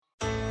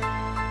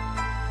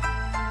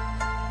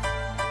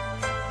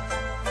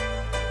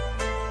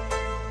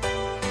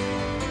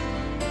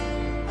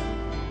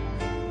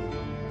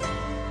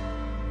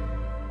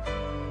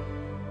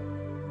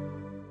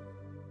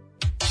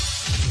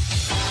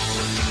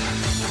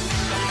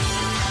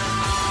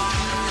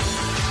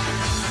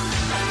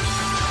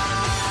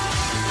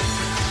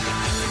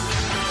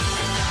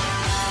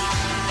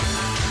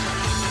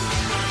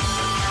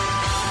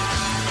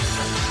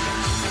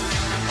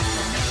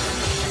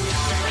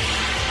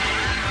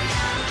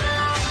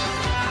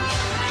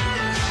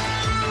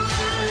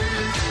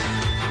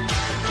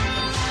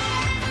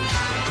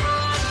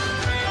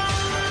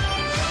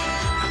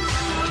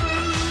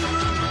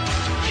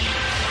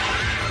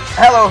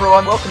Hello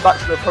everyone, welcome back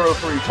to the Puro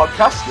 3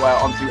 podcast. We're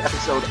on to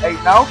episode 8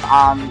 now,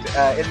 and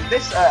in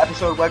this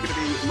episode we're going to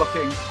be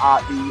looking at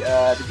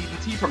the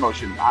DDT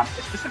promotion, and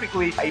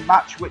specifically a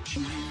match which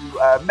you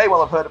may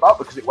well have heard about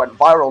because it went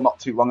viral not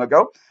too long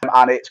ago,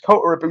 and it's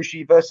Kota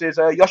Ibushi versus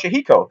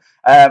Yoshihiko.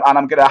 And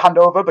I'm going to hand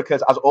over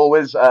because, as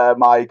always,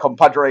 my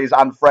compadres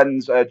and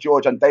friends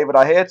George and David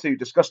are here to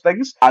discuss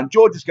things, and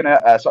George is going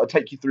to sort of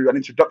take you through an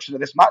introduction to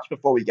this match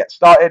before we get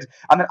started,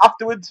 and then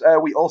afterwards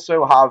we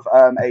also have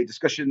a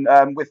discussion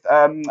with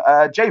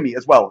Jamie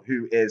as well,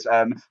 who is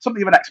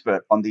something of an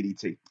expert on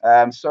DDT.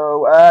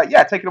 So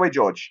take it away,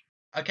 George.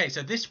 Okay,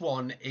 so this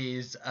one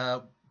is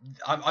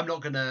I'm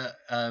not gonna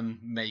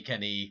make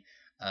any.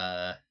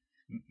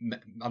 I'm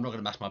not going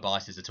to mask my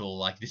biases at all.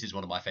 Like, this is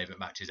one of my favourite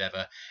matches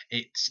ever.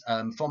 It's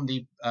from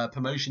the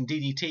promotion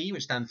DDT,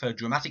 which stands for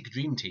Dramatic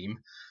Dream Team,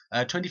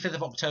 25th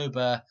of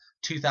October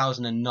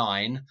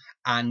 2009,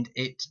 and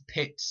it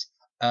pits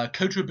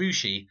Kota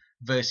Ibushi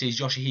versus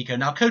Yoshihiko.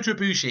 Now, Kota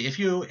Ibushi, if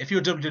you're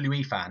a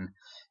WWE fan,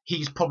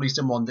 he's probably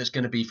someone that's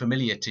going to be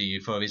familiar to you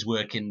for his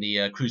work in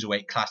the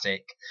Cruiserweight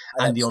Classic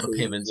and the odd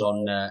appearance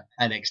on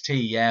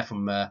NXT,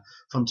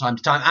 from time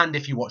to time. And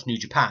if you watch New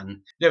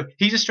Japan,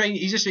 he's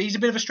a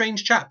bit of a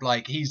strange chap.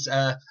 Like, he's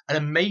an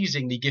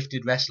amazingly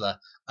gifted wrestler,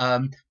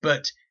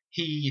 but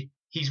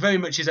he's very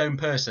much his own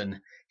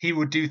person. He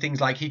would do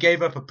things like, he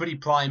gave up a pretty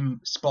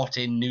prime spot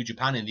in New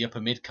Japan in the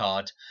upper mid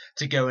card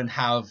to go and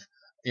have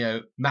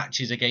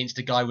matches against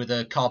a guy with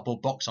a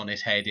cardboard box on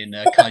his head in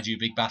Kaiju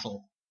Big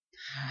Battle.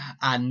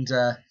 And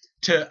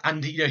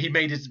he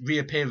made his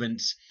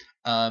reappearance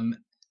in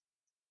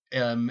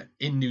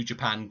New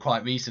Japan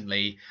quite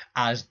recently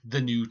as the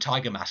new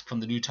Tiger Mask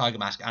from the new Tiger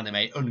Mask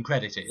anime,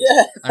 uncredited.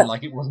 Yeah.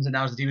 And it wasn't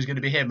announced that he was going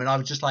to be him, and I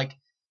was just like,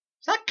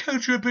 is that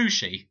Kota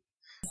Ibushi?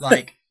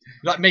 Like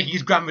making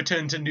his grand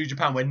return to New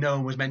Japan when no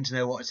one was meant to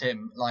know what was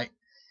him. Like,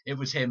 it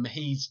was him.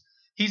 He's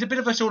a bit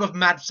of a sort of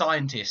mad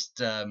scientist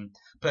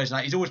person.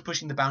 Like, he's always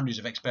pushing the boundaries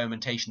of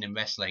experimentation in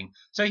wrestling,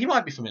 so he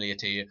might be familiar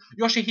to you.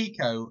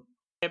 Yoshihiko.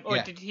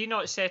 Did he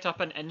not set up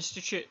an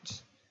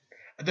institute?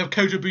 The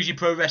Kota Ibushi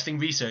Pro Wrestling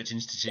Research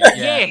Institute. Yeah.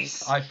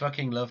 Yes! I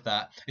fucking love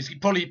that. It's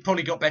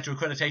probably got better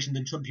accreditation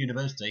than Trump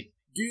University.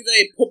 Do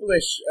they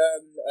publish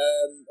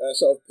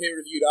sort of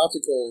peer-reviewed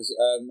articles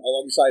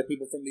alongside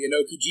people from the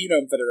Inoki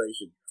Genome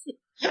Federation?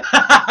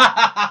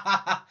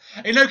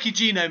 Inoki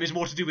Genome is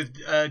more to do with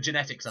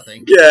genetics, I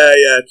think.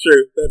 Yeah,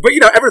 true. But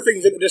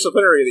everything's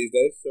interdisciplinary these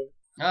days, so...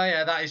 Oh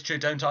yeah, that is true.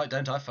 Don't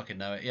I fucking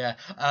know it? Yeah.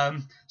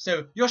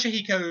 So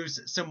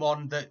Yoshihiko's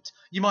someone that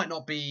you might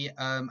not be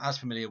as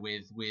familiar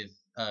with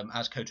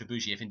as Kota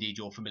Ibushi, if indeed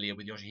you're familiar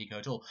with Yoshihiko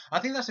at all. I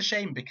think that's a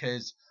shame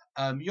because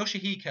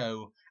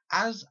Yoshihiko,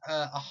 as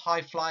a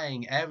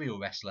high-flying aerial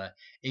wrestler,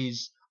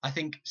 is, I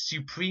think,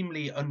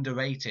 supremely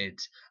underrated.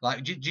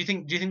 Like, do you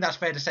think that's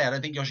fair to say? I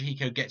don't think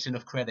Yoshihiko gets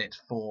enough credit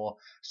for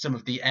some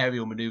of the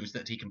aerial maneuvers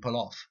that he can pull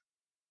off.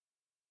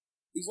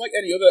 He's like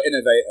any other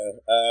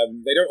innovator.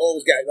 They don't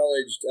always get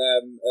acknowledged,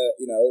 at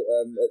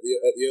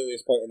the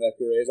earliest point in their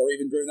careers, or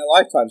even during their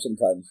lifetime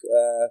sometimes.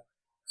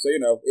 So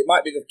it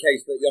might be the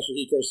case that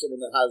Yoshihiko is someone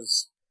that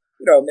has,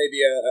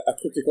 maybe a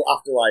critical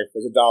afterlife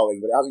as a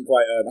darling, but it hasn't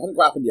quite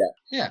happened yet.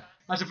 Yeah,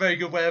 that's a very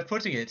good way of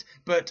putting it.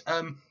 But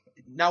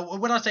now,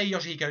 when I say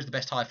Yoshihiko is the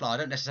best high flyer, I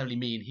don't necessarily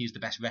mean he's the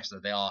best wrestler.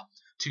 They are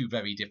two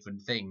very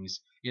different things,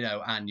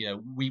 And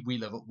we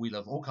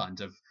love all kinds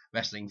of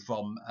wrestling,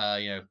 from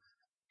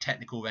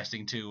technical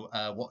wrestling to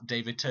what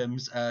David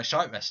terms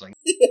shite wrestling.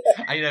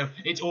 And,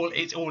 it's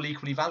all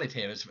equally valid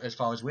here as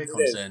far as we're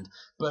concerned.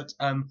 But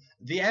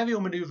the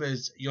aerial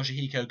maneuvers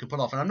Yoshihiko can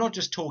pull off, and I'm not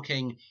just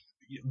talking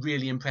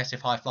really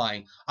impressive high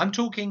flying. I'm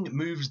talking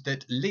moves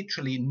that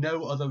literally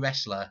no other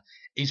wrestler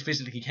is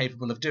physically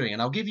capable of doing.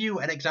 And I'll give you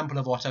an example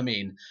of what I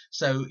mean.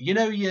 So,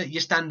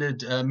 your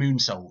standard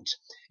moonsault,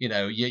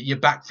 your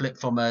backflip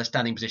from a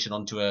standing position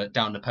onto a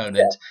downed opponent.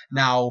 Yeah.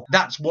 Now,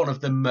 that's one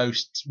of the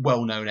most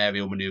well-known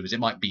aerial maneuvers.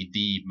 It might be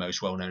the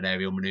most well-known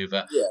aerial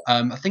maneuver. Yeah.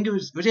 I think it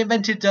was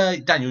invented,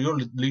 Daniel, you're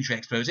a lucha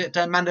expert, was it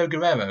Mando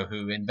Guerrero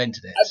who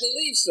invented it? I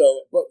believe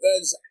so, but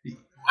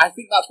I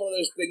think that's one of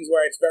those things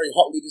where it's very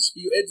hotly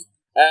disputed.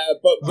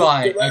 But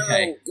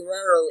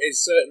Guerrero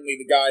is certainly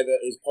the guy that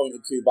is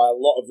pointed to by a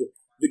lot of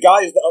the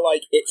guys that are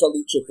like, it's a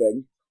lucha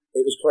thing.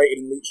 It was created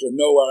in lucha and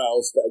nowhere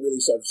else, that are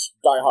really sort of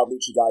die-hard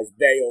lucha guys.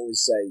 They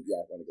always say, yeah,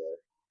 I want to go.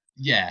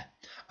 Yeah.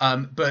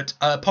 But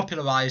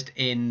popularized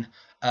in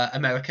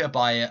America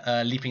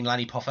by Leaping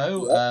Lanny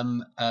Poffo,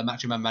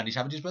 Macho Man Randy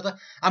Savage's brother,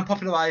 and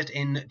popularized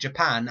in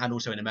Japan and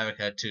also in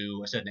America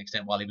to a certain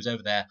extent while he was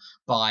over there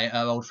by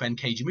our old friend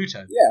Keiji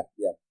Muto.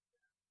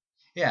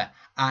 Yeah.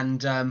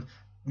 And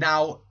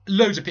now,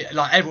 loads of people,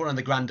 like everyone on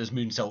the ground does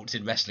moonsaults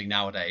in wrestling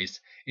nowadays.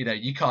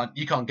 You can't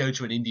go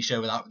to an indie show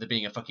without there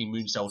being a fucking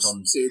moonsault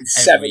on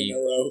seven in a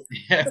row.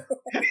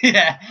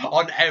 Yeah,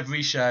 on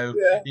every show.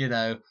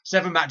 Yeah.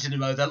 7 matches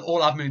in a row, they'll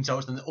all have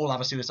moonsaults and they'll all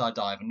have a suicide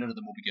dive, and none of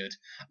them will be good.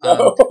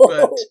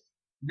 But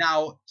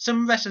now,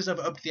 some wrestlers have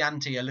upped the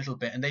ante a little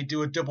bit, and they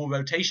do a double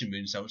rotation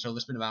moonsault, so they'll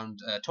spin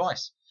around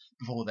twice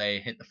before they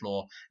hit the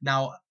floor.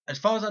 Now, as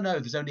far as I know,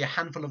 there's only a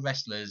handful of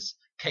wrestlers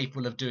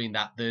capable of doing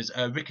that. There's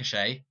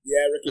Ricochet.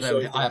 Yeah,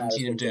 Ricochet. I haven't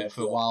seen him do it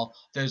for a while.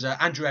 There's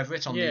Andrew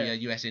Everett on the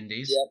US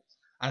Indies. Yeah.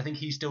 And I think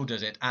he still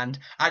does it. And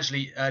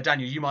actually,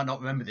 Daniel, you might not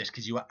remember this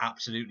because you were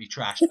absolutely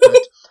trashed,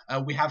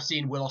 but we have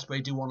seen Will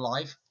Ospreay do one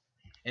live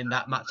in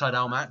that Matt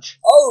Sydal match.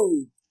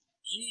 Oh,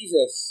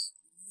 Jesus.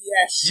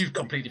 Yes. You've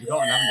completely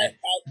forgotten, haven't you?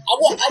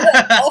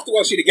 I'll have to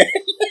watch it again.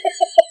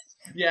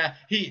 Yeah,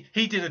 he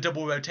did a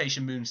double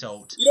rotation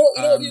moonsault. You know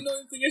what the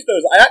annoying thing is, though?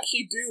 Is I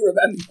actually do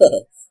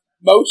remember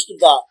most of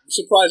that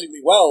surprisingly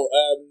well,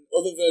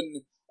 other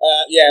than...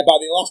 by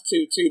the last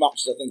two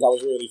matches, I think I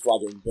was really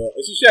flagging, but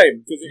it's a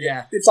shame because it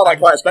did sound like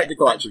quite a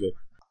spectacle. Actually,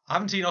 I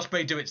haven't seen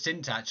Ospreay do it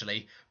since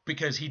actually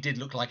because he did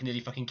look like he nearly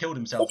fucking killed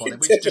himself on it,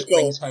 which typical. just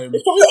brings home.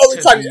 It's probably the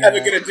only time he's ever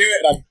going to do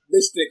it, and I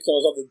missed it because I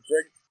was on the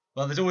drink.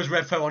 Well, there's always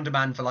Redfo on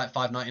demand for like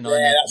 $5.99 a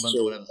month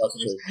true. or whatever.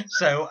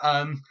 So,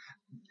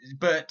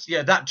 but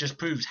yeah, that just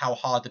proves how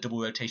hard the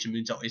double rotation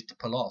moonsault is to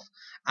pull off,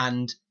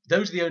 and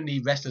those are the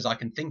only wrestlers I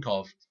can think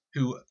of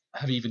who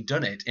have even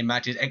done it in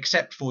matches,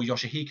 except for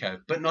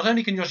Yoshihiko. But not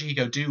only can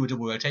Yoshihiko do a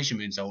double rotation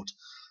moonsault,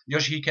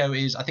 Yoshihiko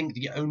is, I think,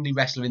 the only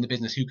wrestler in the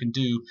business who can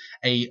do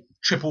a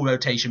triple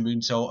rotation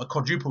moonsault, a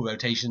quadruple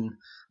rotation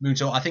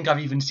moonsault. I think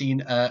I've even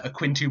seen a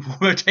quintuple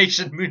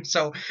rotation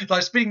moonsault,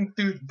 like spinning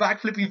through,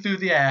 backflipping through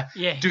the air,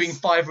 doing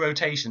 5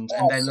 rotations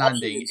and then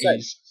landing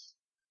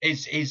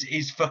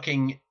is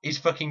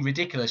fucking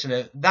ridiculous.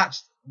 And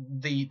that's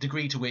the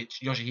degree to which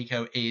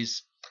Yoshihiko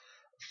is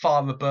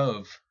far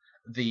above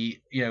the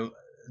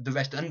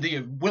rest, and the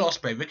Will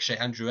Ospreay, Ricochet,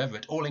 Andrew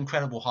Everett, all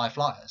incredible high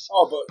flyers.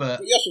 Oh,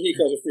 but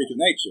Yoshihiko's a freak of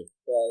nature.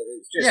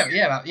 It's just...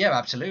 Yeah,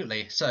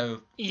 absolutely.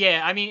 So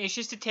yeah, I mean, it's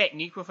just the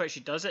technique with which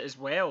he does it as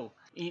well.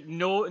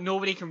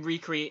 Nobody can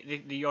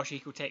recreate the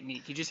Yoshihiko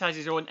technique. He just has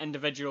his own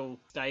individual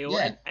style.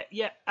 Yeah,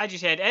 and, as you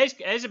said, it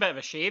is a bit of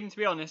a shame, to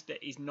be honest, that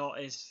he's not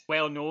as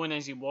well known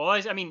as he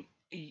was. I mean,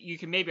 you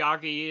can maybe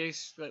argue he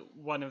is like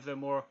one of the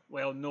more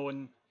well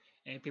known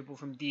people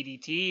from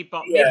DDT,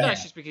 but maybe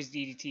that's just because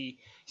DDT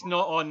is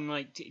not on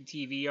like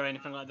TV or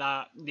anything like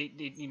that. They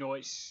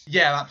it's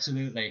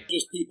absolutely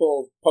just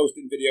people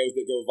posting videos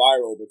that go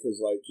viral because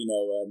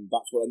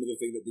that's what another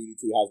thing that DDT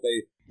has.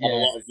 They have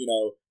a lot of as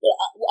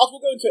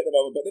we'll go into it in a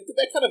moment, but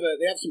they're kind of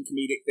they have some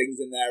comedic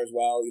things in there as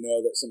well.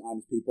 That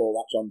sometimes people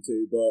latch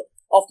onto, but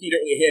often you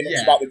don't really hear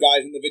much about the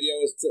guys in the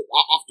videos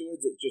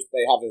afterwards. It's just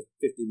they have a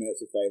 15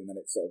 minutes of fame and then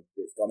it's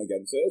gone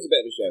again. So it's a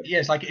bit of a shame. Yeah,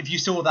 it's like if you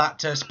saw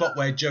that spot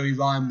where Joey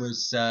Ryan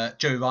was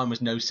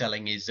no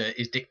selling his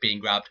dick being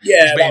grabbed.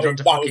 Yeah, that was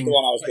the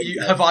one I was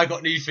thinking. Have I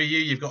got news for you?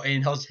 You've got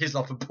Ian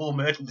Hislop and Paul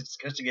Murden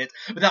discussing it,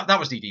 but that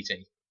was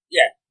DDT.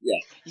 Yeah.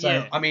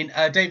 So I mean,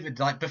 David,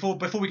 like before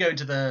we go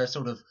into the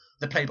sort of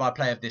the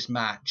play-by-play of this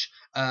match,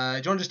 do you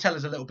want to just tell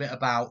us a little bit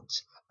about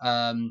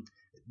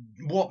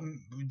what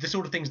the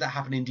sort of things that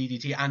happen in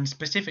DDT, and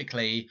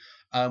specifically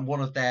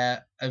one of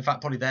their, in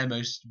fact, probably their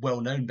most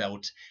well-known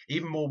belt,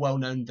 even more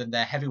well-known than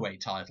their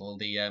heavyweight title,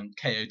 the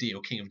KOD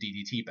or King of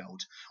DDT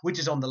belt, which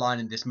is on the line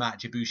in this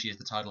match. Ibushi is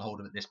the title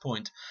holder at this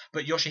point,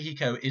 but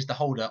Yoshihiko is the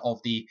holder of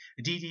the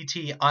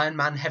DDT Iron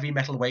Man Heavy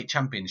Metalweight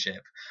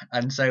Championship.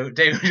 And so,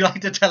 David, would you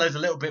like to tell us a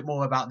little bit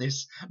more about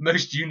this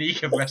most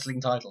unique of wrestling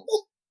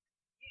titles?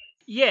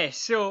 Yeah,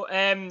 so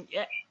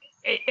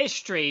it's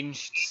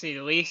strange to say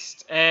the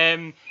least.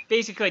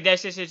 Basically,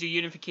 this is a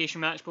unification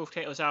match. Both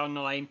titles are on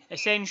the line.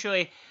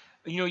 Essentially,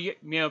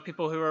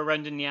 people who are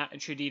around in the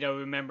Attitude Era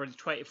remember the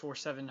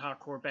 24/7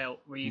 hardcore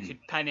belt where you could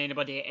pin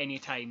anybody at any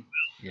time.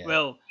 Yeah.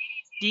 Well,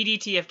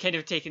 DDT have kind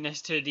of taken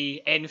this to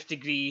the nth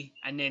degree,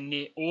 and then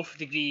the 0th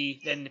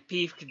degree, then the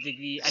 5th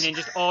degree, and then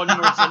just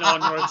onwards and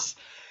onwards.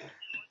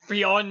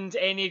 Beyond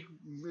any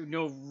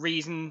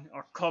reason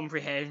or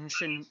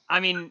comprehension. I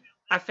mean,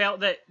 I felt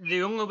that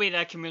the only way that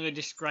I can really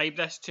describe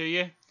this to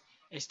you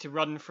is to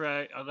run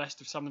through a list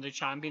of some of the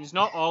champions.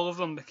 Not all of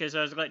them, because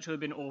there's literally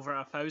been over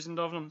 1,000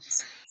 of them.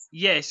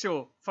 Yeah,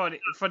 so, for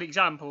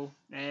example,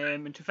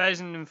 in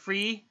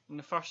 2003, on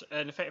the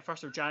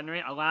 31st of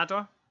January, a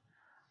ladder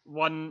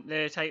won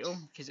the title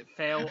because it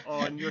fell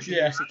on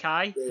Yoshihiro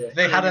Sakai.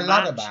 They had a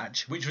ladder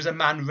match, which was a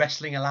man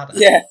wrestling a ladder.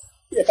 Yeah.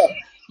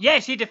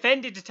 Yes, he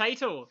defended the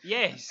title.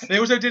 Yes. They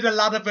also did a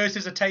ladder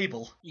versus a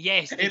table.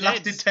 Yes, it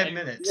lasted 10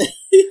 minutes.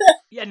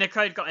 Yeah, and the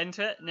crowd got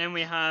into it. And then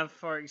we have,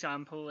 for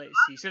example, let's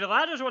see. So the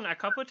ladder's won it a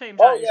couple of times.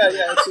 Oh, yeah,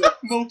 it's a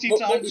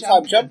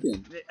multi-time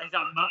champion.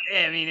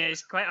 I mean,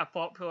 it's quite a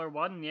popular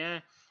one,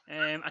 yeah.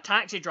 A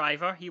taxi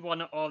driver, he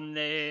won it on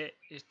the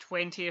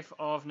 20th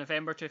of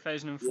November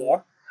 2004.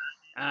 Yeah.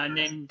 And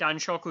then Dan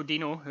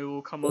Dino, who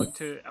will come on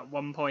to at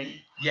one point.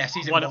 Yes,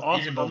 he's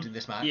involved in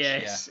this match.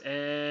 Yes.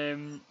 Yeah.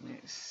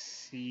 Let's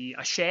see.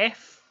 A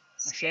chef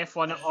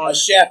won it on. A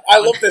chef. I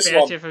love this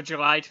one. 30th of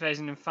July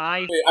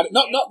 2005.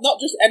 Not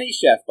just any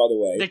chef, by the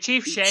way. The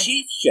chief chef. The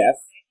chief chef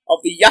of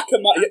the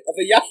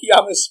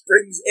Yakiyama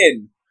Springs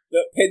Inn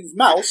that pins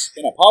Mouse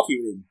in a party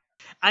room.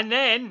 And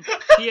then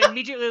he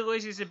immediately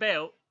loses the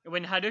belt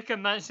when Haruka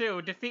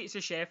Matsuo defeats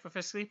the chef with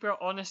a sleeper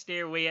on a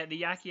stairway at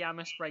the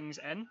Yakiyama Springs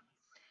Inn.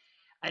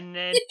 And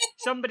then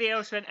somebody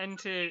else went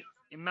into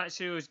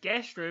Matsuo's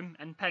guest room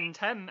and pinned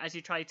him as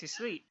he tried to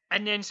sleep.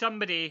 And then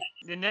somebody,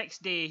 the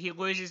next day, he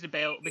loses the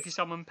belt because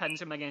someone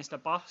pins him against a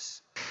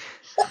bus.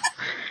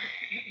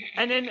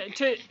 And then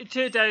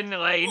two down the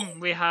line,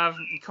 we have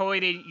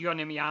Koiri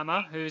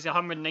Yonemiyama, who is the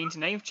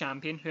 199th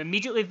champion, who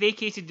immediately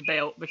vacated the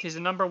belt because the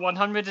number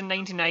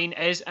 199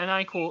 is, and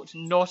I quote,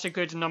 not a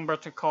good number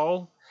to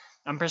call,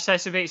 and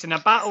participates in a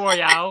battle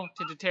royale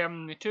to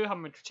determine the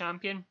 200th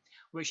champion,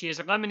 which he is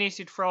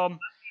eliminated from,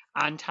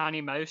 and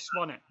Tanny Mouse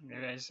won it.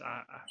 There is,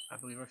 I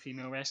believe, a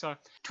female wrestler.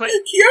 Kyoko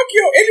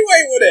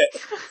Inoue won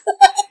it!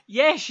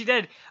 Yes, she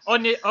did.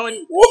 On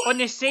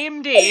the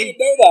same day, I didn't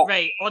know that.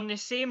 Right, on the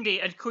same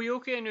day, and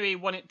Kyoko Inoue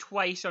won it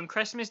twice on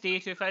Christmas Day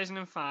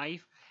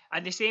 2005,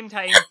 at the same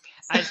time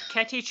as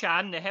Kitty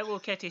Chan, the Hello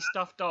Kitty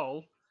stuffed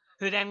doll,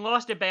 who then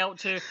lost the belt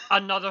to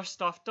another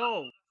stuffed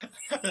doll.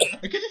 Can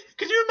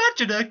you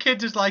imagine a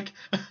kid is like,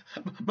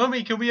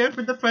 Mummy, can we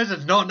open the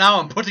presents? Not now,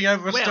 I'm putting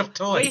over a stuffed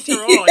toy. Later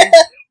on,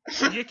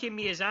 Yuki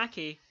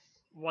Miyazaki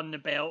won the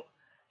belt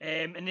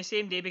in the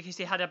same day because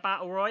they had a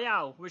battle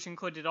royale, which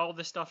included all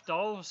the stuffed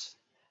dolls.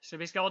 So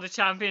basically all the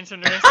champions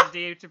from the rest of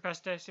the day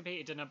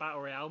participated in a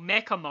battle royale.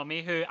 Mecha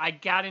Mummy, who I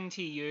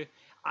guarantee you,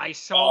 I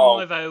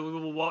solemnly vow we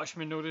will watch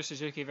Minoru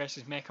Suzuki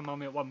versus Mecha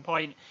Mummy at one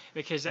point,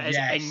 because it is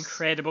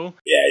incredible.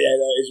 Yeah,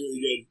 that is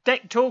really good.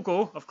 Dick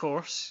Togo, of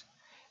course.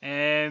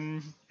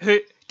 Dick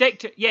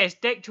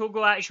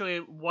Togo actually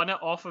won it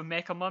off of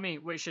Mecha Mummy,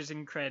 which is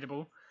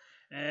incredible.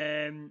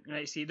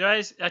 Let's see, there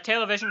is a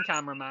television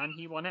cameraman,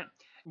 he won it.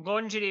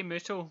 Lingerie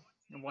Muto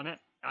won it.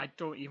 I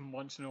don't even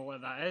want to know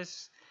what that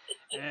is.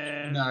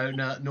 No,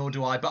 nor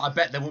do I, but I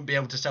bet they wouldn't be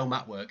able to sell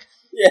mat work.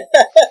 Yeah.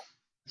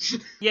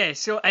 Yeah,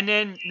 so, and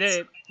then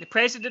the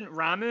President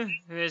Ramu,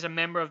 who is a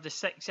member of the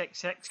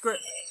 666 group,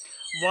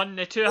 won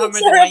the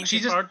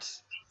 293rd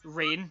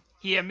reign.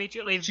 He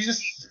immediately...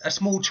 She's a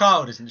small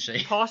child, isn't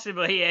she?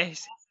 Possibly,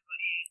 yes.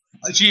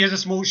 She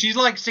is she's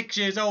like 6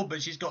 years old,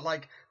 but she's got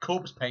like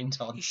corpse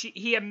paint on.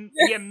 He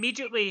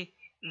immediately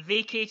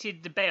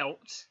vacated the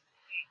belt,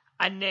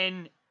 and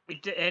then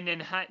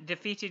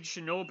defeated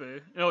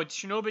Shinobu. No,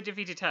 Shinobu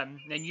defeated him.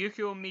 Then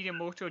Yukio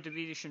Miyamoto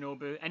defeated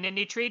Shinobu, and then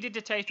they traded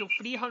the title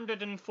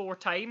 304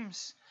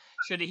 times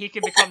so that he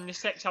could become the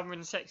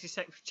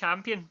 666th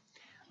champion.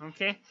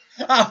 Okay.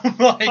 Oh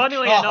my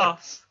Funnily God.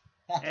 enough,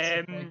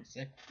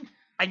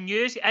 a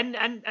news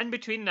and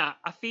between that,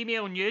 a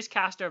female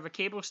newscaster of a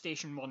cable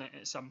station won it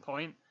at some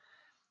point,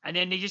 and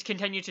then they just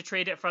continued to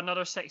trade it for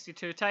another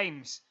 62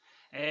 times.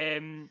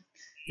 Then.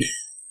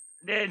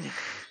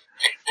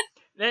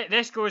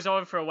 This goes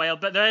on for a while,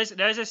 but there's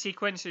a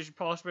sequence which is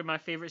possibly my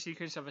favourite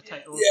sequence of a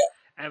title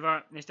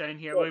ever. It's down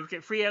here. We've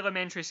got 3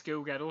 elementary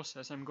school girls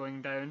as I'm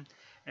going down.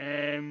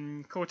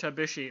 Kota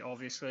Ibushi,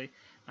 obviously.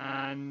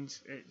 And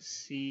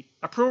it's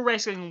a pro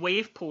wrestling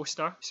wave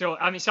poster. So,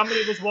 I mean,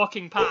 somebody was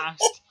walking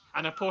past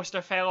and a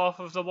poster fell off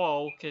of the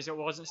wall because it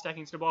wasn't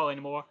sticking to the wall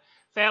anymore.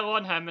 Fell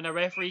on him and a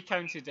referee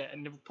counted it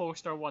and the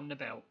poster won the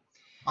belt.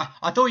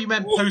 I thought you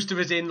meant poster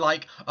as in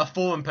like a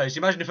forum poster.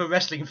 Imagine if a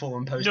wrestling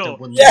forum poster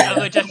won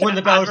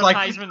the belt,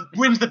 like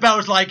wins the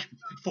belt like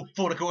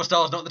for the core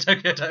stars, not the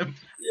Tokyo Dome.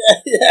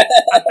 Yeah.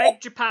 A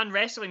big Japan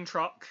wrestling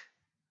truck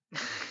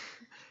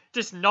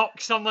just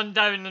knocked someone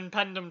down and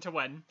pinned them to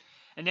win.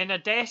 And then a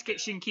desk at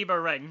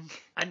Shinkiba Ring.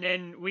 And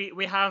then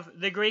we have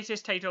the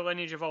greatest title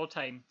lineage of all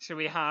time. So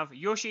we have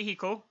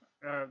Yoshihiko,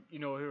 who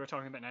we're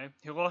talking about now,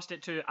 who lost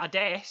it to a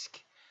desk,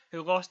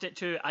 who lost it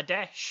to a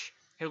dish,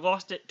 who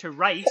lost it to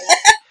rice,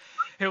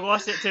 who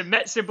lost it to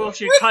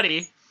Mitsuboshi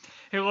curry,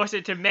 who lost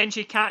it to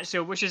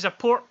Menchikatsu, which is a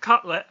pork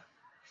cutlet,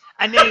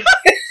 and then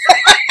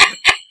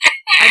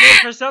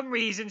for some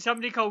reason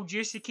somebody called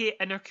Yusuke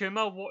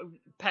Inokuma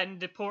pinned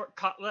the pork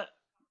cutlet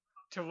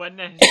to win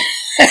this.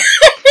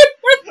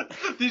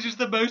 This is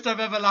the most I've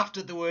ever laughed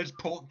at the words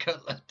pork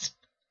cutlet.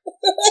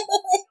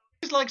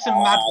 It's like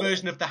some mad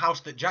version of the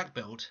house that Jack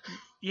built.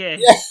 Yeah.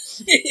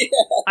 Yeah.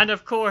 And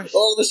of course,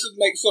 all this would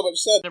make so much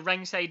sense. The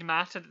ringside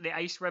mat at the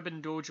Ice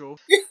Ribbon Dojo.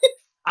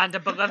 And a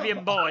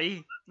Bolivian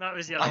boy. That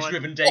was the other Ice one.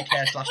 Ribbon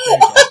Daycare / Dojo.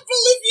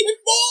 Bolivian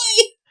boy!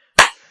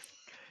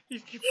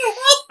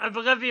 A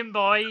Bolivian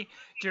boy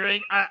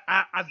during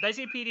a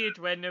busy period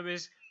when there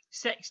was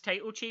 6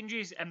 title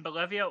changes in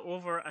Bolivia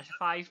over a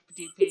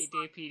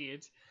 5-day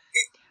period.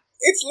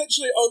 It's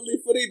literally only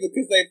funny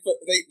because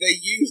they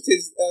used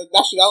his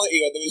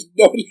nationality when there was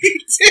no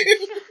need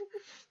to.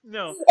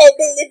 No. Oh,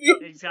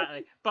 Bolivia.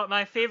 Exactly. But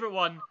my favourite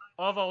one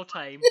of all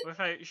time,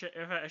 without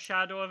a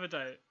shadow of a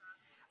doubt,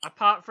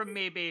 apart from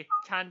maybe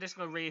Candice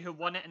LeRae, who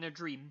won it in a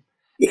dream,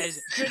 is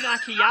Jun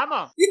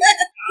Akiyama. Yeah!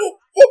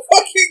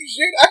 Fucking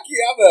Jun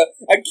Akiyama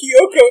and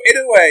Kyoko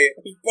Inoue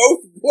have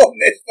both won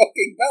this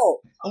fucking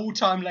belt.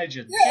 All-time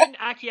legends. Yeah. Jun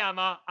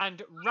Akiyama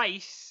and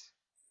Rice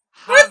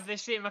have the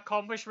same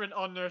accomplishment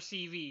on their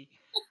CV.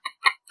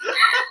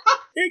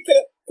 Can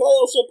I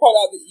also point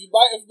out that you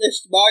might have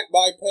missed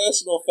my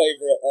personal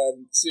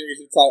favourite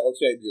series of title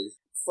changes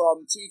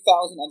from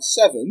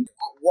 2007,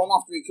 one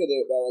after each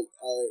other,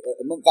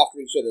 a month after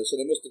each other. So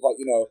they must have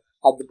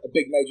had a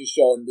big major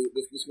show, and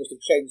this must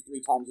have changed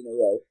 3 times in a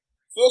row.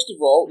 First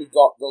of all, we've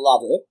got the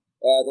ladder.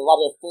 The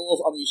ladder falls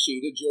on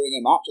Yoshida during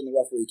a match, and the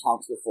referee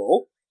counts the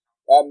fall.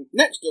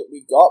 Next up,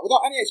 we've got,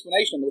 without any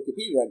explanation on the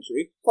Wikipedia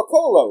entry,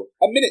 Kokolo,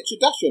 a miniature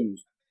Dachshund.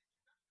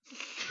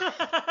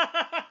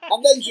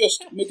 And then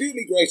just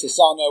Megumi Grace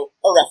Asano,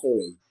 a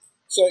referee.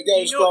 So it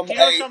goes from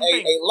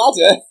a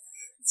ladder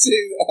to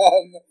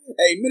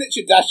a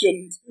miniature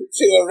Dachshund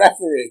to a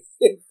referee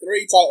in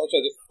 3 title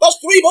changes. That's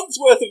 3 months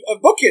worth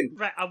of booking.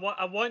 Right, I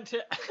want to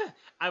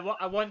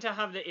I want to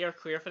have the air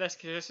clear for this,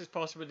 because this is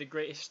possibly the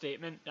greatest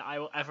statement that I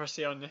will ever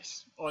say on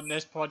this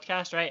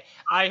podcast. Right,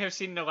 I have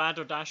seen the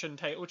ladder Dachshund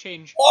title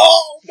change.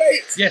 Oh,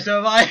 mate! Yes, so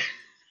have I.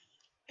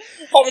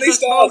 How many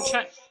stars?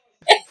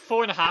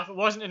 4.5. It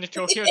wasn't in the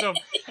Tokyo Dome.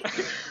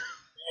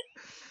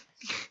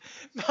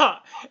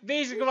 But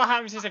basically what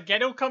happens is a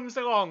girl comes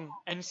along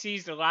and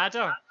sees the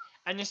ladder,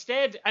 and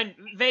instead, and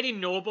very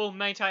noble,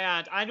 might I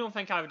add, I don't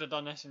think I would have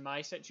done this in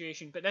my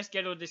situation, but this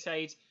girl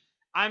decides,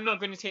 I'm not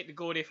going to take the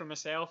glory for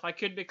myself. I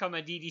could become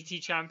a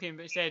DDT champion,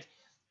 but instead,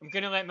 I'm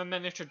going to let my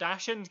miniature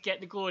Dachshund get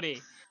the glory.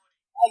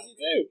 As you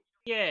do.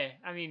 Yeah,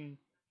 I mean,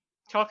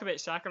 talk about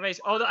sacrifice.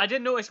 Although I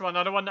did notice one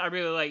other one that I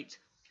really liked,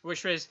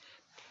 which was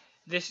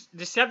the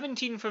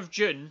 17th of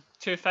June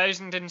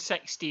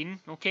 2016.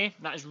 Okay,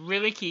 that is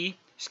really key.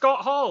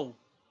 Scott Hall.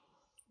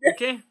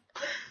 Okay,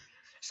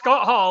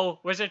 Scott Hall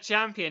was a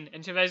champion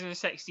in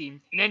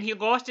 2016, and then he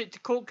lost it to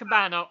Colt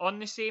Cabana on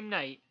the same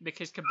night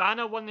because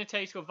Cabana won the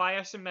title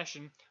via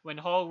submission when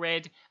Hall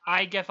read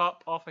 "I give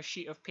up" off a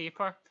sheet of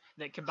paper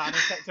that Cabana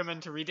tricked him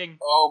into reading.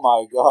 Oh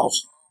my god.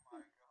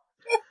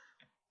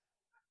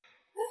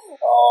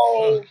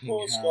 Oh,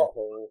 poor Scott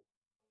Hall.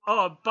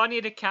 Oh, Bunny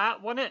the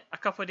Cat won it a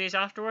couple of days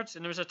afterwards,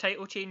 and there was a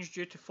title change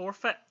due to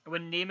forfeit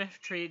when Namath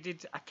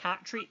traded a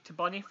cat treat to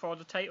Bunny for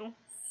the title.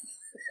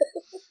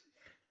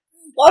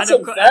 That's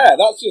unfair.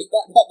 That's just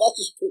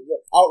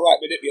outright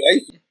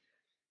manipulation.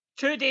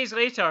 2 days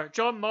later,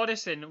 John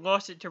Morrison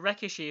lost it to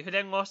Ricochet, who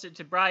then lost it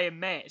to Brian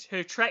Metz,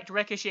 who tricked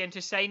Ricochet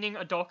into signing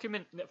a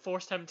document that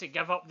forced him to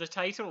give up the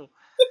title.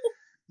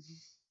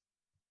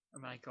 Oh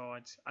my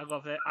god, I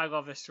love it. I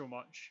love this so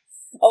much.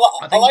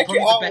 I like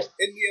it how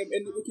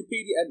in the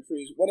Wikipedia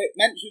entries, when it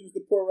mentions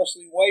the Pro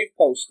Wrestling Wave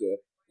poster,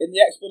 in the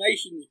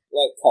explanations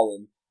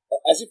column,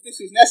 as if this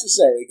is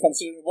necessary,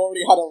 considering we've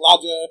already had a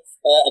ladder,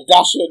 a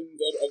Dachshund,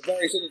 and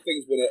various other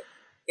things with it,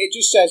 it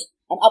just says,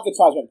 an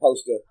advertisement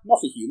poster, not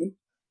a human.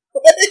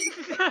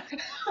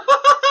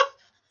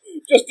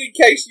 Just in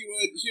case you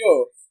weren't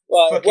sure.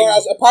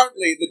 Whereas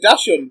apparently the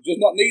Dachshund does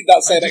not need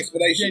that same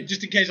explanation. Yeah,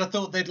 just in case I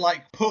thought they'd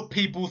put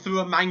people through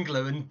a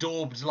mangler and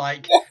daubed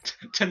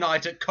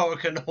tonight at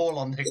Korakuen Hall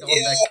on their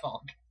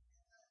cock.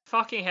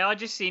 Fucking hell, I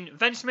just seen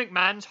Vince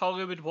McMahon's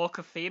Hollywood Walk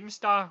of Fame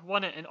star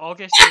won it in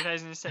August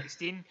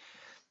 2016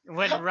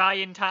 when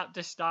Ryan tapped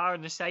the star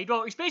on the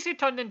sidewalk. He's basically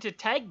turned into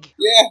Tig.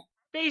 Yeah.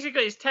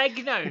 Basically, it's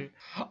Tig now.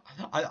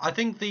 I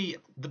think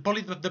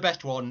probably the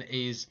best one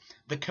is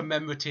the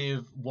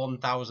commemorative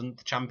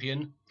 1000th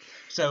champion.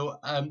 So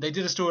they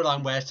did a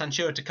storyline where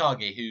Sanshiro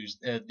Takagi, who's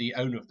the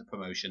owner of the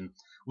promotion,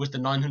 was the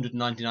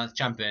 999th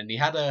champion. He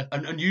had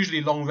an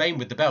unusually long reign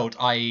with the belt,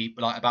 i.e.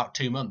 about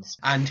 2 months.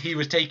 And he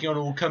was taking on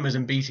all comers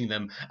and beating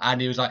them. And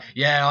he was like,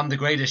 yeah, I'm the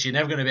greatest. You're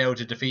never going to be able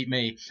to defeat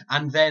me.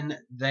 And then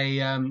they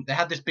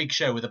had this big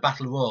show with a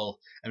Battle Royal.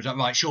 And it was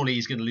like, right, surely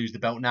he's going to lose the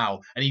belt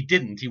now. And he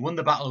didn't. He won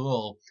the Battle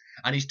Royal.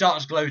 And he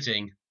starts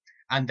gloating.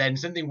 And then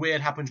something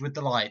weird happens with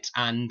the lights.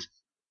 And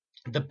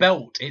the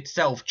belt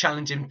itself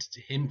challenges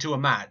him to a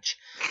match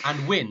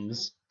and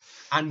wins.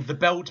 And the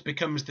belt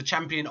becomes the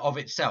champion of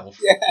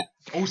itself. Yeah.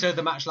 Also,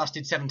 the match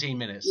lasted 17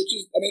 minutes. Which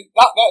is, I mean,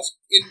 that's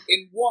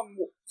in one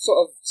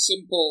sort of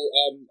simple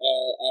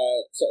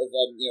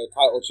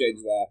title change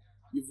there.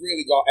 You've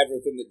really got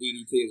everything that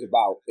DDT is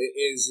about. It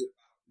is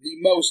the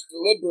most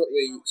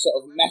deliberately sort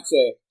of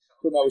meta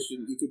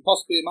promotion you could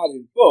possibly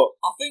imagine. But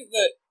I think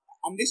that,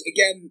 and this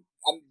again,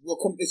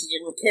 this is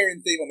a recurring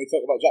theme when we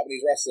talk about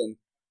Japanese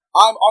wrestling.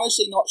 I'm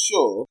honestly not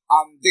sure,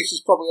 and this is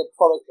probably a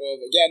product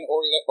of, again,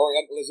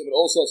 Orientalism and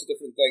all sorts of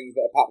different things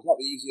that are perhaps not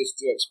the easiest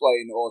to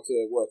explain or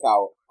to work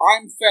out.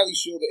 I'm fairly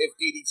sure that if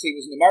DDT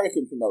was an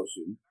American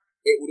promotion,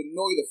 it would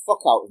annoy the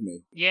fuck out of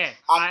me. Yeah,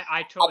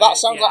 I totally... That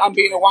sounds like I'm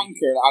being a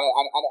wanker, and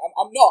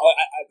I'm not.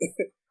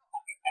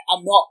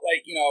 I'm not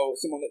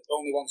someone that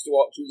only wants to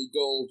watch really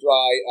dull,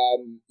 dry,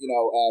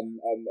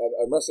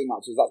 wrestling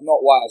matches. That's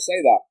not why I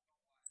say that.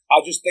 I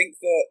just think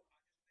that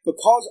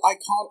because I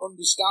can't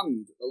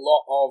understand a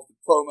lot of the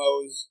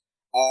promos,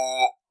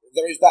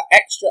 there is that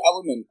extra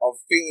element of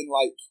feeling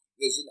like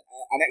there's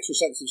an extra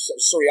sense of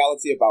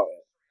surreality about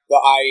it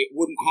that I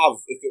wouldn't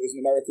have if it was an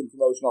American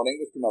promotion or an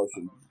English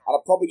promotion, and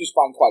I'd probably just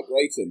find quite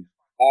grating.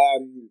 I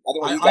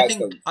don't know what you guys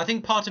think. I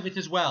think part of it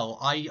as well,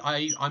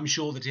 I'm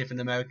sure that if an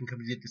American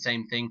company did the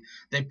same thing,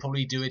 they'd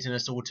probably do it in a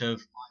sort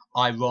of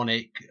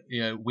ironic,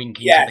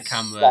 winking to the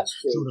camera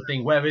sort of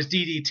thing. Whereas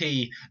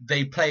DDT,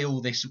 they play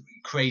all this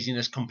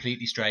craziness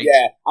completely straight.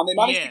 Yeah, and they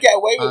managed to get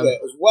away with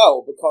it as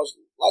well because,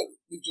 like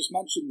we've just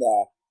mentioned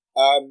there,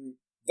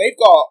 they've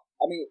got.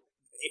 I mean,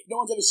 if no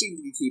one's ever seen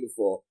DDT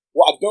before,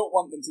 What I don't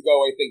want them to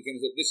go away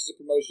thinking is that this is a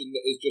promotion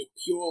that is just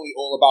purely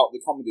all about the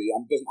comedy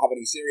and doesn't have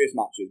any serious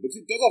matches, because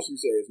it does have some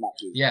serious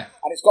matches. Yeah.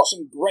 And it's got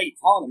some great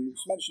talent. And we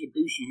just mentioned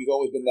Ibushi, who's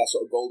always been their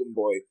sort of golden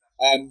boy.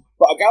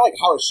 But a guy like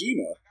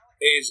Harashima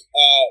is,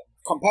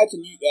 compared to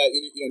New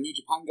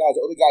Japan guys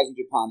or other guys in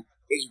Japan,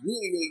 is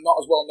really, really not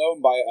as well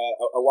known by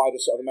a wider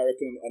sort of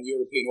American and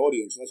European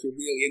audience, unless you're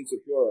really into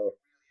Puro.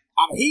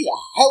 And he's a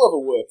hell of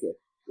a worker.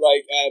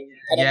 Like,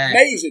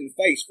 amazing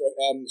face for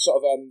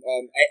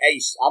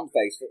ace and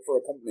face for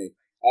a company.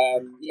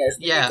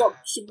 He's got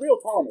some real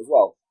talent as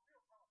well.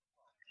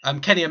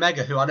 Kenny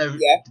Omega, who I know,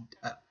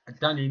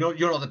 Daniel,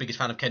 you're not the biggest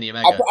fan of Kenny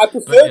Omega. I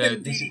prefer him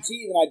in DDT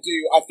than I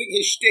do. I think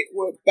his shtick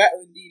worked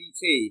better in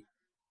DDT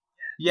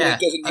than it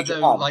does in New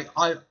Japan. Like,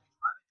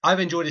 I've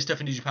enjoyed his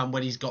stuff in New Japan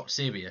when he's got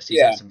serious.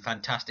 He's had some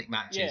fantastic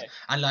matches.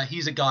 And like,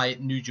 he's a guy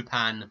at New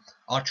Japan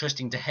are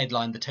trusting to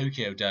headline the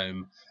Tokyo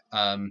Dome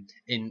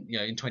in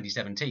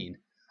 2017,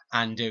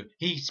 and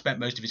he spent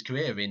most of his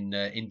career in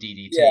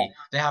DDT.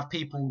 They have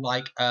people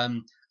like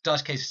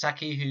Daisuke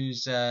Sasaki,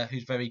 who's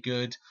very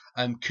good,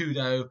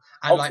 Kudo,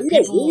 and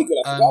people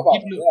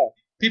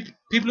really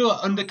people who are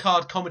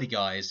undercard comedy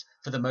guys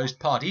for the most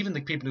part, even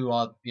the people who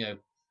are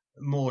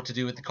more to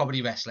do with the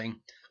comedy wrestling,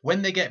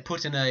 when they get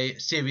put in a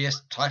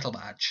serious title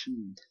match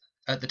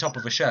at the top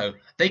of a show,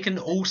 they can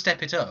all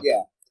step it up.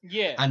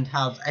 And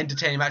have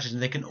entertaining matches,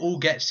 and they can all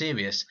get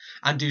serious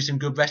and do some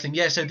good wrestling.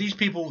 So these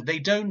people, they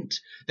don't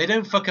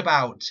fuck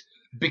about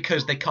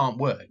because they can't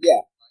work.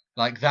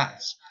 Like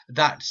that's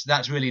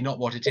really not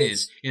what it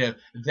is.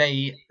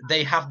 They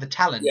have the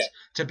talent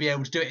to be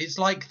able to do it. It's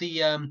like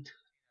the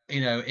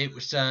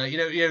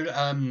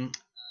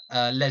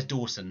Les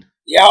Dawson.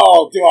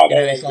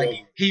 It's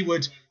like he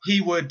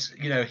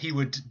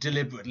would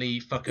deliberately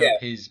fuck up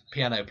his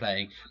piano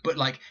playing, but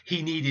like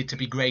he needed to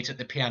be great at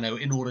the piano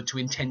in order to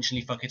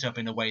intentionally fuck it up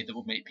in a way that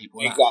would make people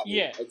laugh.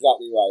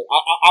 Exactly right.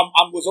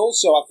 I was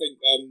also, I think,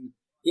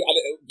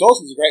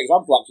 Dawson's a great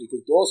example actually,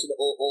 because Dawson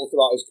all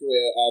throughout his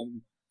career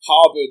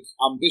harboured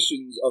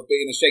ambitions of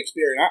being a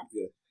Shakespearean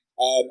actor.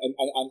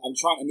 And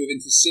trying to move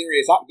into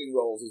serious acting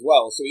roles as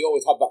well. So he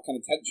always had that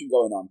kind of tension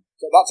going on.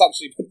 So that's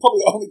actually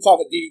probably the only time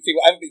that DDT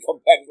will ever be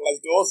compared with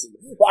Les Dawson.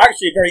 But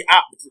actually a very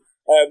apt,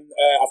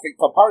 I think,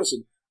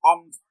 comparison.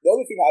 And the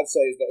other thing that I'd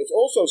say is that it's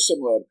also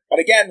similar. And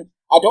again,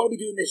 I don't want to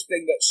be doing this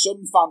thing that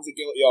some fans are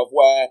guilty of,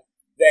 where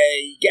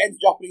they get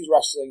into Japanese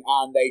wrestling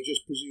and they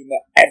just presume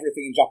that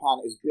everything in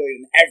Japan is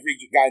brilliant and every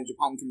guy in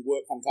Japan can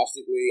work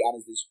fantastically and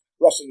is this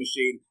wrestling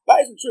machine.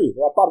 That isn't true.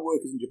 There are bad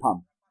workers in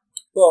Japan.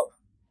 But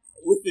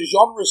with the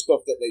genre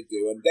stuff that they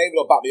do, and David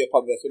will back me up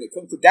on this, when it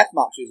comes to death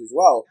matches as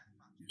well,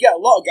 you get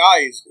a lot of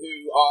guys who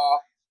are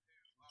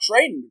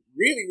trained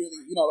really,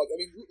 really,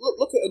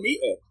 look at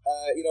Anita.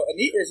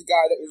 Anita is a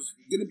guy that was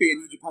going to be a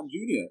New Japan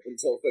Junior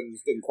until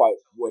things didn't quite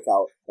work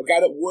out. A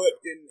guy that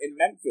worked in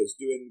Memphis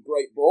doing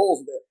great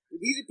brawls.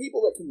 These are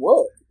people that can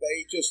work.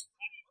 They just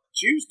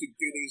choose to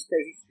do this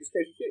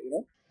crazy shit,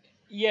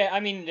 Yeah, I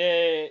mean,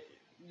 the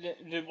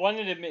one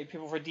of the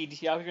people for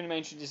DDT I was going to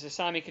mention is the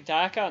Sami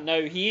Kataka.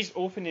 Now, he's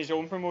opened his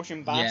own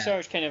promotion,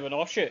 Badsar's kind of an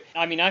offshoot.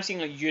 I mean, I've seen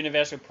like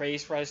universal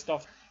praise for his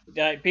stuff.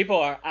 People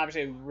are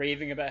absolutely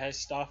raving about his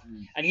stuff.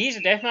 And he's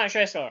a deathmatch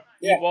wrestler.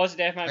 He was a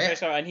deathmatch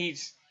wrestler, and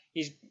he's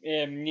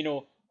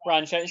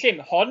branched out. The same,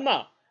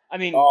 Honma. I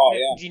mean,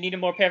 do you need a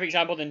more perfect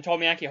example than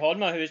Tomoaki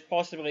Honma, who is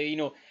possibly,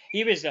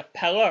 he was a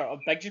pillar of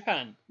Big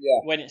Japan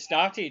when it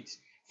started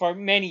for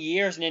many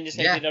years, and then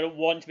decided I don't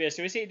want to be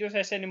associated with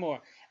this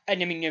anymore. And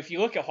I mean, if you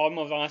look at Honma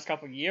over the last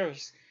couple of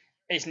years,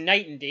 it's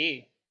night and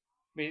day,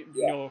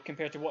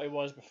 compared to what it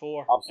was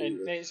before.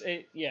 Absolutely. And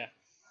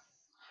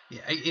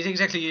it's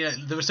exactly.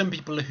 There are some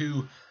people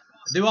who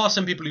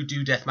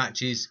do death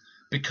matches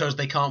because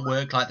they can't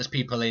work. Like there's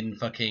people in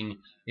fucking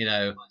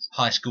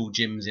high school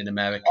gyms in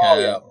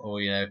America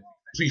or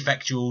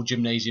prefectural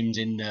gymnasiums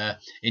in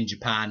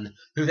Japan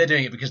who they're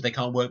doing it because they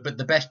can't work. But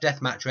the best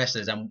deathmatch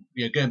wrestlers, and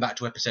going back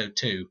to episode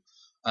 2.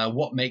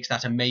 What makes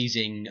that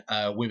amazing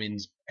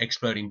women's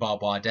exploding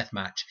barbed wire death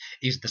match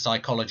is the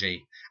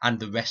psychology and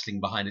the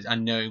wrestling behind it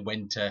and knowing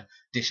when to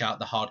dish out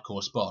the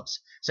hardcore spots.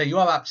 So you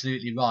are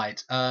absolutely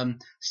right. What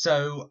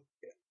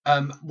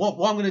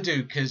I'm going to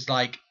do, because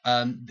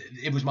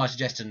it was my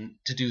suggestion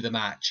to do the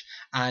match,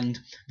 and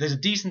there's a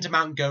decent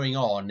amount going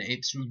on.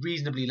 It's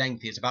reasonably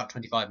lengthy. It's about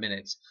 25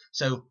 minutes.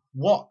 So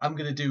what I'm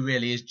going to do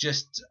really is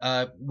just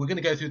we're going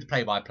to go through the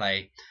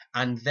play-by-play,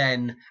 and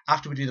then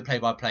after we do the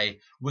play-by-play,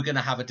 we're going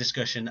to have a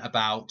discussion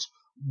about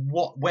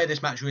where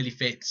this match really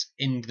fits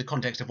in the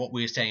context of what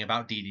we were saying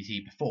about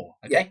DDT before.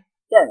 Okay? Yeah,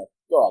 fair enough.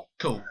 Go on.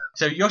 Cool.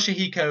 So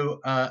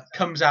Yoshihiko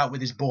comes out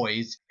with his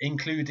boys,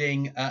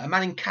 including a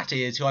man in cat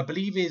ears who I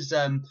believe is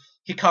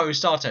Hikaru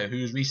Sato,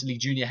 who was recently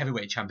junior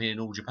heavyweight champion in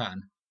All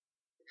Japan,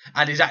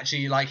 and is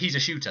actually he's a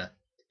shooter,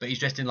 but he's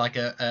dressed in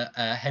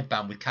a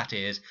headband with cat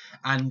ears,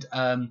 and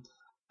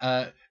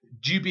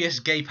dubious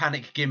gay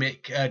panic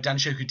gimmick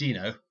Danshoku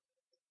Dino,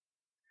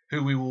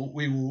 who we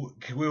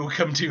will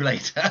come to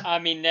later. I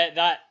mean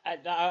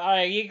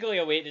I eagerly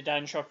await the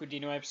Danshoku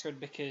Dino episode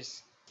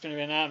because going to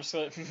be an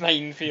absolute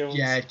minefield.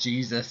 Yeah,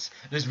 Jesus.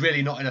 There's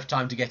really not enough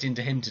time to get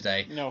into him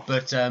today. No.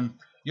 But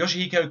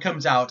Yoshihiko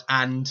comes out,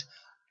 and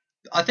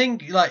I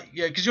think,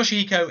 because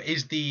Yoshihiko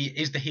is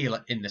the heel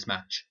in this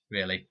match,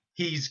 really.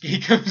 He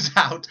comes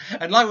out,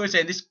 and like we were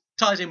saying, this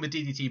ties in with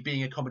DDT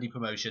being a comedy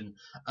promotion.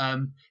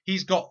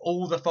 He's got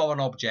all the foreign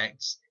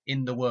objects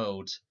in the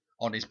world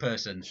on his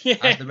person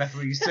as the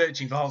referee's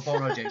searching for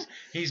foreign objects.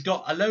 He's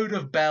got a load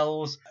of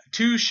bells,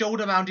 2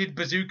 shoulder-mounted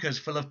bazookas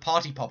full of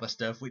party popper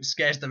stuff, which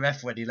scares the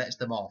ref when he lets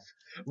them off,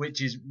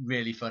 which is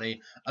really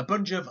funny. A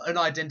bunch of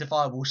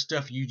unidentifiable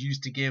stuff you'd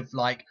use to give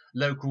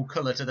local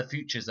colour to the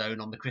Future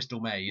Zone on the Crystal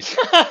Maze.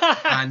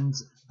 And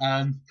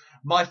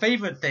my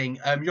favourite thing,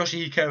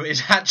 Yoshihiko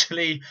is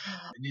actually,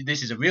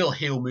 this is a real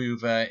heel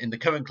move in the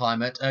current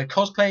climate,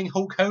 cosplaying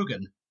Hulk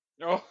Hogan.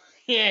 Oh.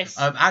 Yes.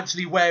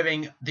 Actually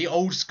wearing the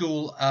old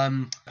school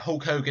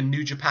Hulk Hogan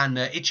New Japan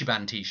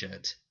Ichiban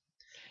t-shirt.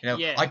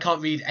 I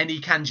can't read any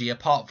kanji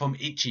apart from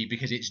Ichi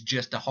because it's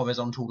just a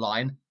horizontal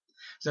line.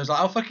 So it's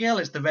like, oh fucking hell,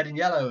 it's the red and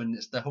yellow and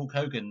it's the Hulk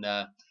Hogan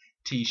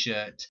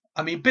t-shirt.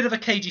 I mean, bit of a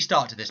cagey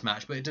start to this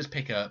match, but it does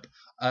pick up.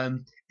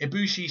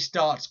 Ibushi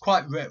starts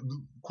quite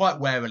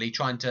warily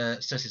trying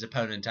to suss his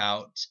opponent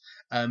out.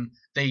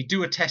 They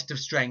do a test of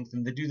strength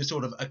and they do the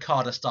sort of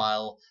Okada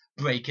style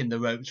break in the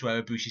ropes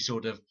where Ibushi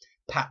sort of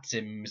pats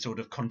him sort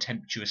of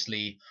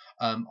contemptuously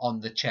on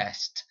the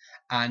chest,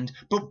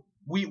 but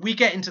we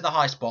get into the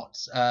high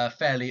spots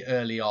fairly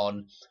early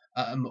on,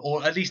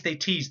 or at least they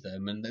tease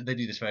them, and they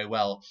do this very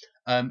well.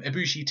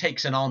 Ibushi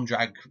takes an arm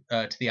drag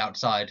to the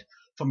outside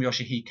from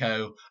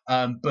Yoshihiko,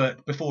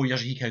 but before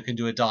Yoshihiko can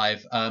do a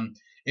dive,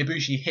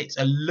 Ibushi hits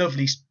a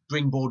lovely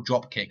springboard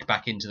drop kick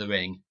back into the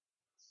ring.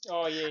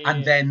 Oh, yeah.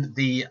 And then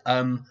the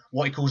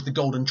what he calls the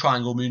golden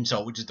triangle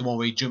moonsault, which is the one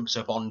where he jumps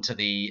up onto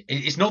the...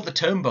 It's not the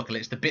turnbuckle,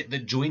 it's the bit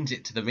that joins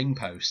it to the ring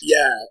post.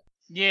 Yeah.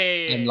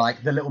 Yeah. And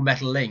the little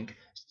metal link.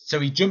 So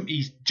he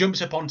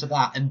jumps up onto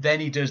that, and then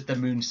he does the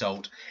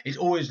moonsault. It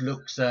always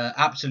looks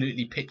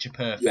absolutely picture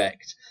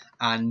perfect.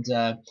 Yeah. And,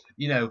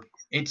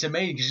 it's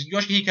amazing because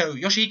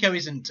Yoshihiko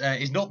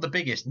is not the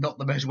biggest, not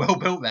the most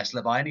well-built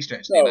wrestler by any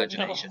stretch of the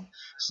imagination,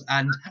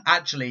 and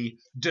actually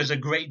does a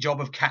great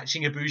job of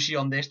catching Ibushi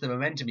on this. The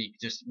momentum he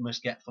just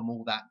must get from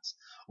all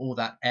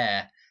that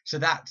air. So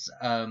that's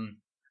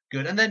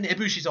good. And then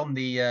Ibushi's on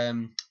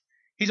the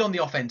he's on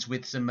the offense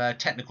with some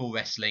technical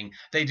wrestling.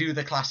 They do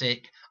the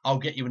classic, I'll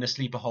get you in a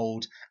sleeper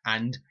hold,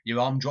 and your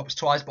arm drops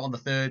twice, but on the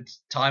third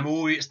time,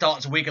 it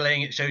starts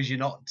wiggling. It shows you're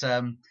not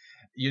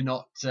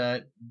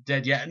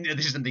dead yet. And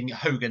this is something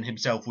Hogan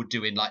himself would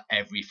do in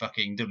every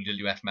fucking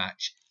WWF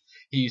match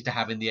he used to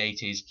have in the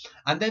 80s.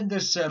 And then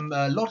there's some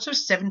lots of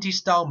 70s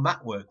style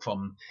mat work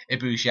from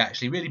Ibushi,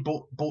 actually really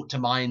brought to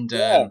mind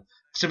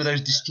some of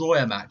those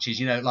destroyer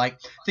matches,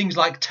 things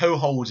like toe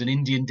holds and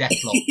Indian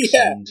deathlocks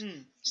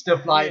and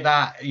stuff like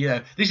that.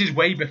 This is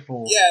way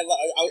before. Yeah,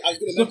 I was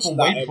going to mention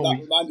that. That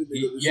reminded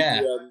me that we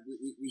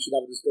should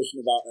have a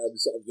discussion about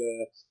sort of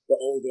the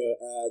older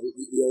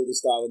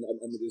style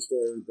and the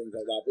destroyer and things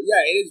like that. But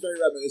yeah, it is very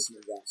reminiscent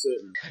of that,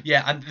 certainly.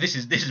 Yeah, and this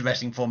is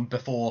wrestling from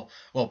before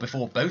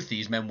both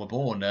these men were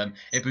born.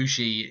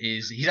 Ibushi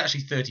he's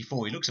actually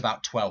 34. He looks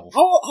about 12.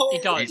 He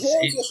does. How old is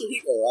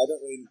Yoshihiko? I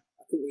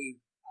couldn't really.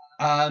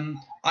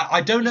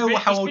 I don't know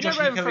how old Yoshihiko is. He's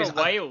been around for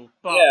a while,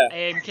 but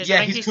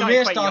his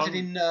career started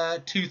in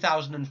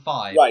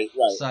 2005. Right.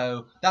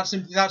 So that's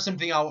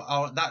something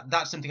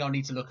I'll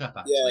need to look up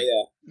actually.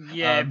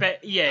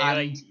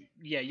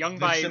 Young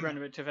by around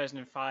about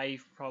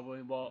 2005,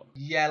 probably what.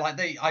 Yeah,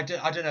 I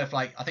don't know if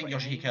I think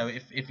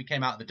Yoshihiko, if he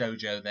came out of the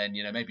dojo, then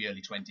maybe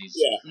early 20s.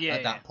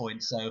 At that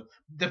point. So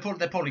they're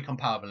probably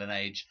comparable in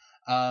age.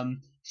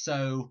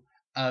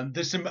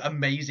 There's some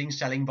amazing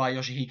selling by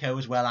Yoshihiko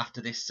as well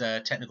after this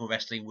technical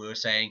wrestling we were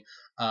saying.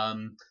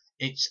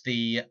 It's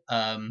the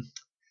done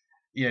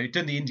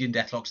the Indian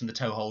deathlocks and the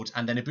toe holds,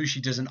 and then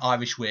Ibushi does an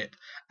Irish whip,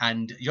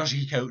 and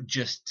Yoshihiko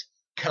just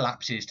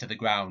collapses to the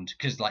ground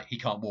because he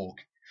can't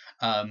walk.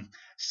 And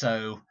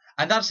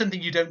that's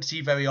something you don't see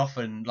very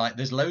often.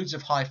 There's loads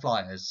of high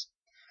flyers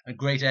and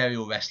great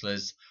aerial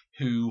wrestlers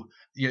who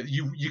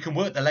you can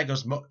work the leg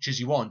as much as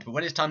you want, but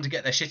when it's time to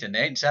get their shit in, they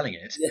ain't selling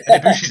it. Yeah.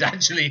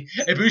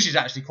 Ibushi's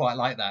actually quite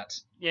like that.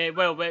 Yeah,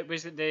 well,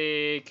 was it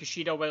the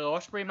Kushida Will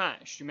Ospreay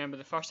match? Do you remember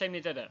the first time they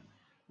did it?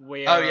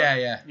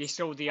 Where they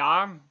sold the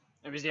arm.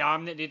 It was the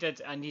arm that they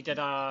did, and he did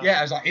a... Yeah,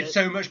 I was like, it's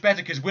so much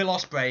better because Will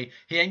Ospreay,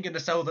 he ain't going to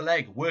sell the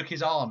leg, work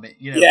his arm.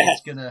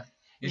 It's going to...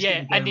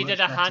 and he did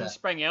a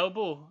handspring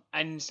elbow,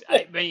 and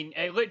I mean,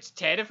 it looked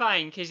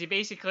terrifying because he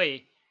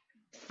basically...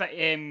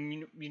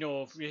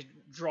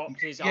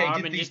 dropped his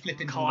arm and just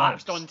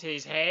collapsed onto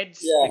his head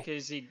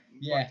because he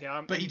worked the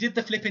arm. But he did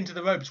the flip into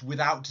the ropes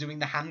without doing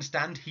the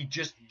handstand. He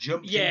just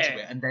jumped into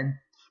it and then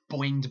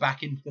boinged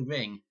back into the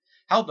ring.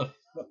 How the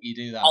fuck you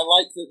do that? I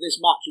like that this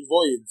match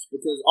avoids,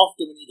 because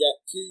often when you get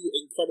two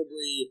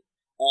incredibly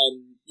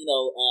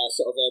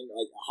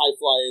high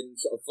flying,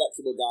 sort of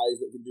flexible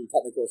guys that can do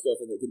technical stuff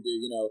and that can do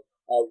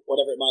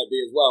whatever it might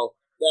be as well,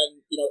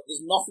 then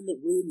there's nothing that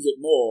ruins it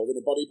more than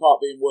a body part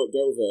being worked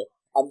over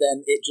and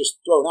then it just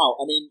thrown out.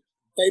 I mean,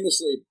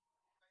 famously,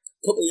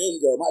 a couple of years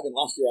ago, it might have been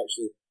last year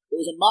actually, there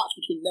was a match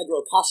between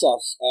Negro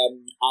Casas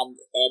and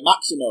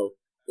Maximo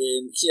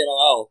in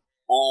CMLL.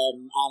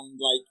 And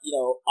like, you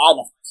know, I'm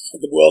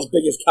the world's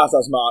biggest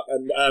Casas mark,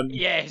 and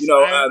yes, you know,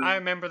 I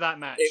remember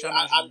that match.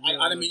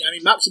 I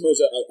mean,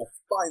 Maximo's a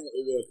fine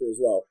little worker as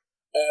well.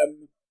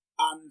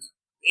 And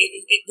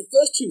the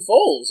first two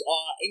falls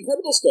are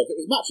incredible stuff.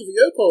 It was match of the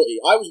year quality.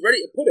 I was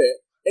ready to put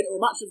it into a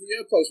match of the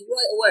year place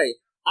right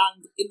away.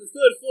 And in the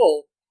third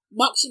fall,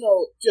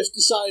 Maximo just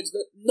decides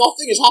that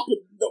nothing has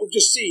happened that we've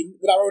just seen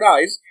with our own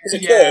eyes has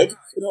occurred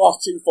in the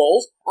last two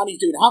falls. And he's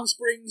doing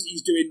handsprings,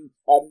 he's doing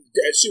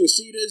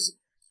suicidas.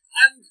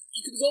 And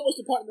there's almost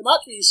a point in the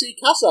match where you see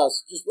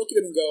Casas just look at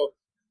him and go,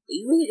 are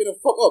you really going to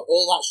fuck up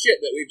all that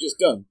shit that we've just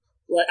done?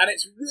 Like, and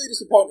it's really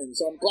disappointing,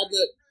 so I'm glad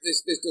that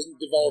this doesn't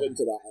devolve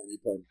into that at any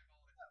point.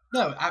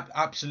 No,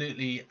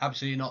 absolutely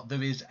not.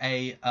 There is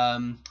a...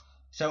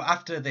 So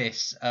after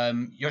this,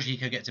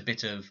 Yoshihiko gets a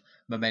bit of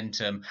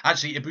momentum.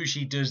 Actually,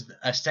 Ibushi does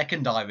a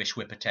second Irish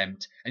whip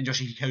attempt, and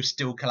Yoshihiko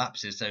still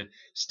collapses, so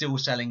still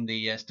selling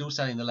the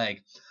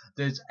leg.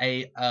 There's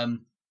a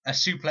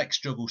suplex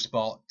struggle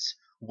spot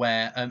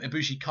where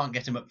Ibushi can't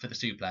get him up for the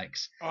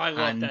suplex. Oh, I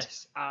love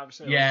this.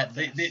 Absolutely. Yeah,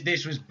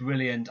 this was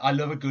brilliant. I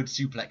love a good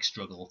suplex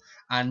struggle.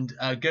 And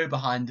Go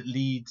Behind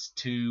leads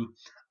to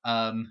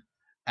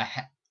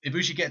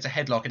Ibushi gets a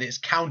headlock, and it's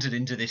countered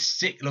into this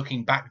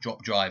sick-looking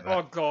backdrop driver.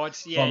 Oh God,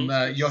 yeah. From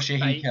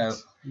Yoshihiko.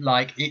 Spiked.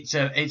 Like, it's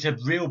a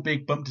real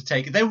big bump to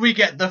take. Then we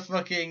get the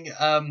fucking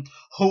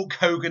Hulk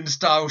Hogan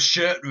style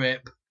shirt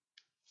rip.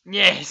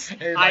 Yes,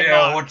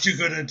 what you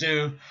gonna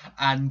do?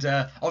 And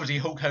obviously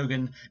Hulk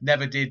Hogan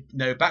never did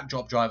no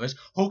backdrop drivers.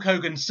 Hulk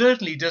Hogan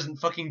certainly doesn't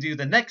fucking do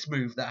the next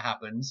move that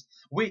happens,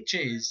 which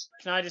is...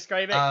 Can I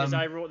describe it? Because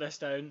I wrote this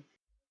down.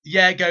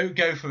 Yeah,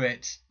 go for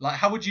it. Like,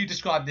 how would you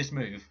describe this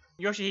move?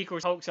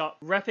 Yoshihiko hulks up,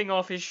 ripping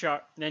off his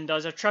shirt, and then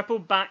does a triple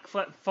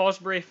backflip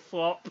Fosbury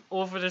flop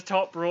over the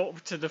top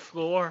rope to the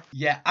floor.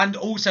 Yeah, and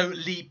also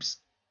leaps.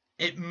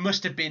 It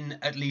must have been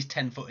at least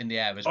 10 foot in the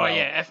air as well. Oh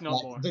yeah, if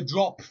not more. The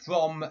drop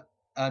from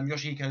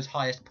Yoshihiko's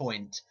highest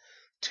point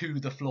to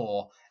the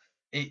floor,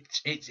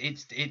 it's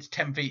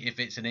 10 feet if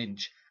it's an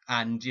inch,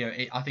 and you know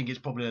I think it's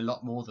probably a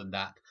lot more than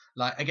that.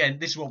 Like, again,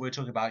 this is what we were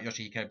talking about,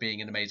 Yoshihiko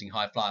being an amazing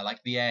high flyer.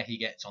 Like, the air he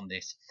gets on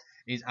this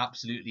is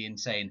absolutely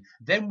insane.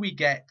 Then we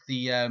get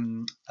the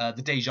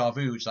deja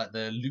vu, which is like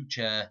the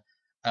lucha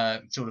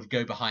sort of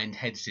go behind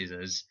head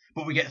scissors,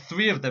 but we get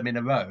 3 of them in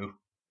a row.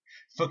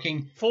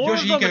 Fucking 4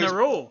 of them in a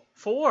row.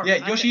 4. Yeah,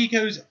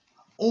 Yoshihiko's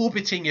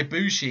orbiting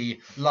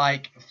Ibushi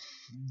like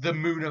the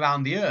moon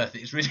around the earth.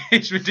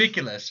 It's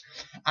ridiculous.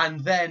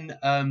 And then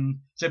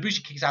so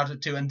Ibushi kicks out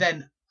at 2, and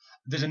then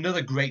there's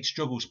another great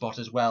struggle spot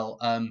as well.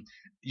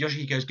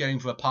 Yoshihiko's going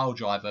for a pile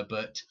driver,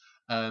 but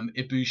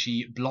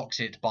Ibushi blocks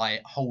it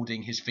by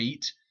holding his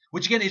feet,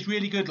 which again is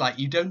really good. Like,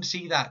 you don't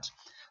see that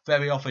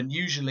very often.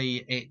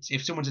 Usually,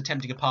 if someone's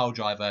attempting a pile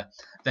driver,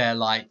 they're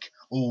like,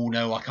 "Oh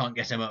no, I can't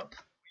get him up."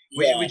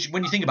 Yeah. Which,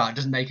 when you think about it,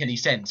 doesn't make any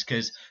sense,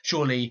 because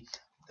surely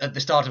at the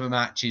start of a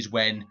match is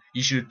when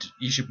you should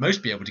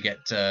most be able to get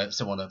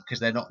someone up because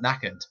they're not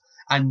knackered.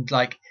 And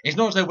like, it's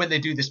not as though when they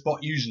do the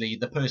spot, usually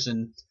the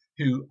person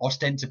who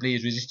ostensibly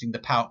is resisting the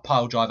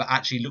pile driver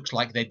actually looks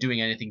like they're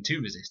doing anything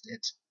to resist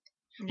it.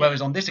 Yeah.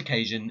 Whereas on this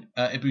occasion,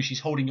 Ibushi's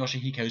holding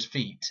Yoshihiko's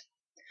feet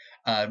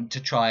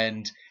to try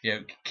and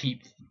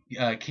keep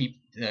I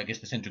guess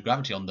the center of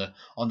gravity on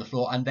the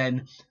floor, and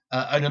then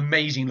an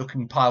amazing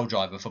looking pile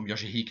driver from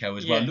Yoshihiko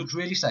as well. Looked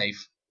really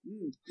safe,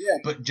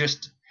 but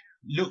just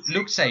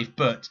looked safe.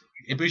 But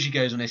Ibushi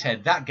goes on his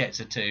head. That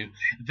gets a 2.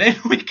 Then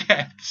we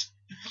get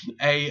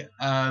a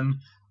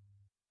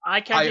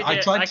I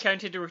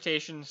counted the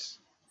rotations.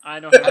 I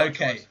know.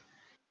 Okay.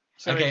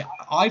 Okay,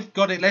 I've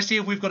got it. Let's see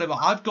if we've got it.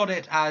 I've got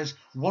it as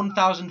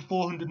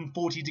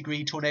 1,440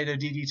 degree tornado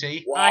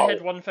DDT. Wow. I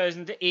had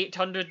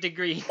 1,800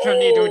 degree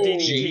tornado DDT.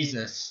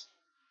 Jesus,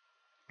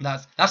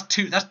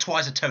 that's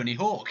twice a Tony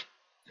Hawk.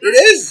 It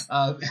is.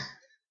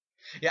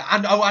 Yeah,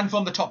 and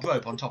from the top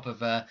rope on top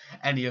of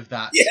any of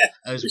that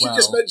as well. You should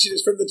just mention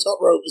it's from the top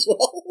rope as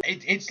well.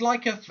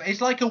 It's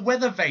like a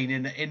weather vane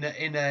in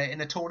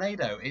a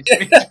tornado.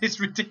 It's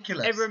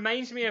ridiculous. It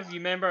reminds me of, you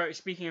remember,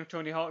 speaking of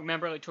Tony Hawk,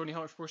 remember like Tony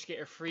Hawk's Pro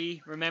Skater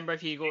 3? Remember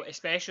if you go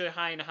especially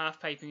high in a half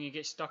pipe and you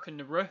get stuck in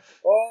the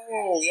roof?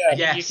 Oh yeah.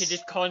 Yes. You could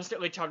just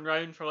constantly turn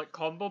around for like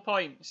combo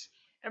points.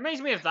 It reminds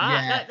me of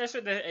that. Yeah.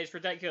 It's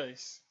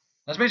ridiculous.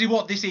 That's basically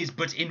what this is,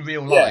 but in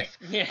real life.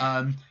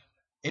 Yeah.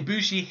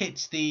 Ibushi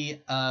hits the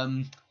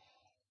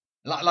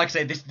like I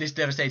say, this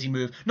devastating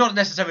move. Not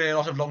necessarily a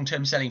lot of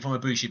long-term selling from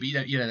Ibushi,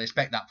 but you don't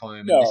expect that from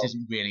him. No. And this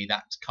isn't really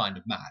that kind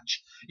of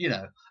match.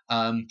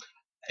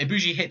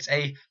 Ibushi hits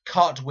a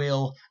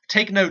cartwheel.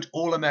 Take note,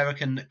 all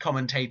American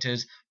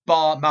commentators,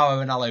 bar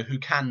Mauro Ranallo, who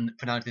can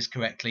pronounce this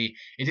correctly.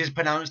 It is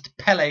pronounced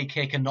Pele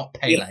kick and not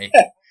Pele.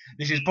 Yeah.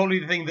 This is probably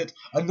the thing that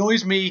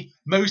annoys me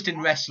most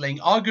in wrestling,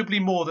 arguably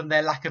more than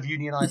their lack of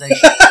unionization.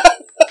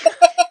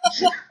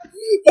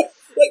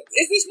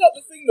 Is this not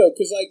the thing, though?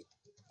 Because, like,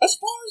 as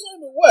far as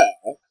I'm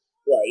aware,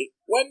 right,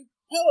 when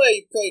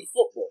Pele played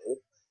football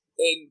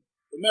in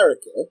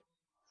America,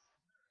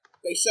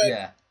 they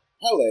said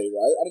Pele,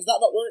 right? And is that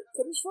not where it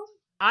comes from?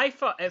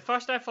 At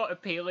first I thought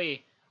of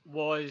Pele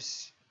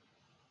was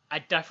a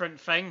different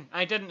thing.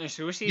 I didn't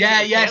associate it with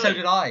Pele. Pele. So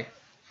did I.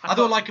 I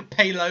thought like a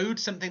payload,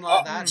 something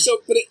like that. Because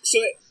that's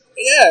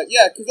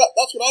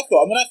what I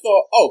thought. And then I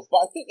thought, but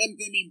I think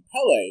they mean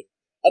Pele.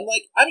 And,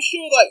 like, I'm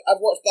sure, like, I've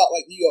watched that,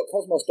 like, New York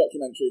Cosmos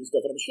documentary and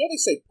stuff, and I'm sure they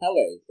say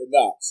Pele in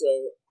that, so...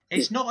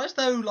 It's not as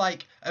though,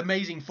 like,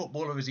 amazing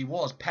footballer as he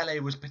was, Pele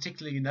was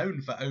particularly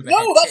known for overhead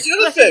No, that's kicks. the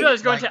other thing! That's what I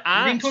was going to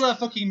ask. You didn't call it a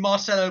fucking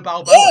Marcelo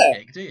Balboa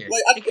kick, do you?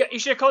 You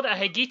should have called it a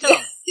Higuita.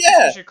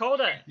 Yeah! You should have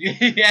called it.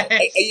 Yes.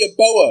 A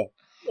Yaboa.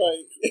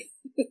 Like,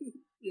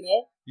 you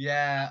know?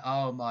 Yeah,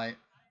 oh my...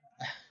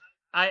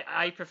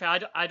 I prefer.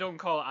 I don't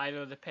call it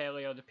either the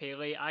Pele or the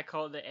Pele. I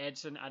call it the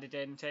Edson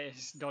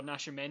Adedantes Don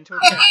Nascimento.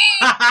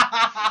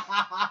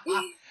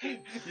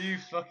 You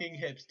fucking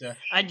hipster.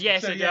 And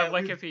yes, I do have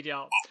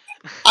Wikipedia up.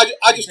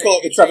 I just call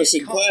it the Trevor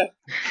Sinclair.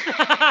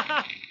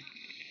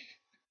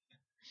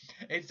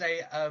 It's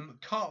a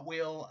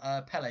cartwheel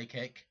Pele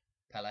kick.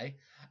 Pele.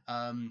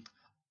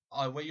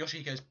 Where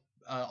Yoshihiko's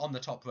on the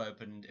top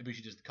rope and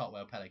Ibushi does the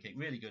cartwheel Pele kick.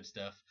 Really good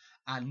stuff.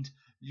 And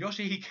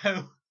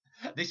Yoshihiko...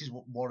 This is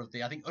one of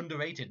the, I think,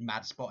 underrated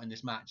mad spot in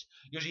this match.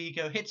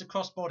 Yoshihiko hits a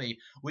crossbody,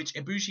 which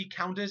Ibushi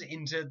counters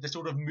into the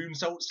sort of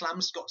moonsault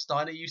slam Scott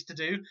Steiner used to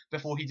do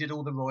before he did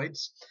all the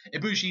roids.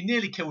 Ibushi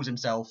nearly kills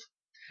himself.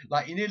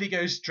 Like, he nearly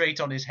goes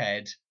straight on his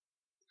head.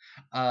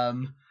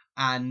 And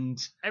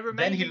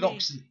then he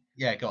locks...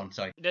 Yeah, go on,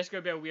 sorry. This is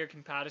going to be a weird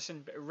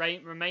comparison, but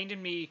reminded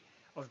me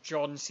of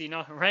John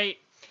Cena, right?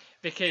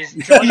 Because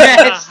John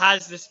Cena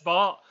has the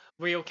spot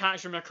where he'll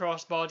catch him a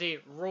crossbody,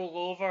 roll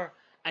over...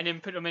 and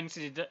then put them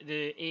into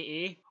the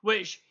AA,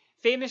 which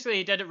famously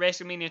he did at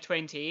WrestleMania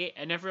 28,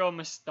 and everyone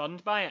was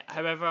stunned by it.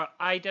 However,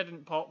 I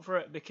didn't pop for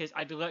it because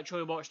I'd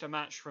literally watched a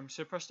match from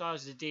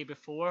Superstars the day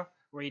before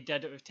where he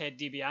did it with Ted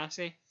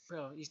DiBiase.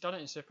 Well, he's done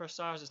it in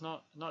Superstars. It's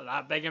not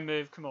that big a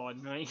move. Come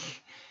on, right?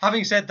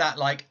 Having said that,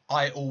 like,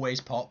 I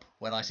always pop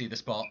when I see the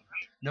spot,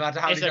 no matter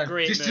how it's many a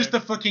great times. move. Just the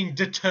fucking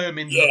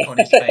determined look on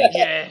his face.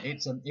 Yeah,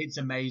 it's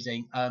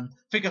amazing.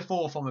 Figure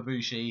 4 from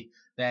Ibushi.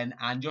 Then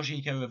and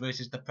Yoshihiko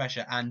reverses the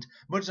pressure, and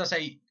much as I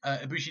say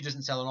Ibushi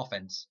doesn't sell on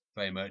offense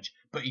very much,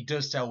 but he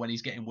does sell when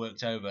he's getting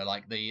worked over.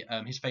 Like the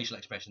his facial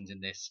expressions in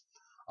this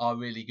are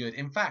really good.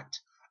 In fact,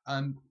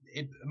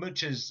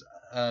 much as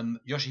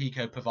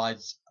Yoshihiko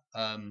provides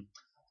a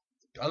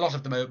lot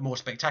of the more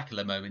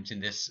spectacular moments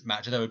in this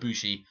match, although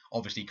Ibushi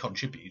obviously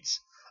contributes,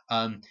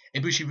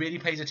 Ibushi really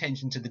pays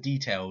attention to the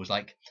details.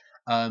 Like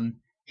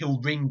he'll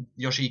ring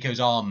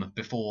Yoshihiko's arm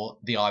before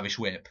the Irish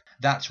whip.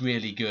 That's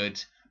really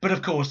good. But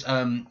of course,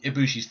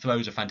 Ibushi's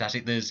throws are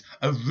fantastic. There's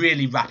a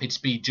really rapid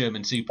speed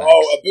German suplex.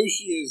 Oh,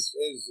 Ibushi is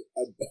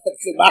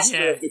the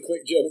master of the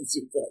quick German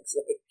suplex.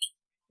 Like.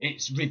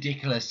 It's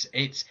ridiculous.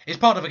 It's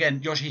part of, again,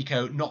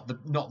 Yoshihiko, not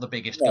the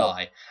biggest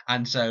guy,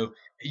 and so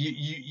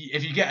you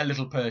if you get a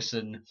little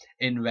person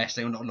in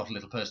wrestling, or not a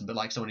little person, but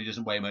like someone who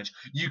doesn't weigh much,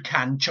 you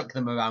can chuck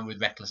them around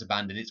with reckless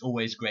abandon. It's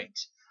always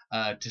great.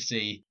 To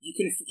see. You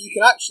can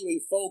actually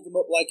fold them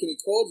up like an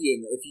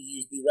accordion if you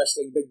use the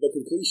wrestling big book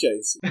of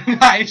cliches.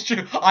 That is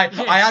true.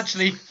 I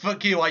actually,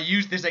 fuck you, I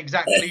used this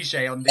exact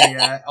cliche on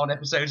the on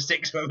episode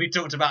 6 where we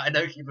talked about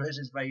Inoki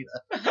versus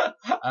Vader.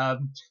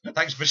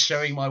 Thanks for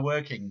showing my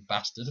working,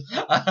 bastard.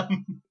 I've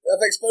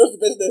exposed the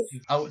business.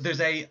 Oh,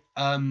 there's a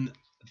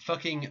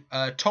fucking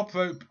top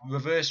rope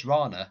reverse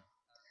Rana.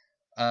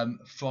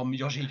 From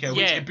Yoshihiko,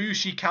 which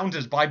Ibushi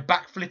counters by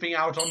backflipping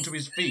out onto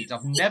his feet.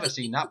 I've never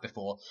seen that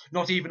before,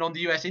 not even on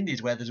the US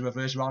Indies where there's a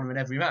reverse Rana in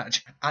every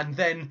match. And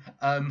then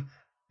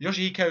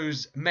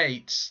Yoshihiko's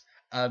mates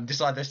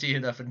decide they're seeing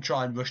enough and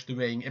try and rush the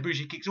ring.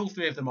 Ibushi kicks all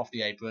 3 of them off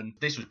the apron.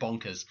 This was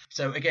bonkers.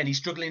 So again, he's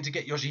struggling to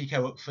get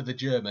Yoshihiko up for the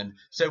German.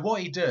 So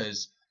what he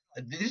does,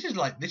 this is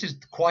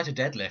quite a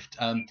deadlift.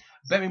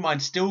 Bear in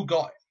mind, still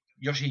got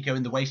Yoshihiko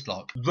in the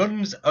waistlock,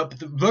 runs,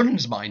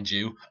 mind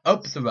you,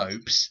 up the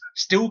ropes,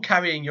 still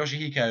carrying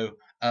Yoshihiko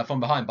from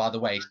behind by the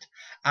waist,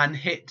 and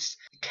hits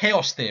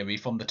Chaos Theory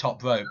from the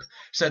top rope.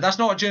 So that's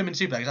not a German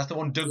suplex, that's the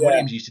one Doug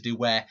Williams used to do,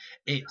 where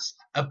it's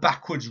a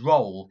backwards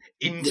roll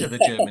into the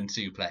German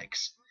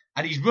suplex.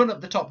 And he's run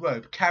up the top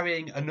rope,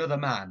 carrying another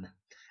man,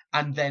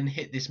 and then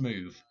hit this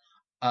move.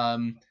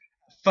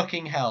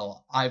 Fucking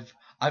hell,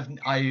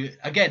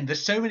 again,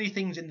 there's so many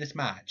things in this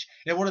match.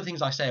 You know, one of the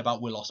things I say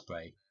about Will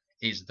Ospreay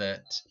is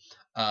that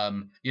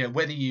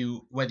whether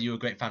you're a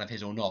great fan of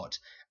his or not,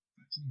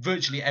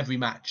 virtually every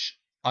match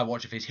I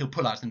watch of his, he'll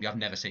pull out something I've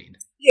never seen.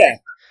 Yeah.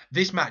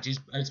 This match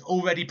has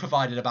already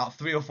provided about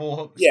 3 or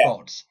 4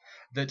 spots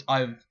that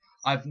I've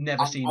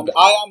never seen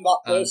before. I am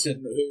that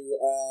person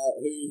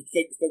who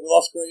thinks that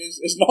Will Ospreay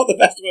is not the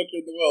best worker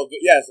in the world,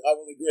 but yes, I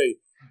will agree.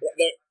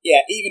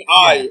 Even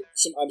I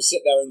sometimes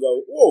sit there and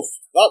go, "Woof,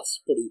 that's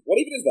pretty. What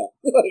even is that?"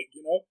 Like,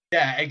 you know?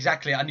 Yeah,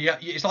 exactly. And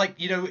it's like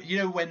you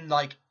know when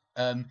like.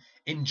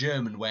 In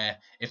German, where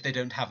if they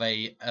don't have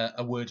a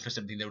word for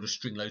something, they'll just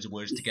string loads of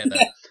words together.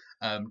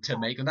 to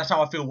make, and that's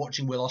how I feel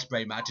watching Will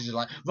Ospreay matches. Is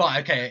like,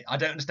 right, okay, I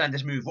don't understand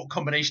this move. What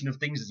combination of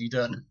things has he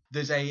done?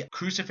 There's a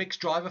crucifix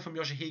driver from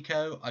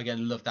Yoshihiko.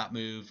 Again, love that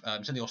move.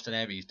 Something Austin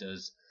Aries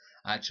does,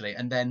 actually.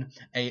 And then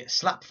a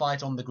slap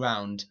fight on the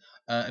ground.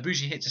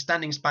 Ibushi hits a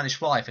standing Spanish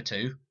fly for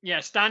 2. Yeah,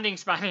 standing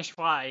Spanish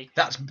fly.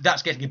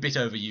 That's getting a bit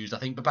overused, I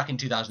think. But back in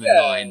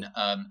 2009,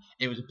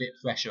 it was a bit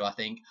fresher, I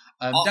think.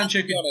 I'll have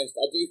to be honest,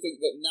 I do think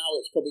that now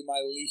it's probably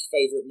my least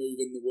favourite move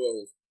in the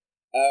world.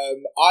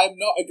 I'm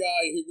not a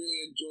guy who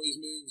really enjoys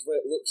moves where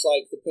it looks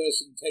like the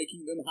person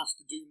taking them has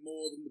to do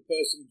more than the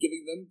person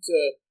giving them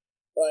to,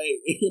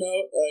 like, you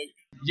know, like...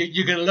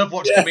 You're going to love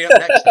what's coming up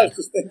next. I was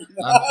just thinking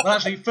that. Well,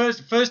 actually,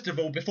 first of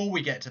all, before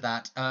we get to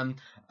that,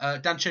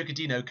 Dan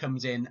Chocodino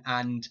comes in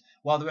and,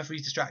 while the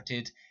referee's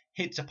distracted,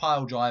 hits a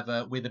pile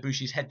driver with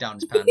Ibushi's head down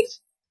his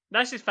pants.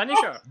 That's his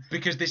finisher.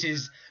 Because this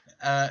is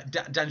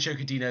Dan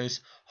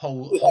Chocodino's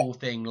whole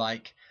thing.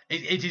 Like,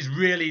 it is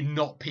really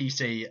not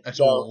PC at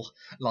all,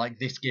 like,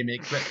 this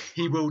gimmick. But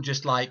he will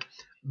just, like,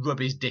 rub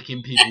his dick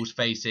in people's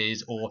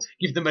faces or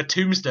give them a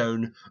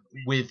tombstone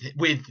with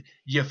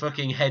your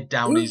fucking head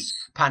down his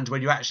pants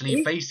when you're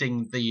actually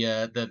facing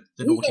the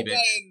naughty bitch.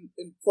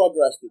 In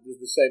Progress that does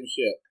the same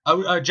shit.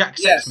 Jack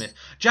Sexsmith.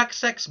 Jack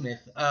Sexsmith.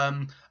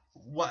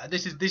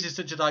 This is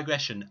such a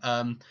digression.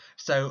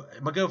 So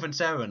my girlfriend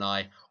Sarah and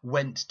I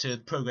went to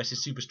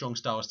Progress's Super Strong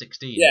Style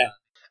 16. Yeah.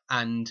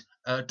 And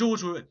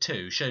doors were at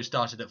 2. Show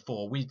started at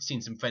 4. We'd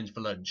seen some friends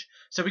for lunch,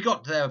 so we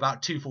got there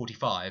about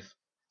 2:45.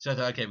 So I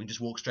thought, okay, we can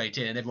just walk straight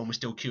in, and everyone was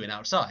still queuing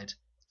outside.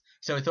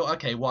 So we thought,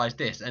 okay, why is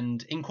this?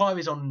 And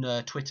inquiries on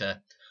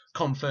Twitter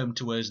confirmed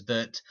to us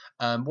that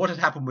what had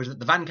happened was that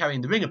the van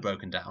carrying the ring had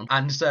broken down,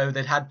 and so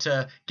they'd had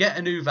to get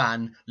a new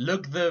van,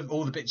 lug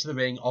all the bits of the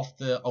ring off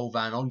the old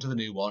van onto the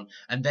new one,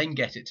 and then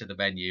get it to the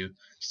venue.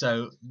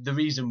 So the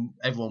reason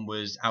everyone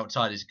was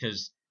outside is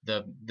because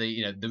the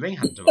ring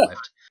hadn't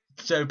arrived.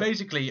 So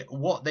basically,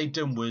 what they'd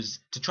done was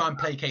to try and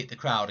placate the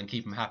crowd and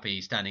keep them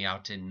happy standing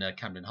out in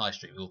Camden High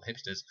Street with all the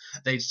hipsters.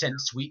 They'd sent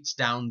sweets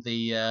down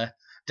the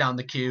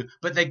queue,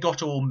 but they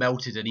got all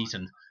melted and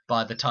eaten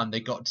by the time they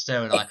got to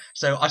Sarah and I.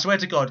 So I swear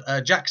to God,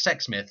 Jack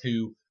Sexsmith,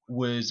 who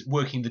was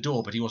working the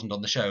door but he wasn't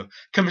on the show,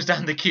 comes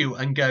down the queue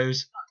and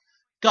goes,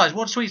 "Guys,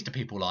 what sweets do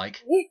people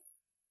like?"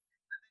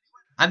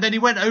 And then he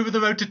went over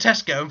the road to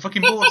Tesco and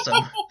fucking bought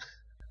some.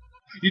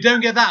 You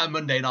don't get that on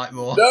Monday Night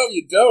Raw. No,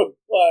 you don't.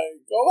 Like,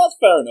 well, that's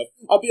fair enough.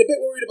 I'd be a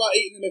bit worried about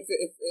eating them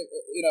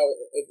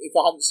if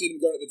I hadn't seen him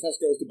going to the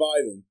Tesco's to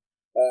buy them,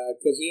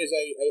 because he is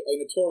a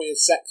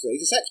notorious sexer.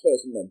 He's a sex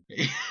person, then.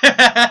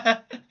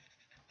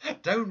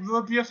 Don't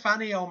rub your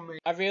fanny on me.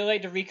 I really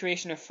like the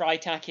recreation of Fry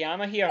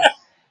Takayama here,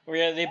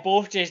 where they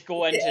both just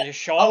go into the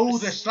shops. Oh,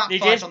 the slap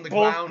fight on the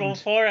ground. They just both go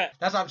for it.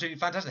 That's absolutely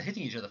fantastic.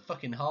 Hitting each other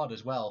fucking hard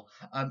as well.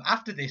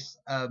 After this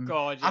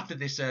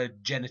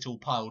genital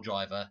pile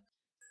driver.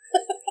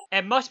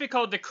 It must be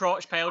called the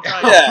crotch pile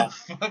driver. Yeah.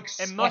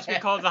 It must be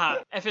called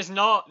that. If it's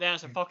not, then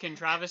it's a fucking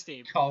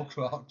travesty. Carl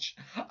Crotch.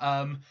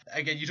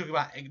 Again, you talk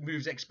about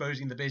moves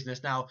exposing the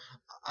business. Now,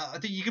 I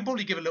think you can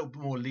probably give a little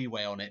bit more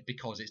leeway on it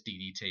because it's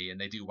DDT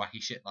and they do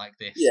wacky shit like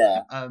this.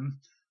 Yeah.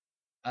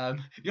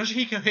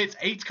 Yoshihiko hits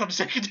 8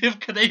 consecutive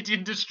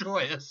Canadian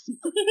destroyers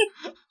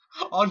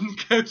on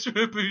Kota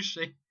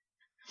Ibushi.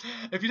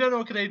 If you don't know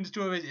what Canadian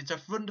destroyer is, it's a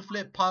front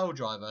flip pile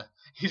driver.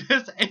 He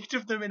does 8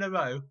 of them in a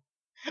row.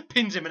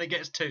 Pins him and it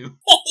gets 2.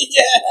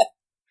 Yeah.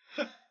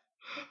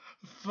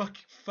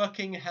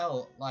 Fucking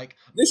hell! Like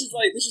this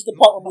is the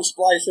part when we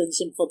splice in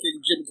some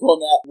fucking Jim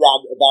Cornette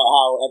rant about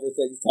how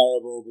everything's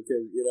terrible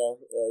because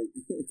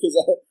because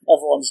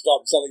everyone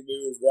stopped selling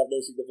moves, they have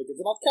no significance,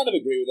 and I kind of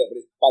agree with it,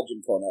 but it's bad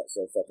Jim Cornette,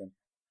 so fucking.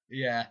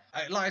 Yeah,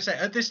 like I say,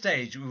 at this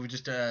stage we were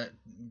just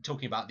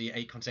talking about the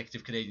 8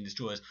 consecutive Canadian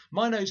destroyers.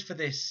 My notes for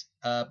this,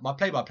 my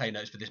play-by-play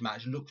notes for this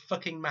match look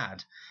fucking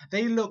mad.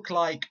 They look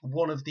like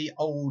one of the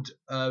old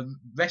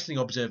Wrestling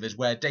Observers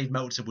where Dave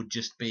Meltzer would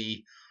just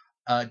be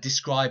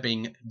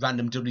describing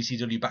random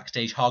WCW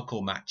backstage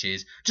hardcore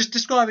matches, just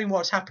describing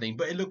what's happening,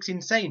 but it looks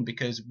insane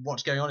because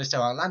what's going on is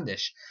so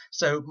outlandish.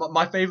 So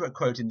my favourite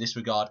quote in this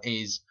regard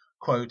is,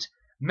 quote,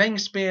 "Meng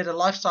speared a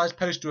life-size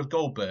poster of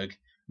Goldberg.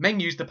 Meng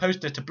used the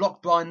poster to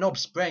block Brian Knobbs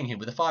spraying him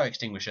with a fire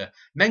extinguisher.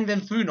 Meng then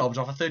threw Knobbs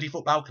off a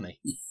 30-foot balcony."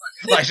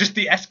 Like, just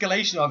the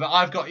escalation of it.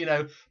 I've got,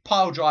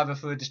 pile driver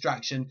for a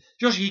distraction.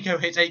 Yoshihiko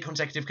hits 8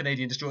 consecutive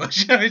Canadian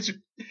destroyers.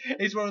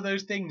 It's one of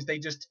those things. They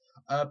just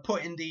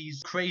put in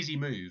these crazy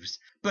moves.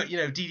 But,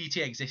 DDT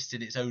exists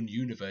in its own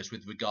universe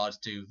with regards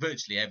to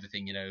virtually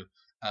everything,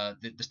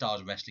 the stars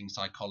of wrestling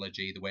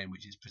psychology, the way in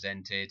which it's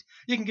presented.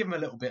 You can give them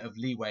a little bit of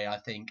leeway, I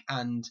think.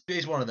 And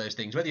it's one of those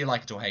things, whether you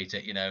like it or hate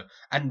it,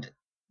 and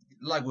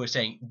like we were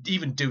saying,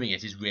 even doing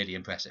it is really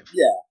impressive.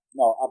 Yeah,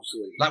 no,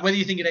 absolutely. Like, whether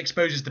you think it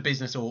exposes the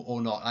business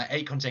or not, like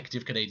 8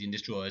 consecutive Canadian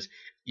destroyers,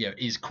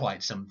 is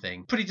quite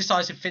something. Pretty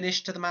decisive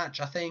finish to the match,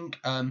 I think.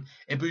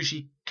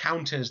 Ibushi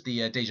counters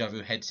the Deja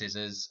Vu head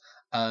scissors,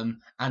 and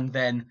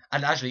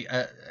actually,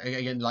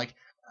 again, like,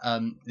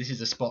 this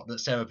is a spot that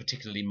Sarah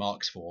particularly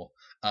marks for.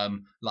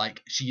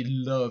 Like she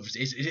loves.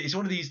 It's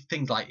one of these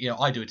things. Like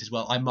I do it as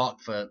well. I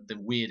mark for the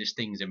weirdest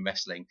things in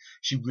wrestling.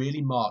 She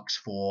really marks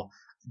for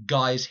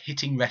guys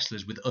hitting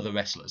wrestlers with other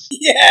wrestlers.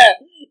 Yeah,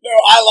 no,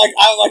 I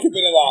like a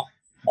bit of that.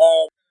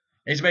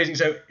 It's amazing.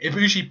 So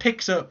Ibushi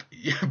picks up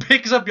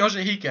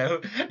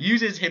Yoshihiko,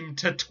 uses him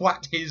to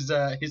twat his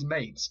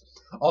mates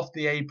off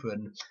the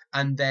apron,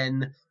 and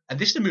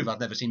this is a move I've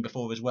never seen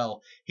before as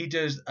well. He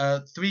does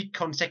 3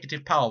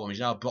 consecutive powerbombs.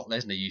 Now Brock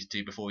Lesnar used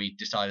to before he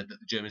decided that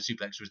the German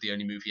suplex was the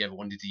only move he ever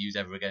wanted to use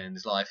ever again in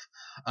his life.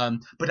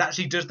 But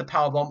actually does the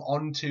powerbomb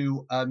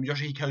onto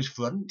Yoshihiko's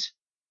front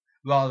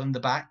rather than the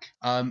back.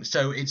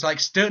 So it's like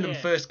sternum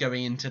first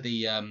going into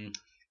the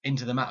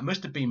mat. It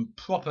must have been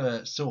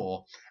proper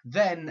sore.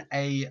 Then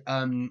a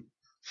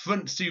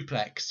front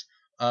suplex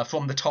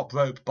from the top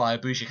rope by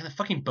Ibushi. Kind of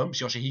fucking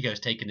bumps Yoshihiko's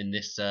taken in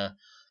this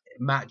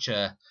match.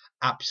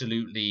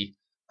 Absolutely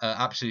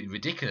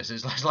ridiculous.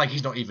 It's like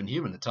he's not even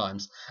human at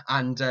times.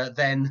 And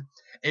then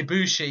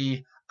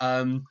Ibushi,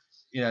 a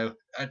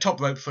top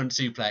rope front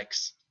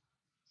suplex,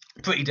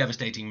 pretty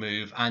devastating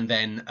move, and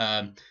then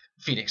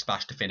Phoenix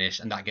Splash to finish,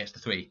 and that gets the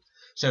 3.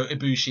 So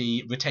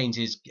Ibushi retains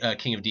his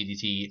King of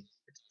DDT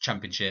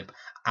championship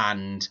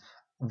and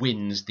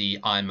wins the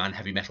Iron Man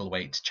Heavy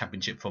Metalweight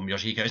championship from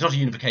Yoshihiko. It's not a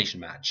unification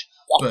match,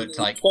 but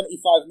like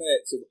 25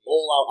 minutes of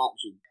all-out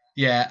action.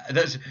 Yeah,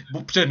 that's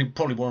certainly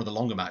probably one of the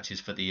longer matches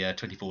for the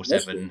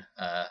 24/7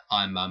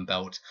 Iron Man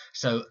belt.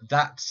 So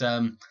that's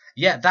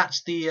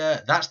that's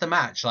the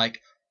match.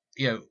 Like,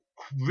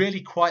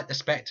 really quite the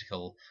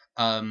spectacle.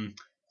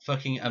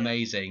 Fucking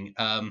amazing.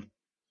 Oh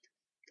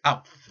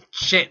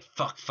shit!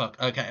 Fuck.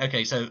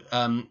 Okay. So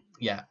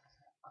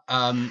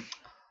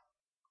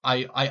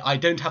I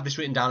don't have this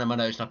written down in my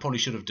notes, and I probably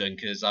should have done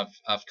because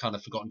I've kind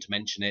of forgotten to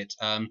mention it.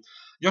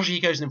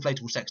 Yoshihiko's an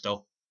inflatable sex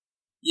doll.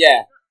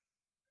 Yeah.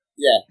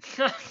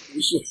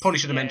 Probably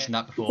should have mentioned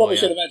that before. Probably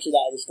should have mentioned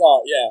that at the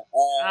start. Yeah.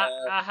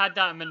 I had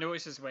that in my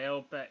notes as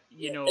well, but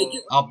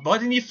why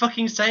didn't you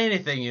fucking say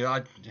anything?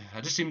 I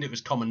just assumed it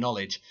was common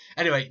knowledge.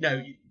 Anyway,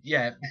 no,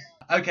 yeah.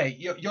 Okay,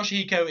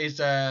 Yoshihiko is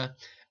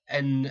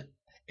an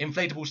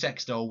inflatable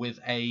sex doll with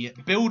a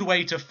build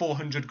weight of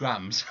 400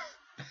 grams.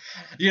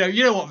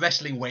 You know what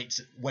wrestling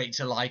weights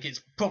are like. It's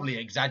probably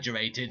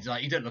exaggerated.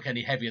 Like, you don't look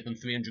any heavier than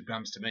 300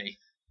 grams to me.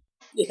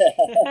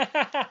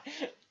 Yeah.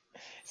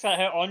 Is that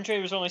how Andre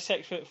was only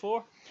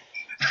 6'4"?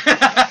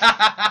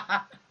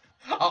 I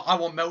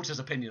want Meltzer's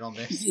opinion on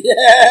this.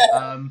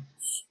 Yeah.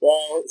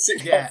 Well,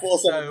 6'4",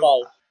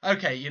 7'5".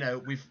 Okay,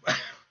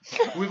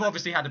 we've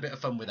obviously had a bit of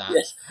fun with that.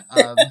 Yes.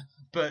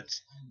 But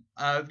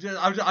I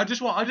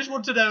just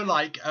want to know,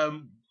 like,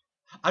 I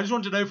just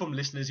want to know from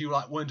listeners who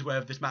weren't aware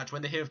of this match,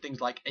 when they hear of things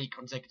like 8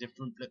 consecutive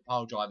front flip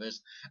pile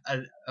drivers,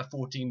 a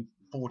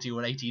 1440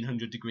 or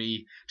 1800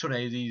 degree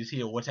tornado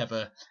DDT or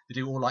whatever, they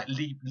do all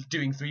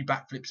doing 3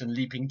 backflips and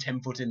leaping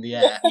 10 foot in the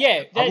air.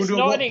 Yeah, I wonder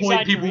at what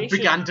point people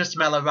began to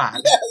smell a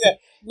rat. Yeah.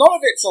 None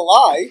of it's a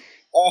lie.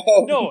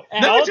 No,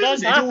 it all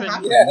does happen. It all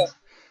happens.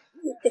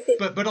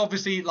 Yeah. But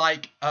obviously,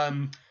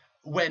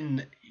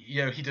 when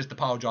he does the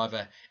pile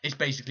driver, it's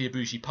basically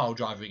Ibushi pile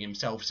driving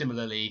himself.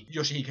 Similarly,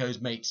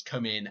 Yoshihiko's mates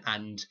come in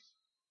and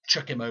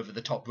chuck him over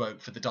the top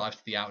rope for the dive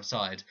to the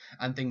outside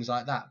and things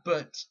like that.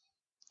 But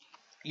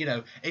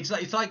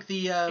it's like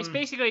the it's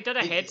basically did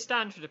a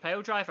headstand for the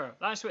pile driver.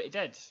 That's what he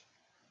did.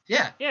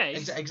 Yeah,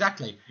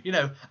 exactly.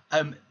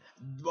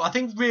 I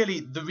think really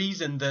the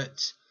reason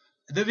that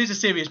there is a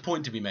serious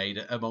point to be made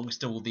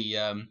amongst all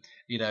the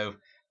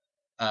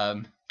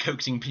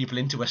coaxing people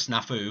into a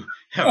snafu.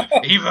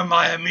 Even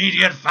my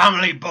immediate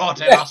family bought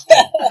it, Austin.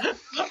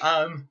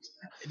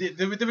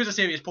 There is a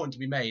serious point to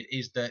be made,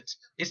 is that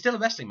it's still a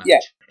wrestling match. Yeah.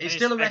 It's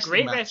still a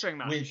great match wrestling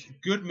match with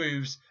good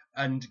moves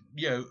and,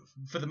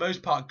 for the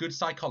most part, good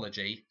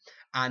psychology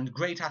and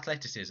great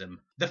athleticism.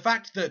 The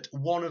fact that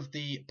one of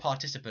the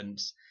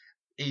participants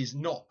is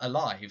not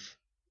alive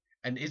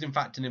and is in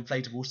fact an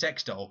inflatable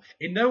sex doll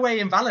in no way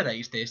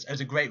invalidates this as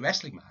a great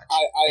wrestling match,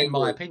 I in agree.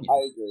 my opinion.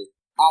 I agree.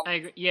 I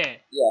agree. Yeah.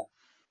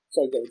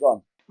 So go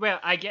on. Well,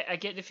 I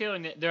get the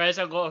feeling that there is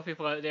a lot of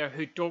people out there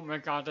who don't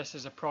regard this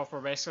as a proper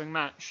wrestling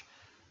match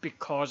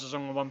because there's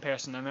only one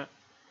person in it.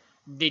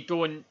 They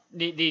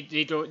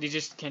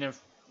just kind of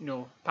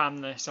palm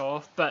this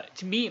off. But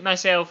to me,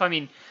 myself, I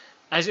mean,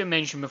 as I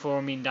mentioned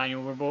before, me and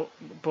Daniel were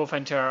both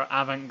into our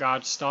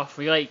avant-garde stuff.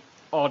 We like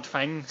odd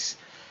things.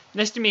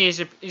 This to me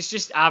is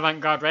just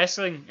avant-garde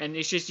wrestling, and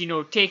it's just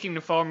taking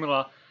the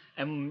formula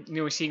and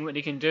seeing what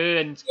they can do,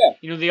 and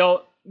they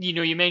all.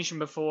 You mentioned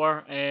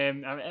before,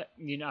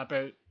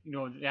 about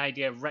the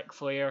idea of Ric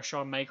Flair,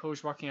 Shawn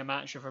Michaels working a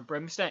match with a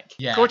broomstick.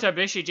 Yeah. Kota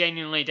Ibushi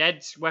genuinely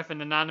did with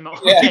an inanimate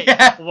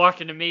object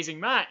work an amazing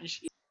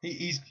match.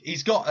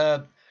 He's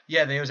got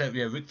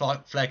Ric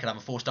Flair could have a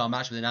 4-star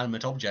match with an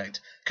inanimate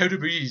object. Kota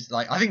Ibushi's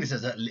I think this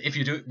is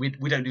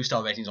we don't do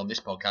star ratings on this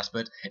podcast,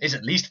 but it's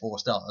at least 4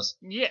 stars.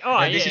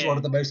 Yeah. This is one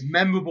of the most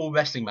memorable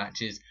wrestling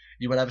matches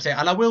you will ever see,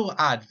 and I will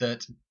add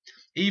that.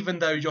 even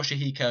though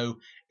Yoshihiko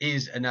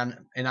is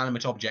an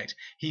inanimate object,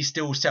 he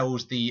still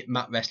sells the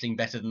mat wrestling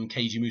better than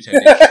Keiji Muto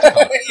did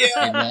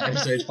in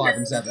episodes 5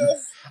 and 7.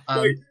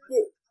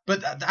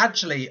 But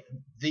actually,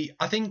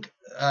 I think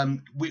I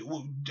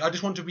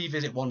just want to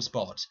revisit one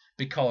spot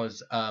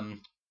because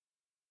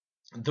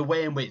the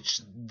way in which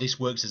this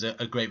works as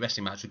a great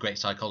wrestling match with great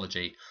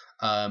psychology,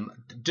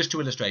 just to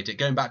illustrate it,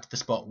 going back to the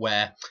spot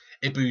where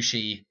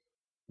Ibushi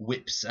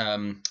whips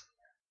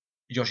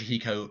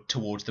Yoshihiko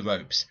towards the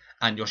ropes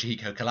and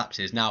Yoshihiko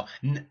collapses. Now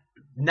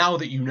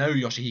that you know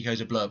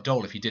Yoshihiko's a blow-up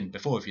doll, if you didn't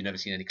before, if you've never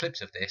seen any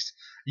clips of this,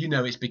 you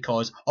know it's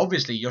because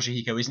obviously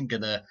Yoshihiko isn't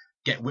going to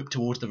get whipped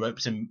towards the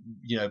ropes and,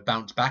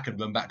 bounce back and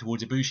run back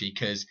towards Ibushi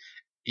because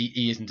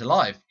he isn't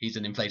alive. He's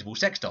an inflatable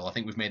sex doll. I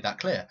think we've made that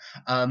clear.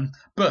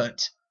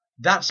 But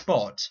that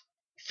spot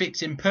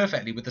fits in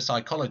perfectly with the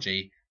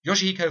psychology.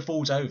 Yoshihiko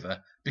falls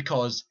over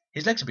because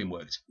his legs have been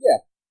worked.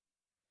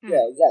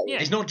 Yeah, exactly.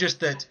 It's not just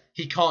that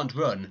he can't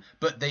run,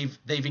 but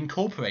they've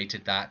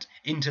incorporated that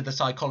into the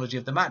psychology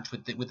of the match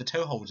with the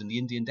toe holds and the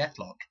Indian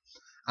deathlock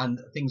and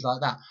things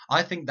like that.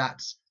 I think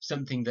that's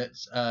something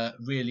that's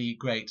really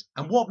great.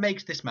 And what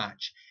makes this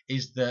match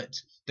is that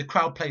the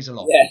crowd plays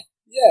along.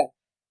 Yeah.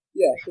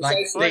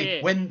 Like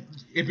when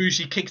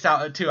Ibushi kicks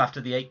out at 2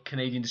 after the 8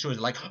 Canadian destroyers,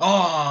 are like,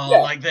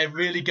 like they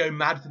really go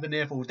mad for the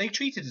near falls. They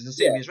treat it as a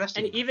serious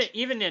wrestling. And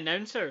even the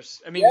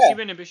announcers, I mean, you see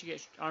when Ibushi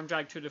gets arm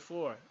dragged to the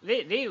floor,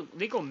 they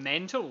go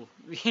mental.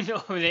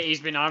 That he's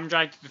been arm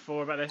dragged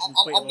before by this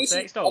inflatable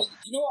sex doll. Do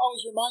you know what I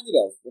was reminded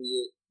of when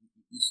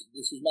this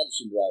was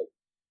mentioned? Right,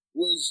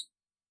 was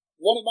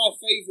one of my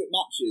favourite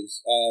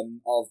matches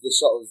of the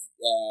sort of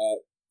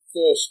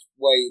first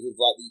wave of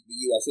like the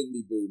US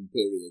indie boom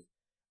period.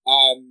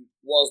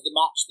 Was the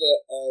match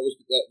that was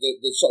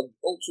the sort of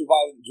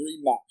ultra-violent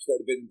dream match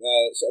that had been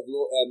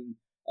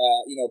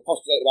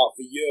postulated about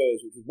for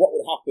years, which was what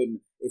would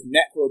happen if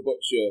Necro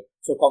Butcher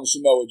took on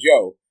Samoa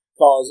Joe.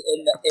 Because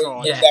in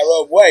their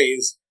own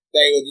ways,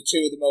 they were the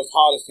two of the most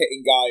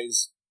hardest-hitting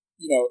guys,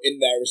 in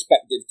their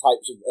respective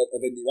types of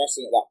indie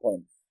wrestling at that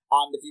point.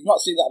 And if you've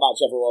not seen that match,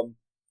 everyone,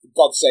 for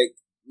God's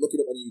sake, look it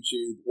up on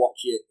YouTube,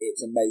 watch it.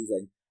 It's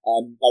amazing.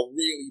 A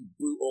really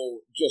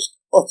brutal, just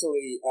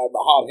utterly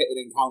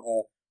hard-hitting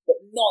encounter,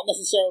 but not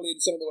necessarily in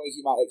some of the ways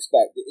you might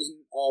expect. It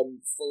isn't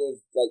full of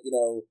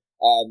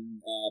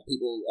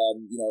people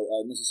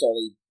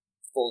necessarily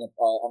falling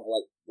onto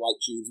like light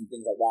tubes and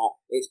things like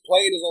that. It's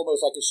played as almost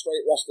like a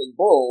straight wrestling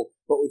brawl,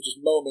 but with just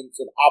moments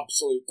of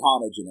absolute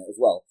carnage in it as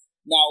well.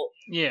 Now,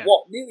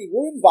 what nearly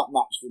ruins that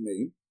match for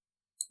me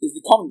is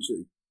the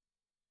commentary,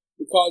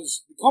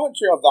 because the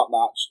commentary of that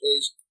match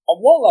is, on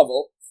one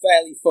level,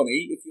 fairly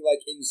funny, if you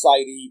like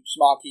insidey,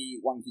 smarky,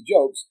 wanky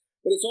jokes,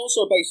 but it's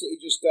also basically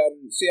just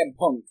CM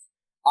Punk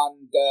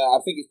and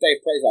I think it's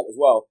Dave Prazak as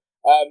well.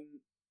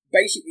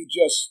 Basically,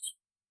 just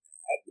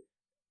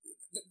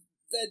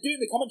they're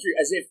doing the commentary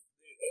as if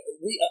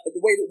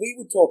the way that we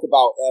would talk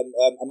about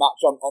a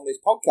match on this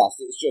podcast.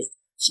 It's just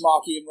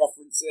smarky in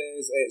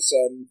references.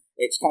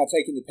 It's kind of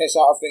taking the piss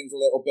out of things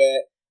a little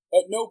bit.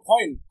 At no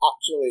point,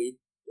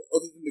 actually,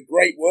 other than the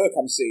great work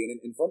I'm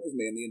seeing in front of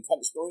me and the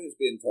intense story that's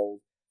being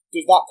told,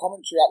 does that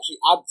commentary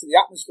actually add to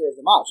the atmosphere of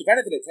the match? If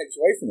anything, it takes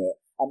away from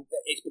it. And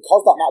it's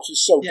because that match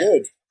is so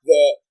good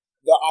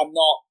that I'm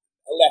not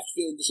left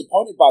feeling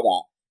disappointed by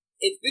that.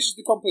 This is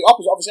the complete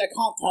opposite. Obviously, I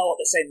can't tell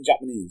what they're saying in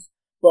Japanese,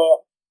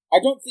 but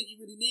I don't think you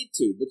really need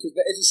to, because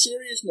there is a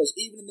seriousness,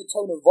 even in the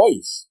tone of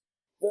voice.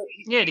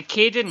 The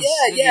cadence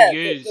that you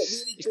use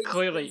is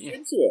clearly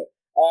into it.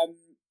 And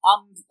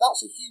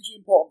that's a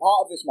hugely important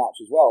part of this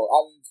match as well.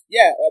 And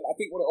I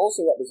think what it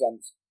also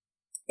represents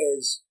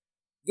is,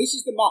 this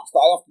is the match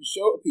that I often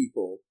show to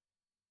people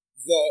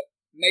that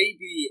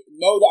maybe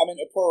know that I'm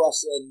into pro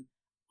wrestling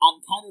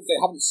and kind of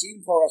they haven't seen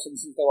pro wrestling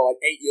since they were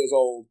like 8 years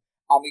old,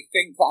 and they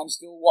think that I'm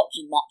still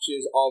watching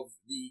matches of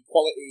the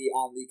quality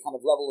and the kind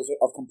of levels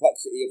of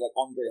complexity of like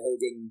Andre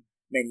Hogan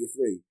Mania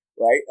 3,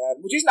 right?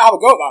 Which isn't how I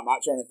go at that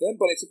match or anything,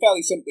 but it's a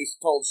fairly simply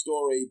told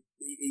story,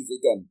 easily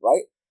done,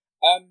 right?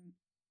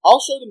 I'll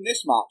show them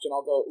this match and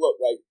I'll go,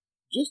 look, like,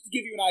 just to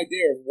give you an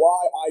idea of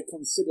why I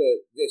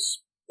consider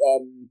this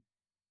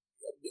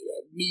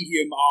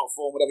medium art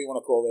form, whatever you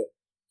want to call it,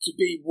 to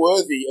be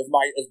worthy of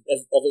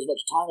as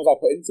much time as I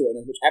put into it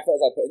and as much effort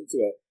as I put into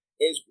it,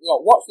 is,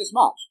 watch this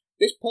match.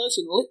 This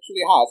person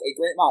literally has a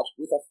great match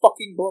with a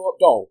fucking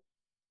blow-up doll.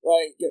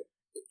 Like,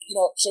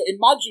 so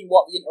imagine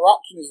what the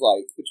interaction is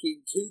like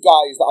between two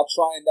guys that are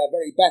trying their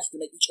very best to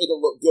make each other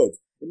look good.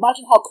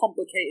 Imagine how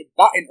complicated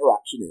that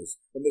interaction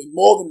is when there's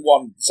more than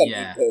one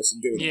sentient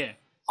person doing it.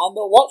 And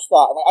they'll watch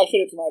that, and I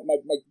showed it to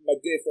my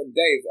dear friend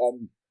Dave,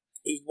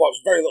 who's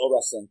watched very little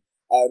wrestling,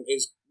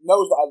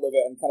 knows that I love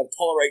it and kind of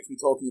tolerates me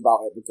talking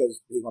about it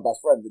because he's my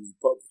best friend and you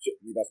put up the shit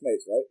with your best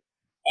mates, right?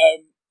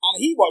 And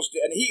he watched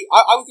it, and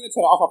I was going to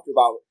turn it off after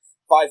about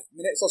 5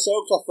 minutes or so,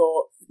 because I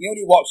thought, when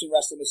you're watching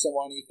wrestling with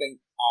someone and you think,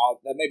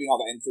 they're maybe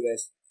not that into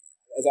this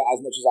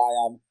as much as I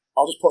am,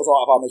 I'll just put us all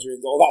out of our misery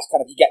and go, that's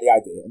kind of, you get the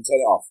idea, and turn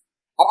it off.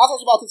 And as I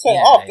was about to turn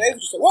it off, Dave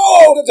was just like,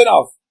 whoa, that's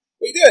enough.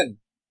 What are you doing?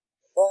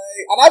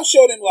 And I've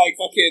shown him, like,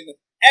 fucking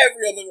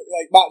every other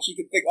match you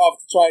can think of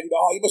to try and,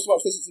 you must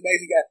watch this, it's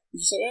amazing.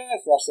 He's just like,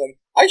 it's wrestling.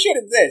 I showed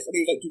him this, and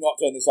he was like, do not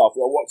turn this off,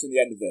 we are watching the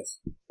end of this.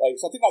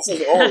 So I think that says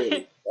it all,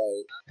 really.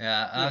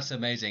 Yeah, that's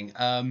amazing.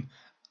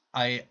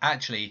 I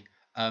actually,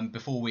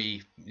 before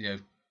we,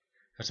 have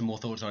some more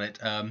thoughts on it,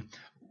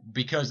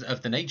 because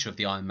of the nature of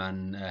the Iron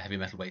Man Heavy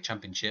Metalweight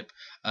Championship,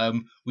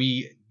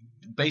 we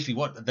basically,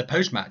 what the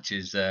post match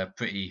is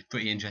pretty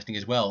interesting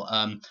as well.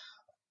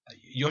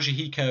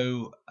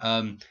 Yoshihiko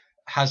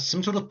has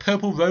some sort of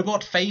purple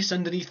robot face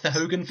underneath the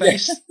Hogan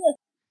face.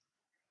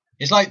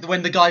 It's like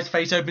when the guy's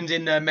face opens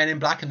in Men in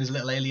Black and there's a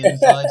little alien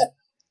inside.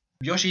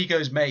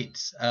 Yoshihiko's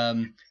mates,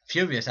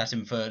 furious at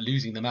him for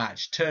losing the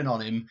match, turn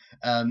on him.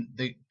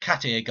 The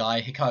Kate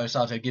guy, Hikaru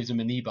Sato, gives him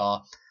a knee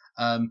bar.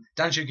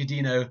 Danshoku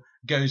Dino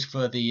goes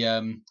for the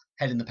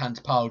head in the pants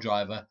pile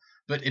driver,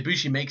 but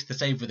Ibushi makes the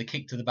save with a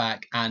kick to the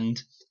back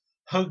and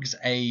hugs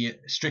a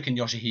stricken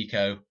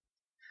Yoshihiko.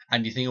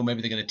 And you think, oh,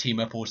 maybe they're going to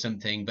team up or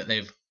something, but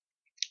they've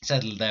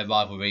settled their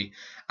rivalry.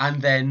 And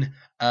then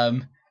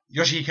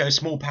Yoshihiko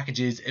small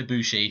packages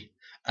Ibushi,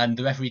 and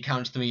the referee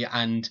counts 3,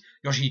 and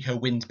Yoshihiko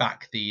wins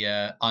back the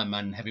Iron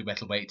Man Heavy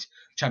Metalweight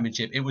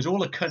Championship. It was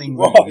all a cunning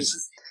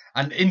ruse.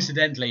 And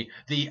incidentally,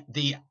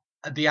 the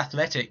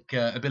athletic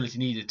ability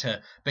needed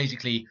to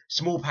basically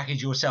small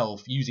package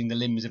yourself using the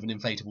limbs of an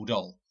inflatable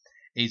doll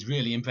is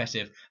really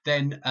impressive.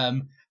 Then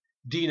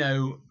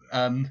Dino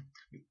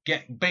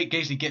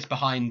basically gets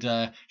behind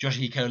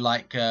Yoshihiko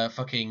like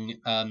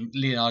fucking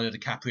Leonardo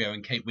DiCaprio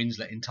and Kate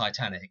Winslet in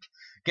Titanic,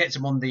 gets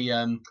him on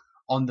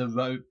the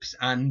ropes,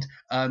 and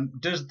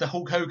does the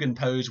Hulk Hogan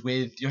pose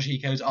with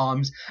Yoshihiko's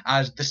arms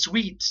as the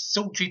sweet,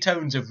 sultry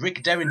tones of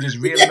Rick Derringer's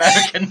Real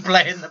American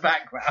play in the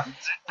background.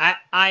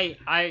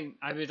 I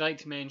would like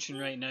to mention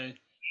right now,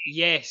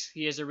 yes,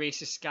 he is a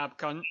racist scab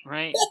cunt,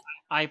 right?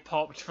 I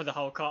popped for the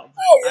Hulk Up.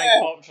 Oh, yeah.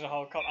 I popped for the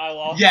Hulk Up. I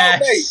lost. Yes.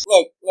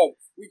 Mate, look.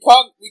 We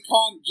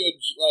can't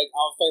judge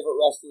our favourite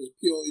wrestlers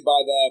purely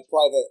by their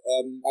private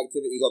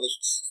activities or the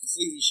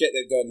sleazy shit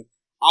they've done.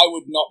 I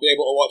would not be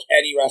able to watch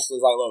any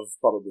wrestlers I love,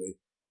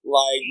 probably.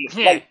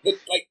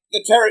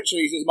 The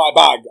Territories is my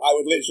bag. I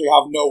would literally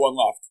have no one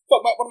left.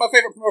 But one of my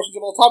favourite promotions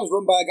of all time is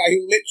run by a guy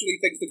who literally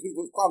thinks the Ku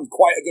Klux Klan's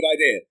quite a good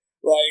idea.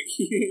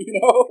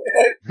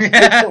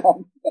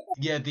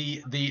 Yeah,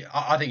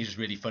 I think it's just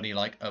really funny,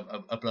 like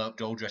a blow up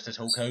doll dressed as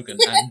Hulk Hogan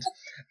and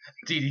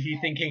DDT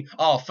thinking,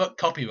 oh, fuck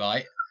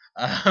copyright.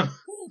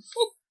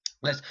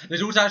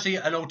 There's also actually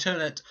an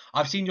alternate.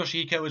 I've seen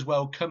Yoshihiko as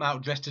well come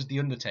out dressed as the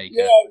Undertaker.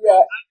 Yeah.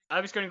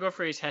 I was going to go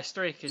for his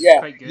history because it's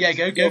quite good. Yeah,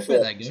 go for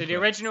it then. So the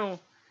original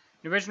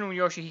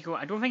Yoshihiko,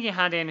 I don't think he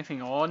had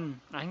anything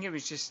on. I think it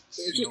was just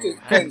his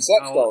plain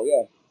sex doll,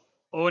 yeah.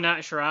 Au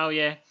natural,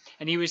 yeah.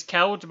 And he was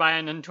killed by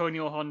an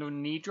Antonio Hondo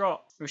knee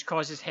drop, which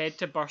caused his head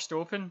to burst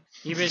open.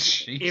 He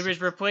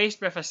was replaced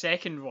with a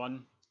second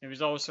one. It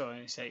was also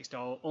a sex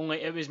doll,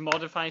 only it was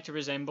modified to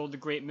resemble the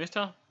Great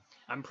Muta,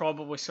 and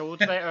probably sold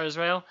better as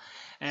well.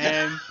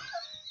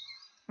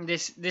 The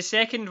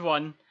second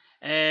one,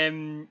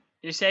 the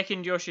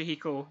second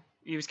Yoshihiko,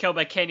 he was killed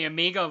by Kenny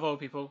Omega of all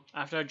people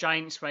after a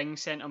giant swing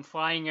sent him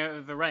flying out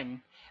of the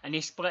ring, and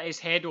he split his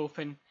head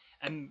open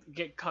and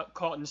get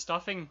caught in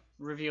stuffing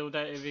revealed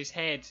out of his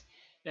head.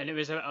 Then it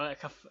was a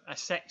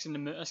 6 in the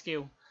Muta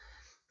scale.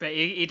 But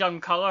he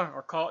done colour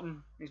or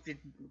cotton. He's been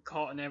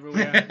cotton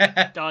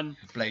everywhere. Done.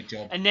 Blade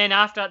job. And then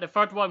after that, the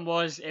third one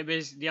was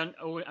the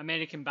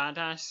American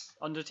Badass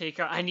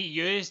Undertaker, and he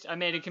used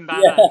American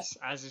Badass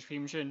as his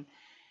theme tune.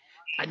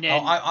 And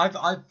then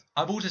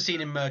I've also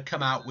seen him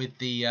come out with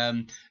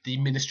the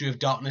Ministry of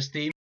Darkness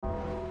theme.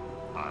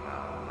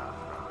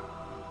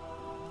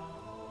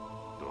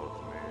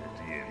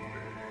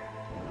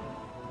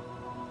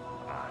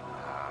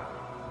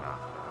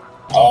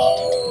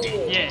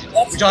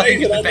 Which I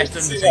think is the best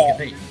Undertaker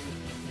theme.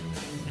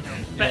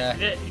 But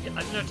the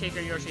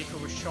Undertaker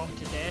Yoshihiko was shot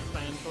to death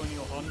by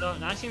Antonio Honda,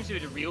 and that seems to be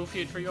the real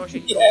feud for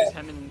Yoshihiko, because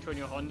him and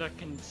Antonio Honda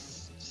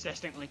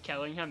consistently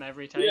killing him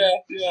every time.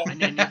 Yeah. And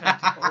then you've had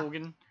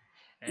Hogan.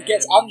 He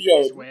gets Anjo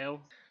as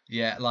well.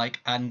 Yeah,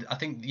 and I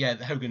think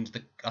Hogan's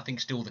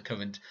still the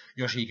current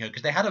Yoshihiko,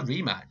 because they had a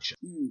rematch.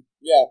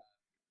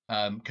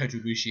 Kota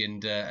Ibushi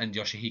and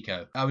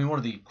Yoshihiko. I mean, one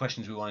of the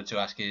questions we wanted to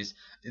ask is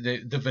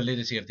the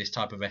validity of this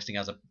type of wrestling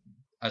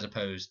as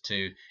opposed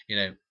to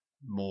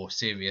more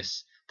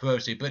serious pro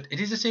wrestling, but it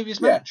is a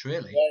serious match,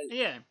 really.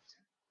 Yeah.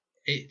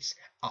 It's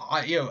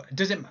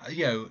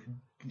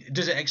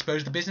does it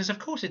expose the business? Of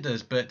course it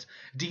does, but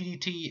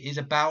DDT is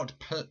about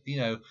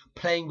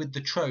playing with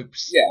the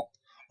tropes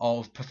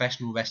of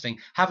professional wrestling,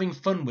 having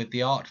fun with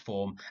the art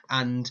form,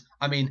 and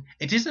I mean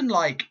it isn't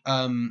like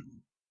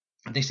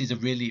this is a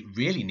really,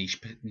 really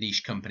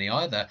niche company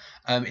either.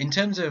 In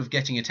terms of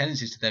getting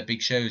attendances to their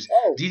big shows,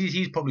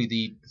 DDT is probably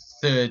the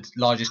third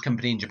largest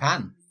company in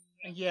Japan.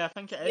 Yeah, I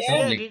think it is.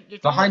 Yeah,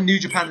 behind New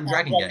Japan and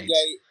Dragon Gate.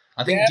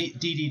 I think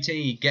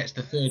DDT gets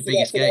the third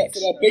biggest gates.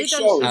 For their big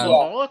shows,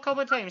 a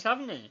couple of times,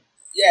 haven't they?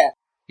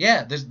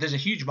 Yeah, there's a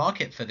huge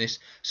market for this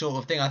sort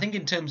of thing. I think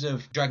in terms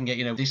of Dragon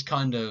Gate, this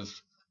kind of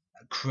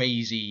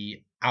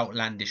crazy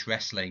outlandish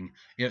wrestling.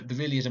 There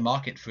really is a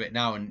market for it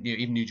now, and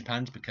even New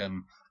Japan's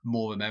become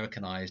more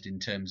Americanized in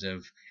terms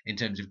of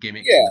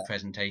gimmicks and the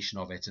presentation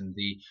of it, and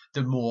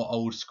the more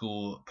old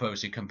school pro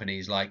wrestling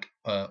companies like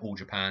All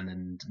Japan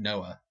and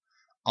Noah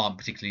aren't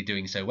particularly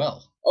doing so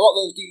well. A lot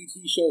of those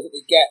DDT shows that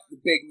they get the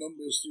big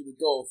numbers through the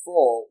door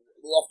for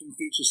will often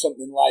feature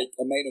something like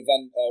a main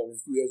event. A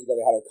few years ago,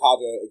 they had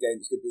Okada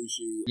against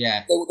Ibushi.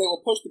 Yeah. They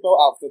will push the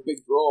boat out for big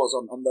draws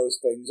on those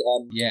things.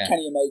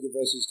 Kenny Omega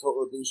versus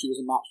Kota Ibushi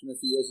was a match from a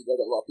few years ago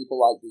that a lot of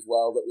people liked as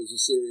well. That was a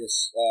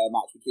serious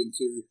match between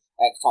two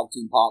ex-tag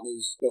team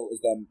partners built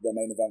as their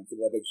main event for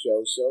their big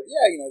show. So,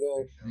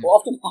 they'll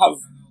often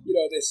have,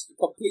 this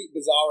complete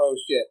bizarro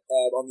shit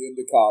on the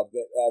undercard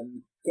that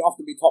can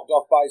often be topped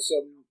off by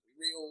some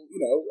real,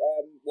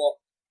 what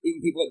even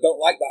people that don't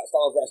like that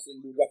style of wrestling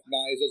would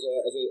recognise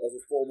as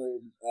a formal,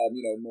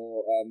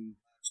 more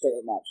straight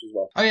up match as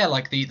well. Oh yeah,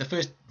 like the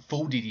first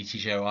full DDT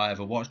show I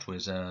ever watched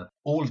was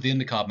all of the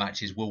undercard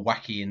matches were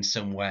wacky in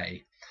some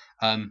way,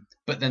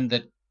 but then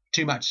the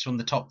two matches from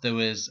the top, there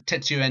was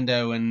Tetsuya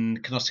Endo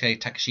and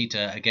Konosuke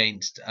Takeshita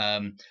against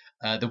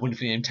the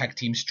wonderfully named tag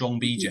team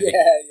Strong BJ.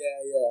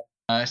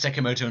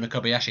 Sekimoto and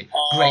Kobayashi.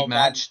 Great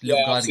match.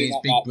 Little guys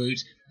against Big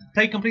Brute.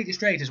 Played completely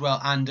straight as well.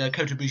 And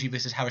Kota Ibushi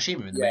versus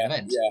Harashima in the main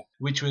event,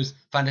 which was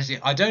fantastic.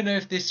 I don't know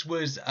if this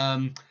was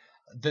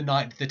the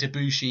night that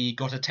Ibushi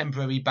got a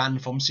temporary ban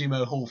from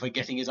Sumo Hall for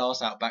getting his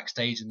arse out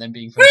backstage and then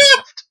being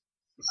photographed.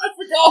 I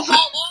forgot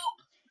about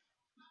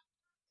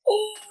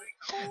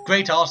that.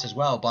 Great arse as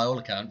well, by all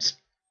accounts.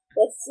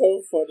 That's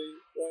so funny.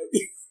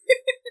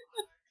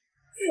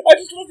 I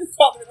just love the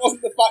fact that it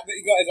wasn't the fact that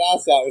he got his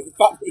arse out, it was the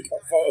fact that he got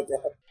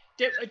photographed.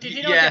 Did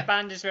he not get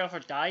banned as well for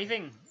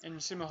diving in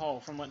Sumo Hall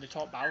from the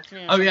top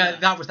balcony? Oh yeah,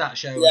 that was that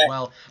show as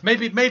well.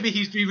 Maybe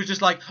he was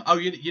just like, oh,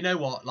 you know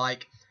what,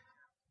 like,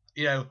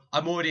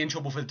 I'm already in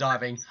trouble for the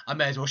diving. I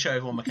may as well show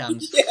everyone my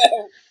cans.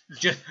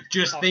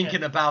 Just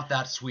thinking about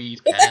that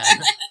sweet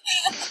can.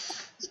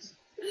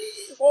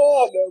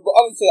 Oh no, but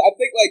honestly, I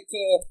think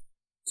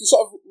to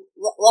sort of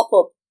wrap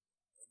up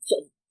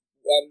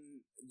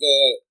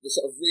the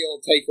sort of real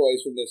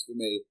takeaways from this for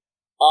me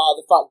are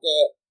the fact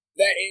that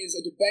there is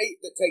a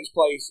debate that takes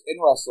place in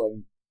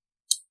wrestling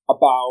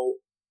about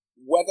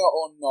whether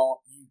or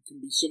not you can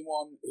be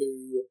someone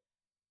who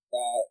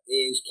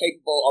is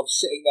capable of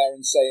sitting there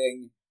and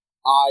saying,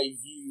 I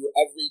view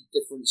every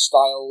different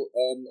style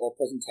or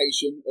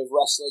presentation of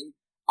wrestling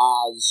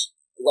as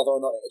whether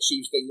or not it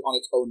achieves things on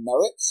its own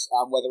merits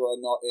and whether or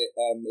not it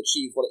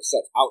achieves what it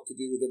sets out to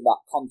do within that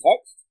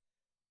context.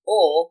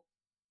 Or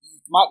you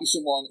might be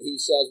someone who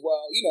says,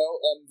 well,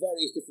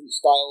 various different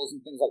styles and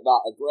things like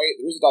that are great.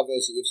 There is a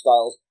diversity of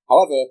styles.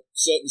 However,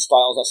 certain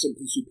styles are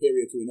simply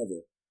superior to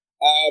another.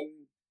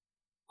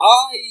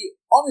 I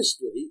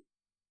honestly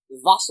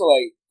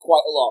vacillate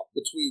quite a lot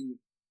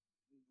between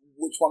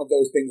which one of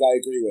those things I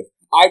agree with.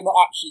 I've not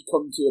actually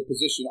come to a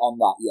position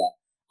on that yet.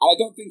 And I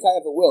don't think I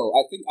ever will.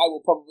 I think it will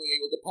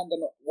depend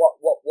on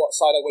what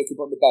side I wake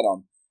up on the bed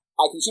on.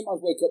 I can sometimes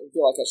wake up and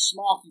feel like a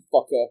smarky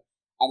fucker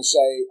and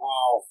say,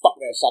 oh, fuck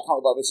this, I can't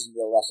believe this isn't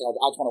real wrestling,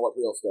 I just want to watch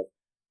real stuff.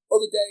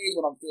 Other days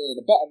when I'm feeling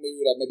in a better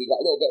mood, I've maybe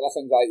got a little bit less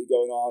anxiety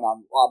going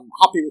on, I'm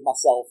happy with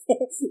myself,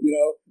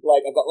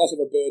 like I've got less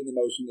of a burden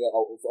emotion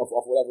of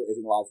whatever it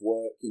is in life,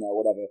 work,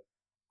 whatever.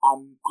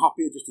 I'm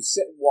happier just to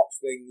sit and watch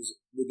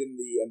things within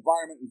the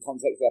environment and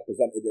context they're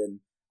presented in,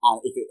 and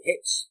if it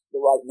hits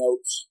the right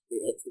notes,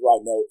 it hits the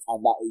right notes,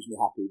 and that leaves me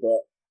happy.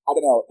 But I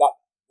don't know,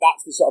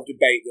 that's the sort of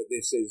debate that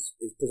this is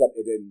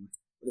presented in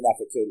an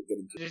effort to get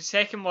into. The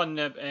second one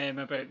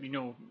about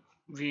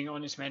viewing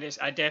on its merits,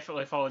 I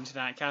definitely fall into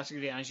that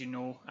category, as you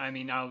know. I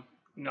mean, I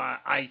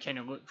kind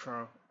of look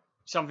for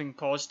something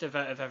positive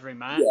out of every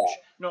match. Yeah.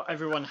 Not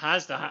everyone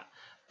has that,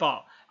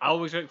 but I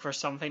always look for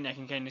something that I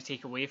can kind of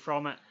take away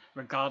from it,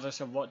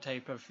 regardless of what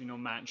type of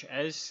match it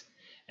is.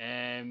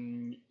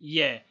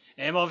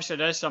 Obviously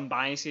there's some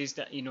biases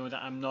that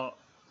that I'm not,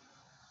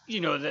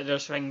 that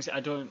there's things that I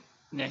don't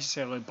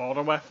necessarily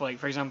bother with, like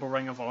for example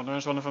Ring of Honor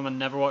is one of them. I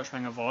never watched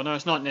Ring of Honor.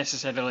 It's not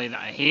necessarily that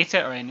I hate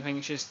it or anything,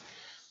 it's just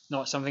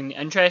not something that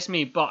interests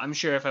me, but I'm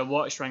sure if I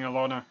watched Ring of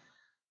Honor,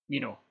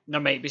 there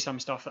might be some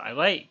stuff that I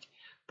like.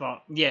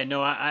 But yeah,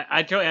 no,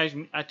 I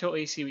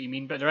totally see what you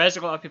mean, but there is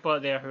a lot of people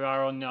out there who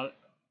are on the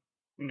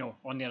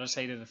on the other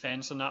side of the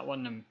fence on that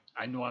one, and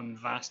I know I'm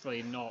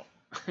vastly not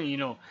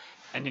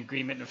in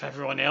agreement with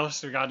everyone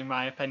else regarding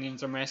my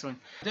opinions on wrestling.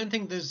 I don't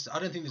think there's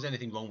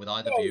anything wrong with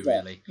either view,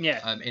 really.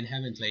 Yeah.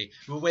 Inherently,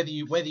 whether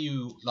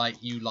you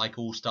like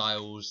all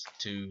styles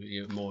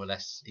to more or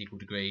less equal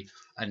degree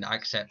and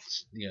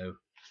accept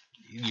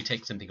you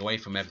take something away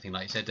from everything,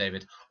 like you said,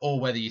 David, or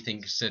whether you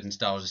think certain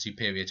styles are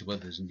superior to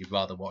others and you'd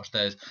rather watch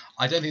those.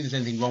 I don't think there's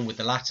anything wrong with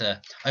the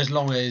latter, as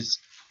long as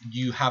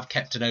you have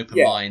kept an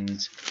open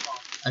mind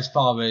as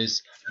far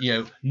as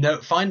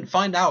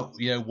find out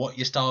what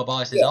your style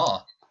biases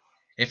are.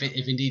 If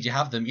indeed you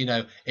have them,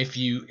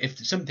 if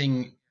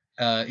something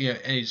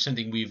it's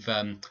something we've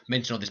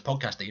mentioned on this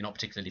podcast that you're not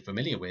particularly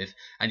familiar with,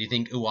 and you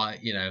think,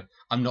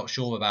 I'm not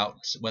sure about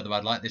whether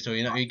I'd like this, or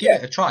you give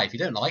it a try. If you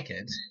don't like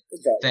it,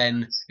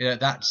 then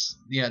that's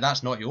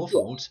not your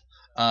fault.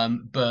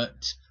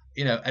 But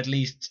at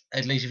least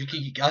if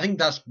you, I think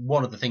that's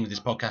one of the things this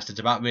podcast is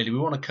about. Really, we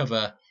want to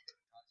cover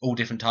all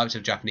different types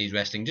of Japanese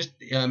wrestling. Just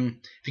if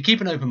you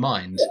keep an open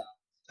mind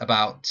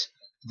about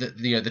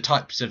the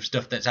types of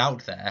stuff that's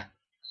out there,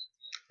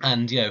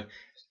 and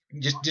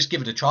just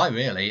give it a try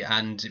really,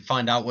 and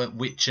find out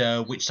which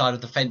side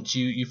of the fence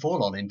you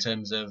fall on in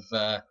terms of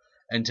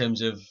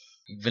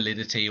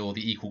validity or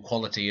the equal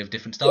quality of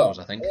different styles.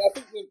 I think. I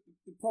think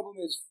the problem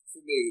is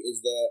for me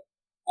is that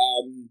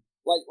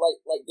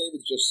like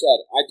David just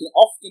said, I can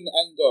often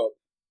end up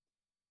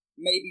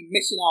maybe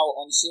missing out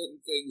on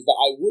certain things that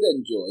I would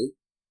enjoy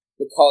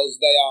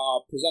because they are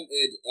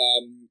presented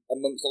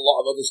amongst a lot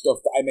of other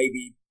stuff that I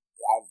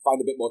find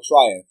a bit more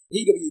trying.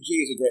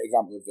 PWG is a great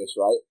example of this,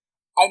 right?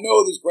 I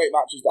know there's great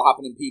matches that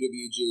happen in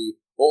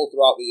PWG all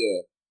throughout the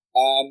year,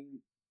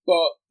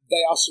 but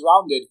they are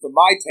surrounded, for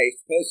my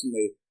taste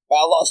personally,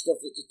 by a lot of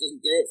stuff that just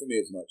doesn't do it for me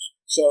as much.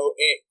 So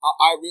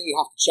I really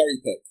have to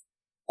cherry pick,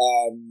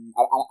 and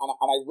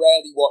I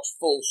rarely watch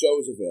full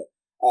shows of it.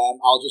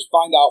 I'll just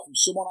find out from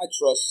someone I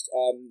trust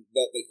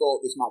that they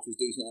thought this match was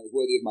decent and it was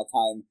worthy of my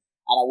time,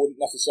 and I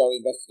wouldn't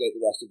necessarily investigate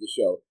the rest of the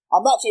show.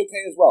 And that's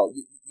okay as well.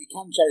 You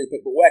can cherry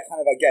pick, but we're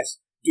kind of, I guess,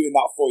 doing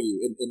that for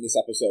you in this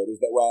episode, is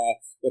that we're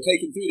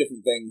taking 3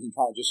 different things and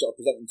trying to just sort of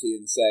present them to you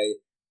and say,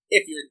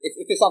 if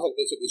it sounds like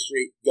this up your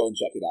street, go and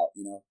check it out,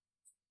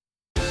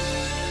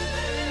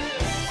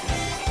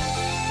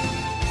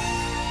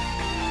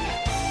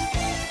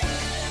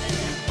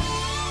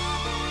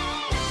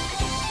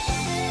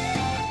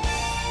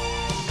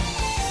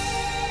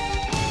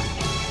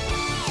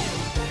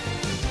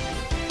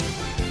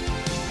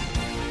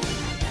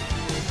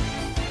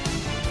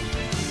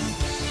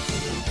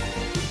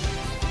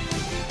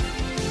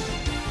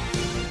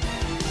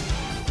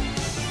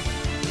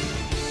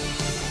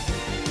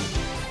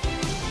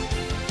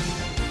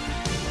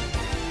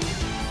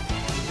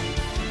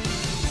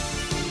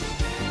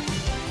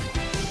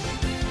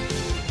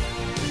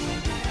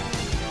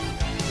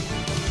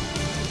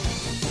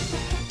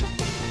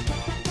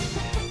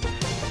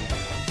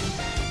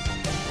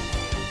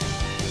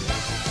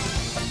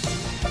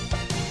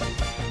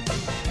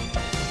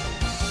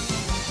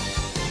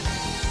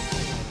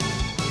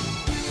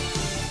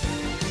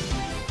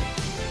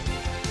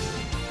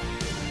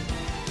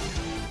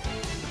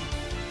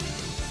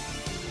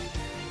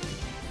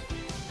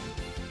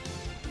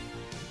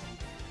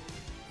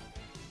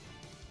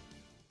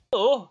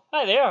 Hello,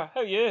 hi there,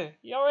 how are you?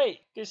 You alright?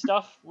 Good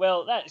stuff.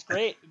 Well, that's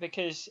great,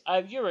 because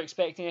you were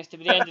expecting this to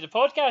be the end of the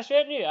podcast,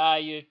 weren't you?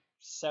 You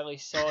silly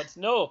sod.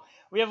 No,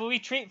 we have a wee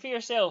treat for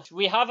yourself.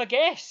 We have a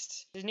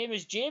guest. His name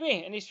is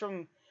Jamie, and he's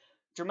from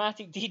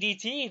Dramatic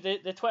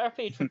DDT, the Twitter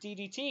page for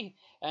DDT,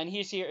 and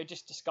he's here to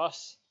just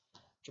discuss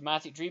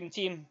Dramatic Dream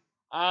Team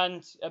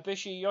and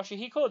Ibushi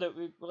Yoshihiko that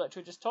we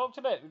literally just talked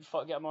about. We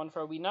thought to get him on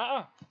for a wee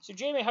natter. So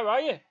Jamie, how are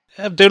you?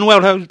 I'm doing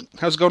well.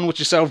 How's it going with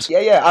yourselves?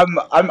 Yeah,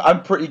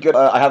 I'm pretty good.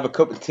 I have a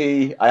cup of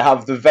tea. I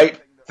have the vape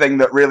thing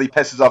that really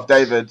pisses off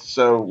David.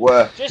 So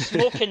just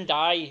smoke and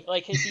die.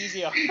 Like, it's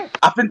easier.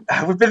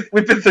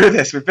 We've been through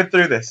this. We've been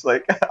through this.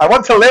 Like, I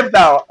want to live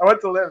now. I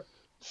want to live.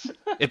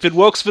 If it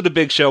works for the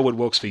big show, it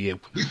works for you.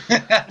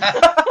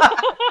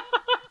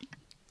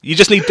 You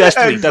just need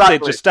Destiny. Exactly.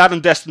 That's it. Just start on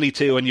Destiny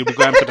 2 and you'll be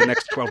grand for the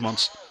next 12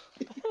 months.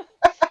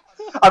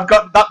 I've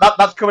got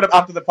that's coming up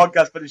after the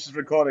podcast finishes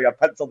recording. I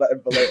penciled that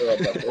in for later on.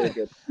 That's really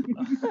good.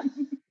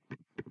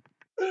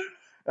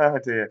 Oh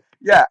dear.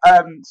 Yeah.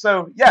 We're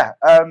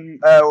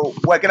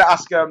gonna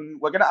ask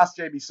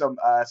Jamie some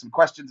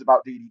questions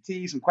about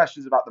DDT, some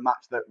questions about the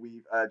match that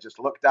we've just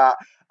looked at,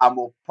 and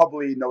we'll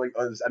probably, knowing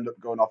us, end up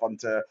going off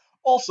onto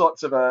all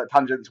sorts of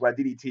tangents where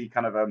DDT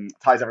kind of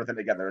ties everything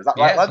together. Is that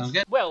right, lads?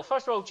 Well,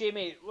 first of all,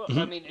 Jamie,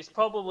 I mean, it's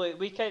probably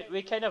we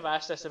kind of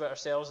asked this about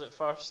ourselves at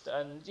first,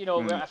 and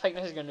I think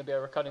this is going to be a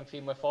recurring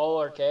theme with all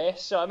our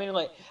guests. So I mean,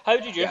 like, how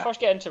did you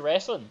first get into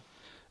wrestling?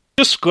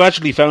 Just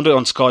gradually found it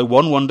on Sky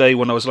one day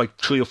when I was like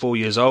 3 or 4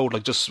 years old,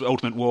 like just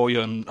Ultimate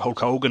Warrior and Hulk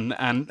Hogan,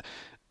 and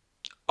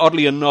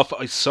oddly enough,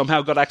 I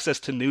somehow got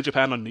access to New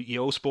Japan on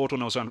Eurosport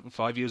when I was around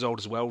 5 years old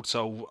as well.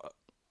 So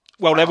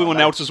while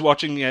everyone else was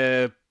watching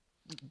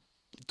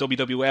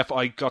WWF,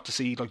 I got to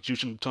see like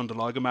Jushin Thunder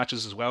Liger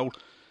matches as well.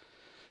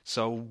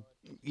 So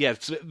yeah,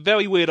 it's a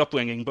very weird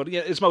upbringing, but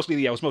yeah, I was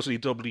mostly a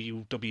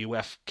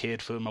WWF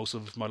kid for most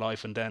of my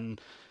life, and then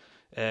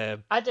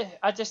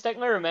I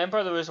distinctly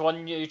remember there was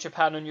one New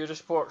Japan on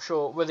Eurosport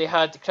show where they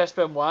had Chris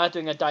Benoit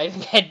doing a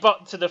diving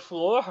headbutt to the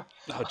floor.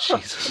 Oh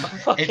Jesus!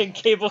 Fucking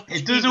cable.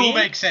 It does all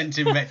make sense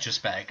in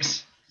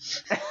retrospect.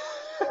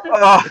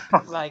 Oh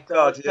my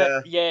God! Yeah.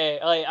 But yeah,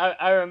 like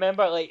I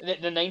remember, like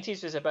the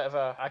 90s was a bit of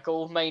a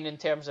gold mine in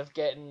terms of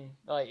getting,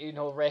 like,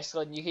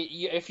 wrestling.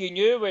 You if you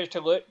knew where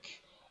to look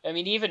I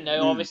mean, even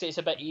now, obviously, it's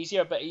a bit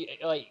easier, but,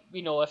 like,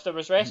 you know, if there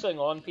was wrestling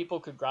on, people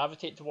could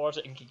gravitate towards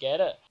it and could get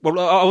it. Well,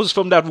 I was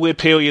from that weird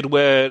period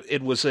where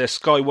it was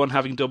Sky One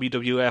having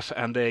WWF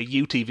and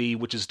UTV,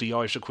 which is the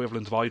Irish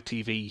equivalent of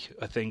ITV,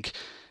 I think.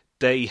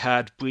 They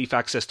had brief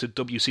access to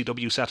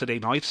WCW Saturday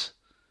nights.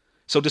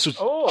 So this was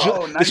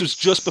nice. This was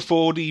just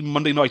before the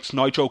Monday Night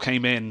Nitro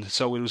came in,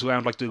 so it was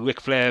around like the Ric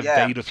Flair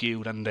Vader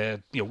feud and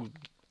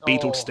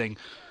Beatles thing.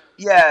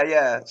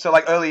 Yeah. So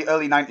like early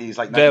 90s,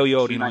 like very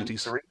early 90s.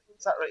 Is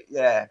that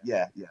right?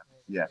 Yeah.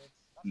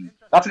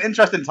 That's an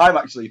interesting time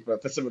actually for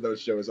some of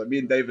those shows. Like me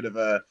and David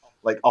have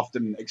like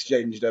often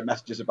exchanged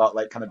messages about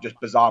like kind of just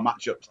bizarre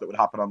matchups that would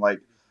happen on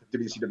like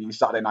WCW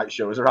Saturday night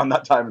shows around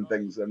that time and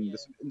things, and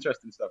there's some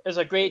interesting stuff. There's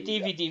a great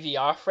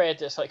DVD-VR thread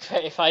that's like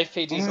 35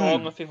 pages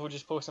long of people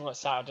just posting like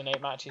Saturday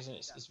night matches, and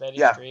it's very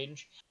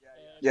strange.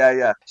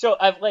 Yeah. So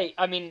I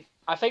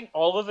think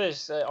all of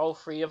us, all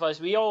three of us,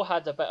 we all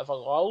had a bit of a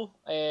lull.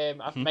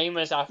 Mine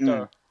was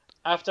after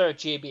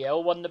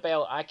JBL won the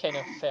belt. I kind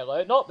of fell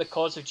out, not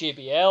because of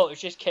JBL. It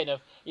was just kind of,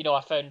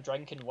 I found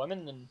drinking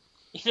women and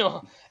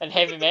and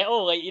heavy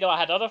metal. Like, I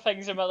had other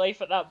things in my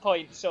life at that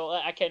point, so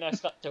I kind of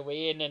stepped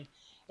away, and then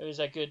it was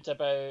a good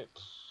about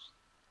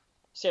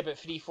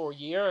 3-4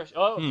 years.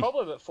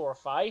 Probably about 4 or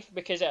 5,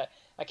 because I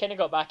kind of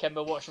got back in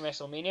by watching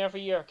WrestleMania every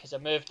year, because I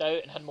moved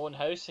out and had my own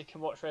house. I can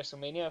watch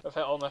WrestleMania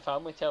without all my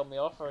family telling me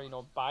off or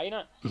buying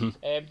it.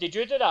 Mm-hmm. Did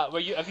you do that?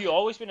 Have you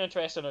always been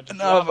interested, or did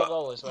you have a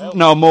lull as well?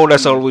 No, more or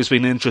less always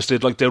been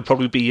interested. Like, there'll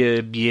probably be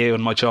a year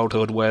in my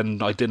childhood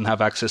when I didn't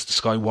have access to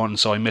Sky One,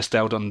 so I missed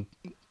out on,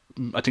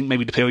 I think,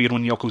 maybe the period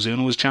when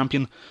Yokozuna was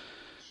champion.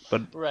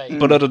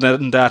 But other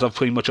than that, I've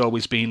pretty much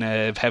always been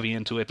heavy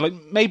into it. Like,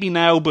 maybe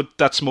now, but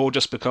that's more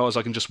just because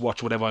I can just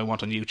watch whatever I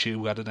want on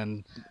YouTube rather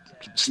than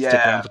stick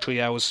around for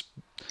 3 hours.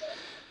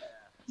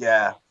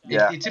 Yeah.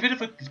 It's a bit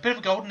of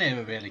a golden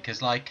era, really,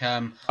 because like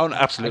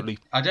absolutely.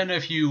 I don't know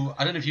if you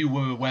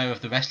were aware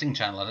of the Wrestling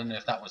Channel. I don't know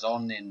if that was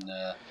on in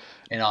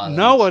Ireland.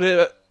 No,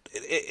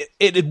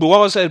 it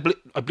was. I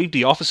believe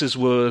the offices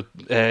were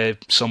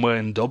somewhere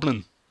in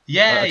Dublin.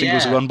 Yeah, I think it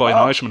was run by an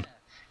Irishman.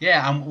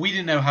 Yeah, and we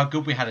didn't know how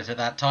good we had it at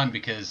that time,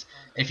 because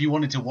if you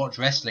wanted to watch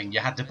wrestling, you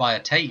had to buy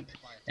a tape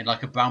in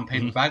like a brown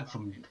paper bag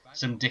from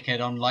some dickhead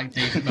on like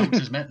David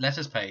Meltzer's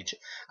letters page.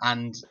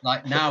 And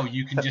like now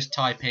you can just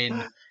type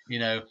in,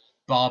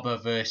 Barber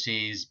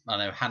versus,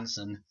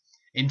 Hansen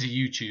into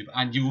YouTube,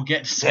 and you will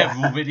get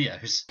several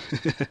videos.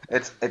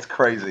 It's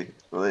crazy,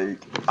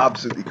 like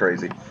absolutely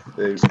crazy.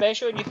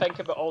 Especially when you think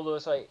about all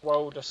those like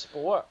World of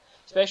Sport,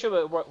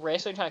 especially with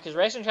Wrestling Channel, because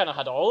Wrestling Channel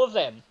had all of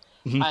them.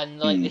 And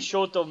they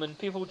showed them, and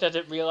people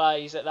didn't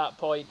realise at that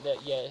point that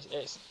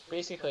it's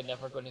basically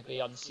never going to be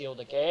unsealed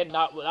again.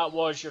 That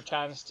was your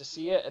chance to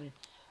see it, and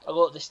a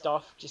lot of the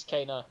stuff just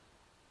kind of,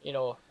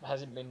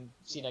 hasn't been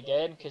seen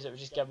again because it was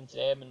just given to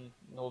them and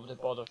nobody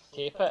bothered to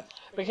tape it.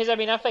 Because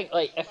I think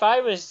like if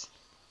I was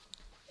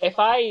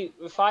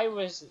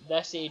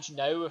this age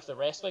now with the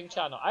Wrestling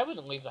Channel, I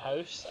wouldn't leave the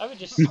house. I would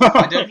just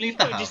I don't leave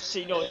the house. Just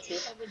tape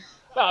it.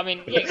 Well,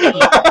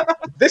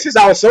 this is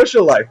our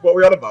social life. What are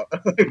we on about?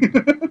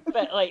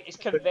 But like, it's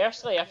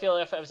conversely, I feel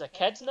if it was a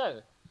kid now,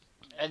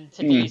 in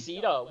today's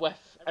era, with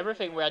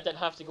everything where I didn't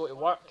have to go to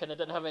work and I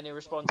didn't have any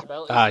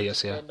responsibilities,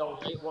 spend all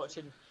night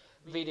watching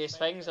various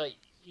things, like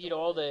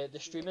all the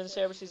streaming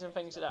services and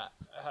things like that,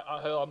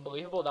 how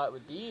unbelievable that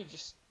would be.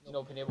 Just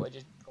being able to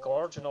just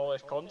gorge on all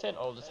this content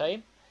all the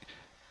time.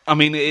 I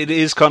mean, it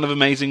is kind of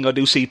amazing. I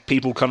do see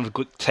people kind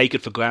of take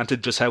it for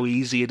granted just how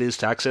easy it is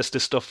to access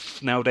this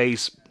stuff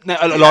nowadays. Now,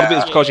 a lot of it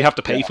is because you have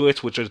to pay for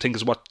it, which I think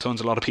is what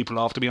turns a lot of people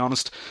off, to be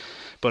honest.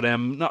 But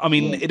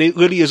it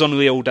really is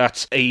unreal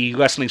that a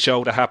wrestling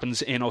show that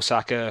happens in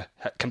Osaka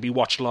can be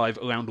watched live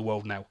around the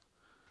world now.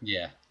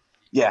 Yeah.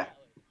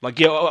 Like,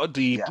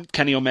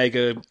 Kenny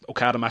Omega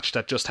Okada match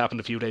that just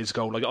happened a few days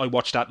ago. Like, I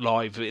watched that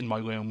live in my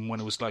room when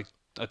it was like,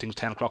 I think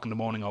 10 o'clock in the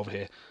morning over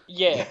here.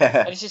 Yeah.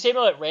 And it's the same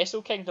with like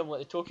Wrestle Kingdom, like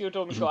the Tokyo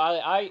Dome show.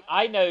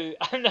 I'm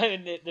now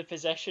in the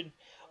position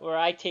where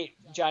I take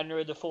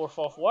January the 4th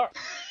off work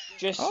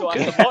just so I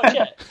can watch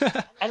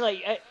it. And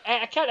like,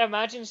 I can't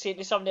imagine saying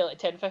to somebody like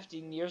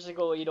 10-15 years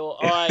ago,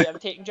 I'm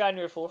taking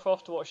January 4th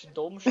off to watch the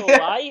Dome show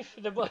live.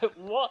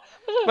 What?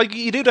 Like,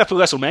 you do that for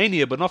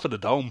WrestleMania, but not for the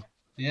Dome.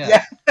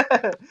 Yeah.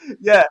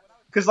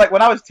 Because like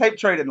when I was tape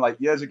trading like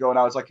years ago, and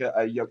I was like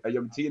a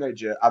young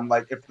teenager, and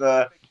like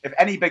if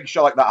any big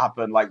show like that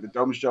happened, like the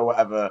Dome show,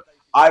 whatever,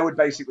 I would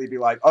basically be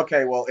like,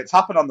 okay, well, it's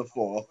happened on the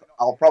 4th.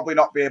 I'll probably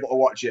not be able to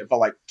watch it for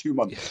like 2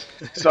 months.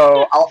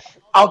 So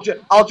I'll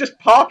just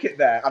park it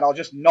there, and I'll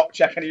just not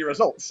check any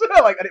results.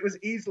 And it was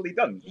easily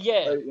done.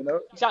 Yeah,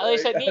 exactly.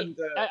 It's like me.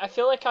 I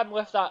feel like I'm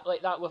with that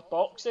with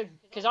boxing,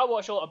 because I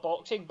watch a lot of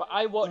boxing, but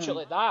I watch it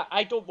like that.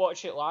 I don't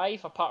watch it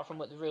live, apart from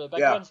like the really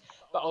big ones.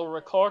 But I'll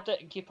record it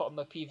and keep it on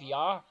my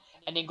PVR,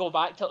 and then go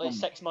back to it like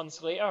 6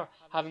 months later,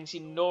 having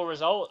seen no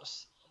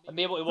results, and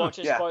be able to watch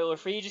it spoiler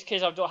free, just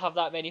because I don't have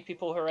that many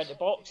people who are into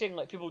boxing.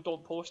 Like, people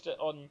don't post it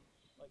on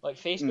like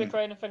Facebook or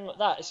anything like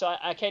that, so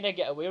I kind of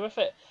get away with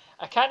it.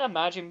 I can't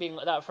imagine being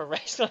like that for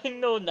wrestling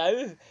though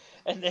now.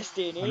 in this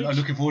day and age. I'm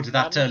looking forward to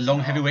that long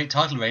heavyweight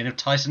title reign of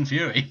Tyson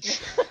Fury.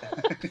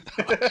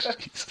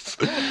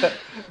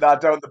 No,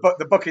 don't.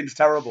 The booking's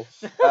terrible.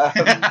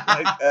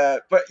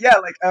 But yeah,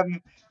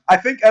 I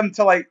think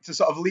to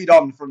sort of lead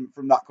on from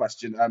that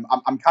question,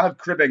 I'm kind of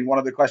cribbing one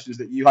of the questions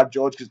that you had,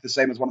 George, because it's the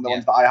same as one of the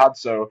ones that I had.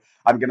 So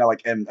I'm gonna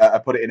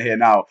put it in here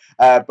now.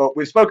 But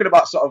we've spoken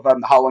about sort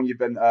of how long you've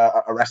been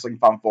a wrestling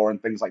fan for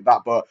and things like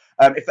that. But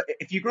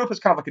if you grew up as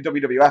kind of like a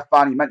WWF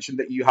fan, you mentioned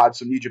that you had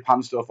some New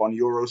Japan stuff on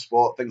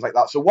Eurosport, things like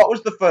that. So what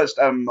was the first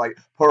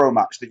Puro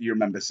match that you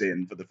remember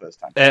seeing for the first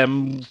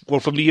time?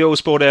 Well, from the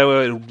Eurosport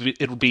era,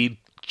 it would be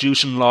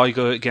Jushin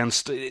Liger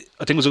against, I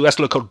think it was a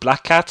wrestler called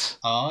Black Cat.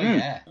 Oh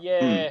yeah,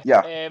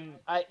 yeah.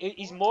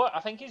 He's more.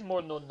 I think he's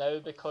more known now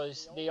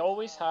because they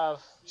always have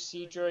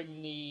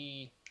during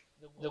the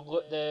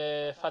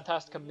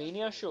Fantastica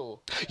Mania show.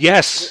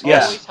 Yes,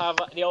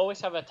 They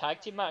always have a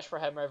tag team match for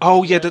him.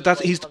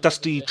 That's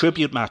the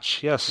tribute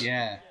match. Yes.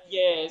 Yeah.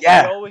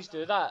 They always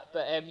do that.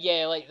 But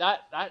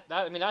that.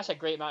 I mean, that's a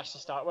great match to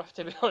start with,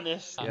 to be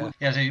honest.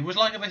 Yeah. So it was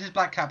Liger versus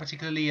Black Cat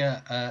particularly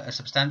a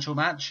substantial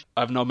match?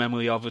 I have no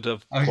memory of it.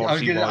 I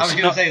was going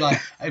to say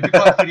it'd be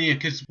quite funny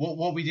because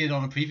what we did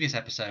on a previous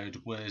episode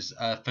was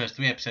first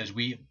 3 episodes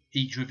we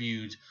each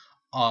reviewed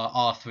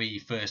our 3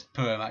 first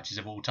Puro matches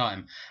of all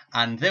time,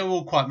 and they were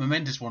all quite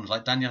momentous ones.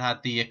 Like Daniel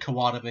had the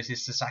Kawada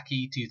versus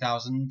Sasaki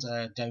 2000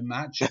 Dome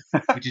match,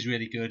 which is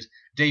really good.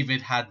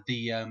 David had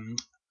the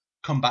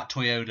Combat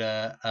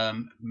Toyota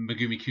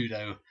Megumi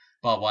Kudo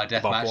barbed wire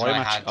death match.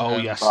 I had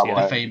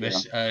the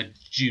famous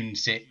June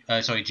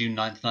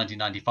 9th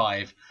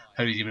 1995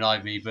 Holy Demon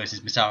Ivory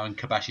versus Misawa and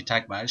Kobashi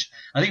tag match.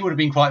 I think it would have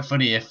been quite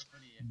funny if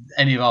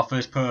any of our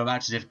first Puro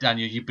matches, if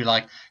Daniel, you'd be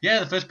like, yeah,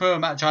 the first Puro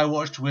match I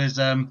watched was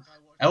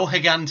El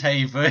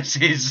Gigante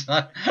versus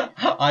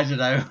I don't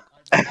know.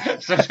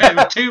 So it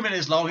was 2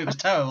 minutes long. It was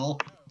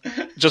terrible.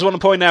 Just want to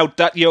point out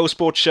that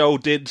Eurosport show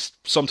did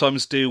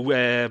sometimes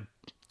do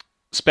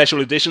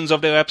special editions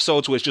of their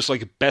episodes where it's just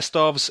like best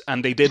ofs,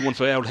 and they did one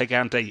for El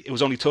Gigante. It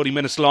was only 30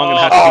 minutes long and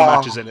had 2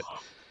 matches in it.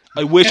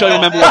 I wish I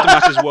remember what the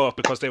matches were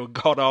because they were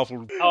god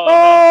awful.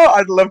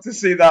 I'd love to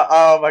see that.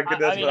 Oh my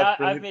goodness!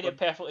 I've made it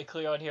perfectly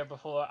clear on here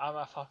before. I'm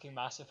a fucking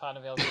massive fan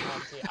of El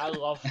Gigante. I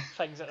love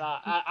things like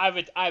that.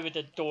 I would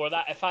adore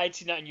that. If I had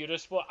seen that in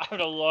Eurosport, I would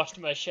have lost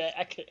my shit.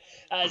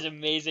 That is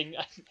amazing.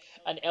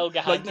 An El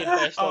Gigante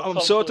I'm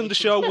certain the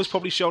show was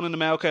probably shown in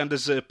America and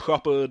there's a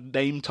proper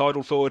name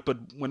title for it, but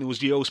when it was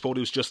Eurosport,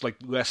 it was just like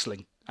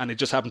wrestling. And it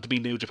just happened to be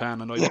New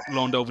Japan, and I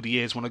learned over the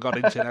years when I got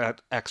internet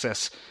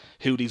access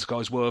who these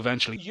guys were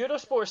eventually.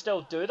 Eurosport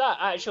still do that,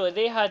 actually.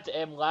 They had,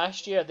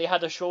 last year, they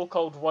had a show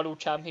called World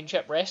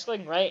Championship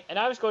Wrestling, right? And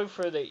I was going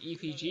through the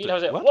EPG, and I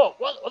was like,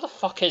 what the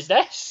fuck is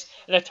this?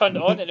 And I turned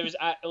it on, and it was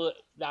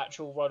the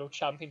actual World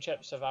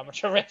Championships of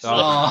Amateur Wrestling.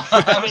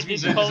 That must be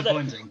so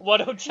disappointing.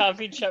 World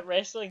Championship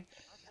Wrestling.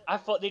 I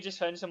thought they just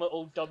found some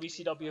old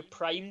WCW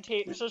Prime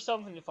tapes or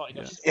something. They thought,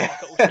 we'll stick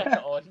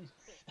it on.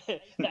 The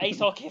ice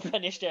hockey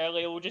finished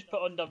early, we'll just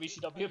put on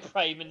WCW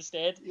Prime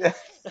instead. Yeah.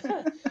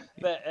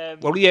 But,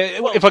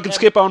 if I could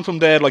skip on from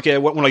there,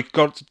 when I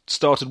got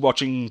started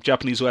watching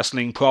Japanese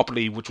wrestling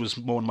properly, which was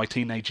more in my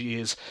teenage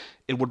years,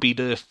 it would be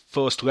the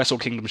first Wrestle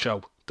Kingdom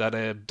show.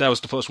 That was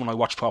the first one I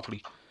watched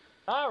properly.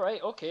 Ah,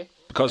 right, okay.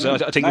 Because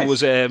I think it was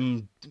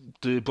the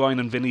Brian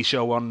and Vinny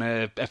show on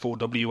FOW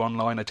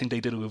Online. I think they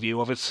did a review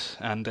of it,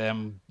 and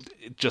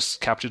it just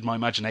captured my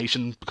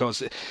imagination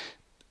because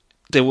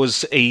there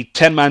was a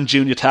 10-man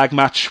junior tag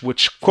match,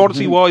 which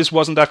quality-wise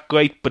wasn't that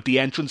great, but the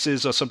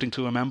entrances are something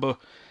to remember.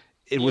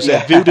 It was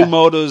Voodoo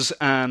Motors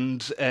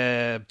and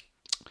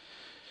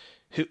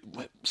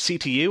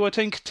CTU, I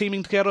think,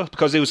 teaming together,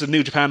 because it was a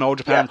New Japan, All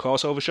Japan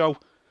crossover show.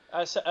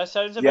 It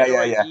sounds about the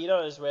right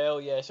era as well,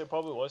 so it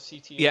probably was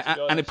CTU. Yeah,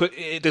 and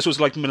this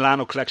was like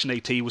Milano Collection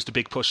AT was the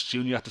big push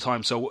junior at the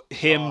time, so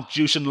him,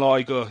 Jushin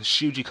Liger,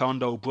 Shuji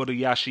Kondo, Brother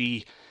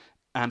Yashi,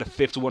 and a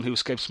fifth one who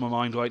escapes my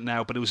mind right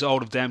now, but it was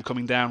all of them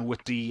coming down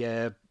with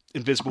the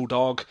Invisible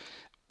Dog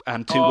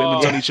and 2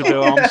 women on each of their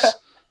arms.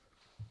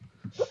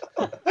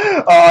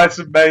 It's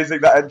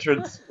amazing, that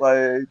entrance.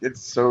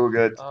 It's so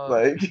good.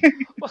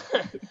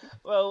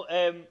 Well,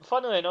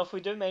 funnily enough,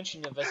 we do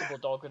mention the Invisible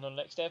Dog in our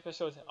next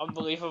episode.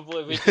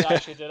 Unbelievably, we could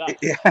actually do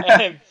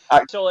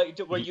that. So,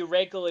 were you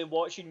regularly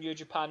watching New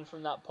Japan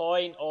from that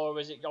point, or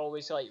was it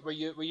always were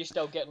you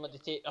still getting the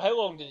tape? How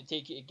long did it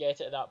take you to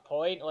get it at that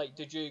point?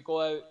 Did you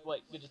go out?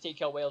 Did it take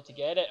you a while to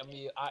get it, and were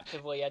you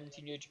actively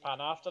into New Japan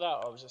after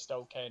that, or was it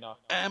still kind of?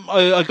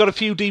 I got a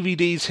few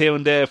DVDs here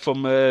and there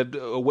from.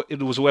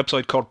 It was a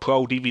website called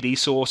Pro DVD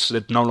Source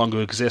that no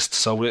longer exists.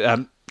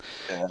 So.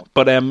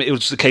 But it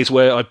was the case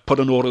where I put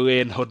an order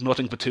in, had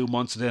nothing for 2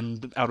 months, and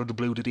then out of the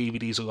blue the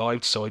DVDs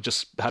arrived, so I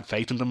just had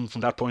faith in them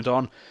from that point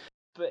on.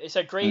 But it's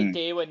a great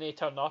day when they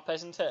turn up,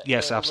 isn't it?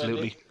 Yes,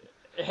 absolutely.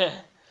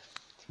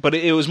 But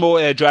it was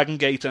more Dragon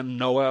Gate and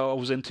Noah I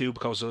was into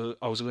because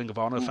I was a Ring of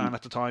Honor fan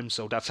at the time,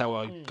 so that's how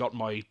I got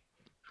my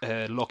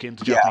look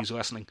into Japanese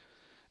wrestling.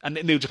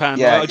 And New Japan,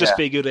 I just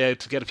figured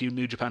to get a few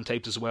New Japan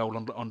tapes as well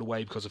on the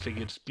way because I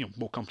figured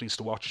more companies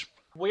to watch.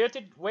 When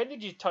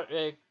did you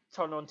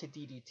turn on to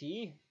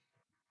DDT?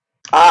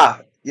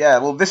 Yeah,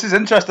 well, this is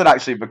interesting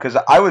actually because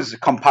I was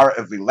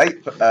comparatively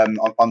late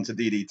onto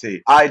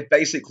DDT. I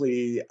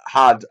basically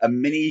had a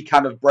mini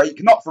kind of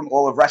break, not from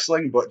all of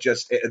wrestling, but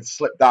just it had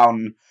slipped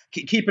down,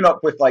 keeping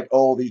up with like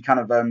all the kind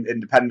of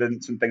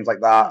independents and things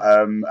like that.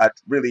 I'd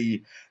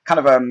really kind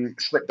of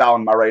slipped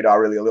down my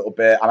radar really a little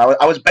bit, and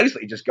I was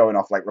basically just going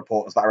off like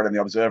reports that I read in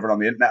the Observer and on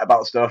the internet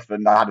about stuff,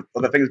 and I had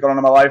other things going on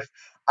in my life.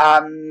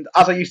 And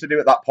as I used to do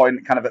at that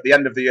point, kind of at the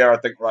end of the year, I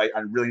think, right, I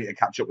really need to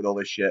catch up with all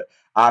this shit.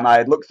 And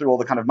I looked through all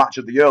the kind of match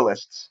of the year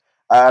lists.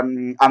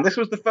 And this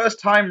was the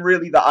first time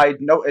really that I'd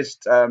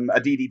noticed a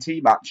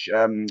DDT match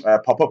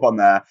pop up on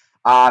there.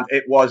 And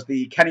it was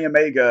the Kenny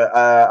Omega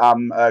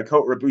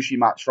Kota Ibushi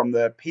match from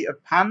the Peter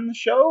Pan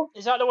show.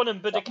 Is that the one in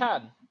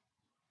Budokan?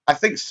 I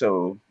think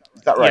so.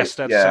 Is that right? Yes,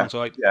 that sounds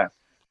right. Yeah.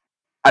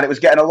 And it was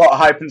getting a lot of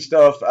hype and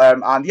stuff.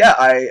 And yeah,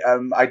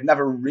 I'd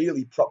never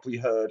really properly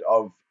heard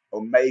of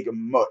Omega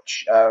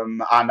much.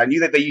 And I knew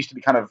that they used to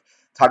be kind of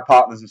tag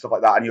partners and stuff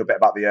like that. I knew a bit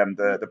about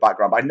the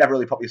background, but I'd never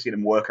really probably seen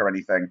him work or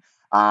anything.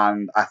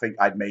 And I think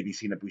I'd maybe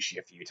seen Ibushi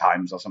a few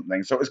times or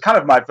something. So it was kind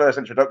of my first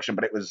introduction,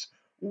 but it was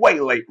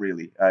way late,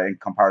 really, in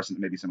comparison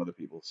to maybe some other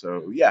people.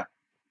 So yeah.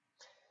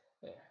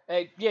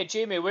 Yeah,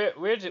 Jamie,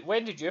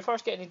 when did you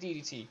first get into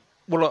DDT?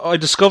 Well, I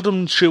discovered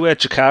them through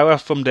Chikara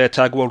from their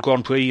Tag World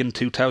Grand Prix in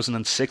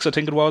 2006, I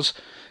think it was.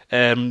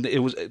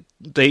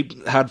 They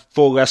had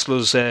 4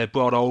 wrestlers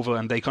brought over,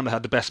 and they kind of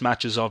had the best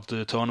matches of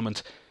the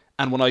tournament.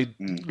 And when I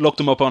looked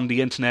them up on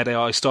the internet,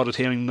 I started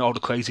hearing all the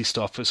crazy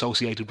stuff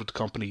associated with the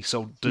company.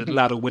 So the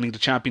latter winning the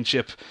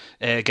championship,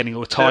 getting a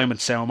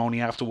retirement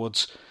ceremony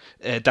afterwards,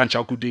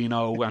 Danshoku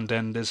Dino, and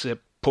then there's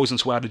Poison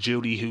Suada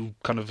Judy, who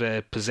kind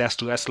of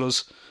possessed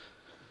wrestlers.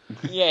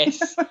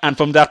 Yes. And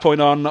from that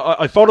point on,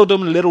 I followed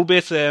them a little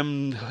bit,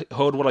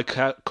 heard what I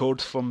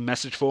could from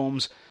message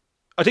forums.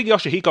 I think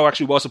Yoshihiko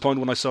actually was the point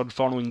when I started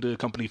following the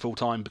company full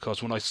time,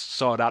 because when I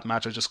saw that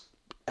match, I just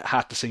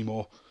had to see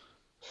more.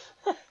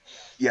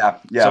 Yeah.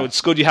 So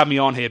it's good you have me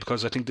on here,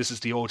 because I think this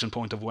is the origin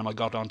point of when I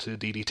got onto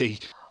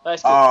DDT.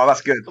 That's good. Oh,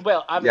 that's good.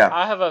 Well,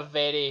 I have a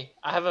very,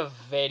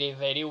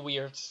 very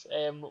weird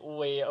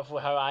way of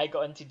how I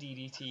got into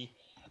DDT.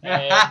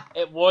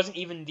 It wasn't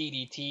even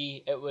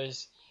DDT. It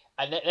was,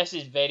 and this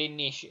is very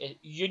niche,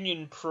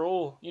 Union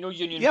Pro. You know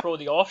Union Pro,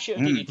 the offshoot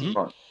of DDT.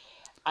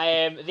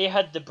 Mm-hmm. They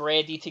had the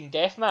bread eating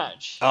death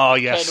match. Oh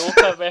yes. Ken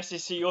Oka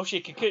versus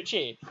Tsuyoshi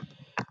Kikuchi,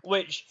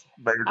 which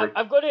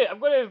I've got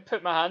to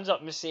put my hands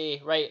up and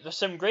say, right, there's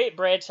some great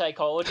bread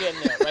psychology in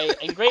there, right,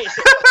 and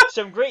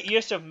some great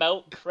use of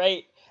milk,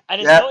 right,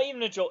 and it's not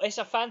even a joke. It's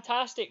a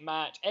fantastic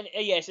match, and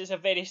yes, it's a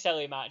very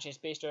silly match. It's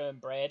based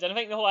around bread, and I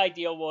think the whole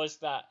idea was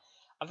that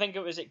I think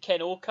it was at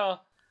Ken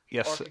Oka.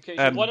 Yes. Or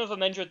Kikuchi, one of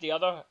them injured the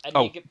other, and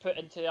they get put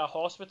into a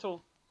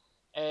hospital.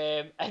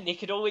 And they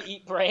could only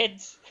eat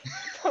bread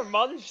for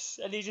months,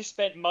 and they just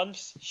spent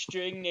months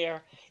stewing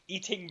there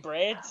eating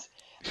bread.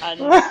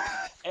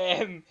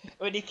 And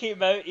when he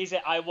came out, he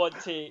said, "I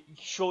want to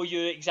show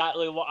you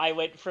exactly what I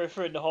went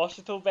through in the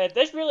hospital bed."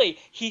 This really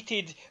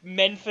heated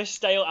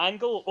Memphis-style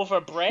angle over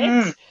bread.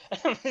 And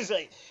I was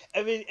like,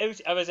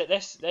 I was like,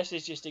 this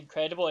is just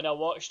incredible. And I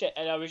watched it,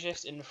 and I was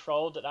just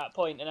enthralled at that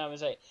point. And I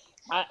was like,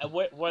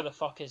 where the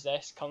fuck is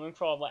this coming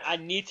from? Like, I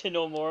need to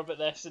know more about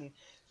this and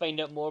find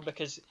out more,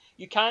 because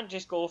you can't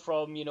just go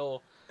from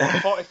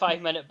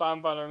 45-minute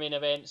barn burner main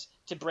events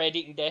to bread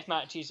eating death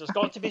matches. There's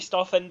got to be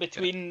stuff in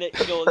between that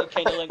that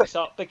kind of links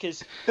up,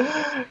 because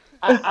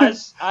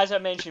as I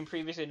mentioned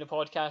previously in the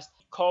podcast,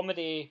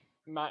 comedy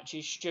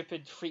matches,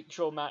 stupid freak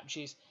show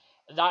matches,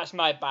 that's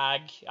my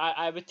bag.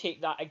 I would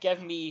take that.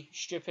 Give me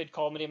stupid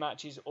comedy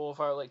matches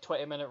over like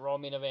 20-minute Raw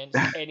main events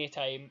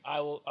anytime. I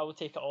will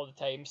take it all the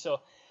time. So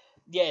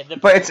yeah,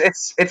 but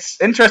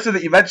it's interesting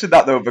that you mentioned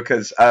that though,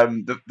 because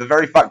the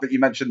very fact that you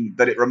mentioned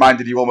that it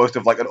reminded you almost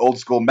of like an old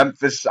school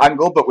Memphis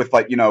angle, but with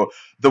like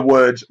the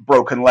words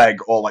broken leg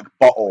or like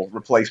bottle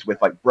replaced with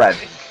like bread,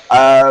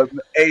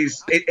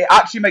 it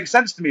actually makes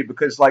sense to me,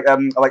 because like I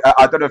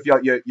don't know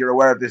if you're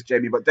aware of this,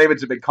 Jamie, but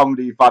David's a big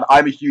comedy fan.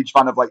 I'm a huge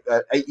fan of like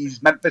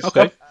 80s Memphis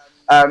stuff.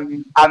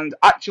 And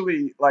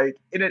actually, like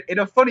in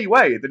a funny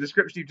way, the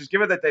description you've just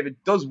given there, David,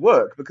 does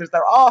work, because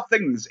there are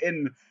things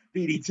in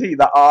DDT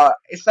that are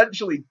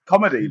essentially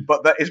comedy,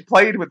 but that is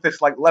played with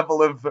this like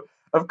level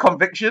of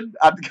conviction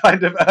and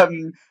kind of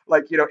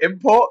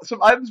import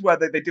sometimes, where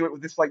they do it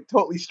with this like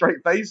totally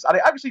straight face, and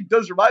it actually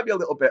does remind me a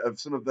little bit of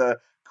some of the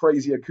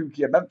crazier,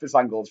 kookier Memphis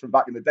angles from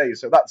back in the day.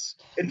 So that's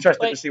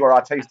interesting to see where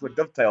our taste would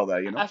dovetail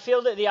there. I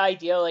feel that the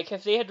idea, like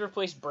if they had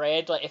replaced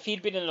bread, like if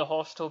he'd been in a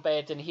hospital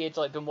bed and he had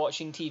like been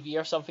watching TV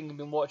or something and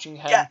been watching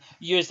him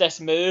use this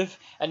move,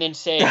 and then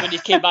said when he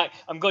came back,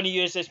 "I'm going to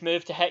use this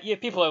move to hit you,"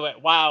 people are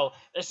like, "Wow,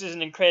 this is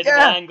an incredible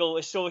angle.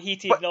 It's so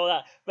heated and all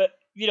that." But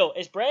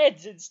it's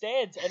bread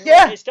instead, and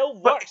it still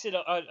works at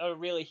a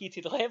really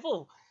heated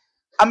level.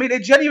 I mean,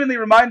 it genuinely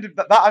reminded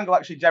that angle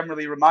actually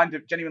genuinely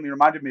reminded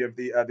me of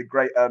the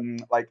great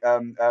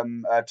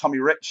Tommy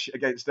Rich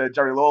against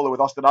Jerry Lawler with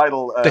Austin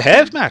Idol. The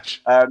head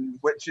match,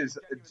 which is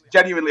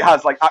genuinely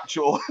has like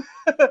actual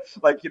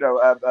like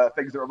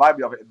things that remind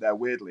me of it in there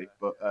weirdly,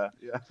 but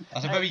yeah.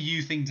 That's a very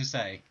you thing to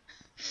say.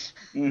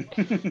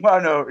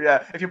 Well, no,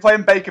 yeah. If you're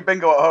playing Baker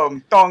Bingo at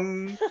home,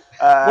 dong.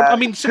 Well, I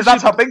mean, because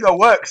that's how bingo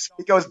works.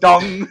 It goes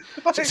dong.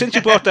 Since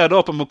you brought that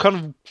up, and we're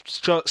kind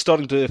of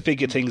starting to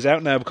figure things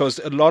out now, because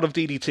a lot of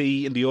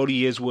DDT in the early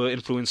years were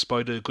influenced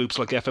by the groups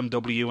like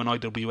FMW and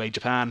IWA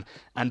Japan,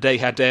 and they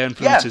had their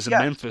influences in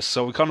Memphis.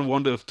 So we kind of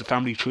wonder if the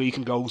family tree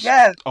can go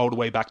all the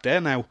way back there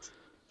now.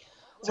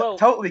 Well,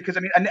 totally, because I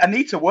mean,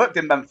 Anita worked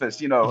in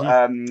Memphis, in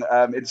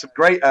some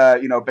great,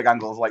 big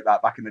angles like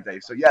that back in the day.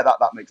 So yeah, that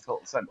makes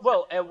total sense.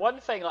 Well, one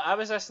thing, I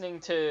was listening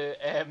to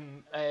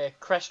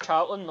Chris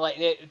Charlton, like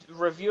the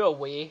Review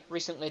Away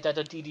recently did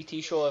a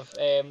DDT show of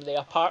the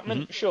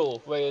apartment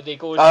show where they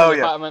go into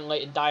the apartment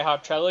like in Die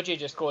Hard Trilogy,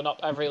 just going up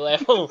every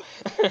level,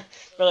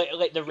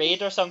 like the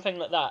raid or something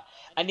like that.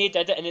 And they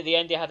did it, and at the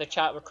end they had a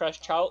chat with Chris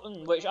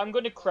Charlton, which I'm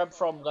going to crib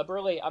from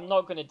liberally. I'm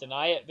not going to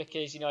deny it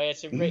because, he had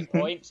some great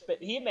points. But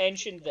he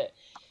mentioned that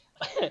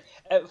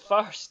at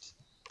first,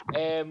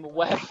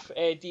 with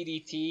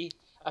DDT,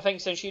 I think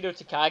Sanshiro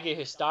Takagi,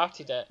 who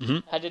started it,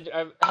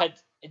 had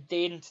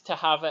deigned to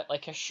have it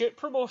like a shoot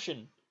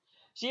promotion.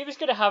 So he was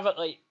going to have it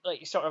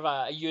like sort of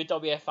a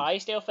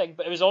UWFI style thing,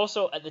 but it was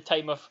also at the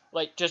time of,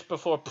 like, just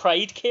before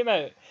Pride came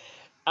out.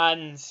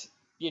 And,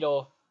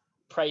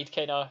 Pride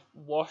kind of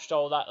washed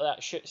all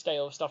that shoot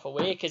style of stuff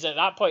away, because at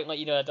that point,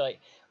 had like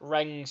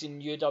rings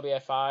and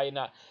UWFI and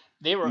that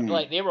they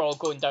were all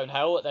going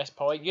downhill at this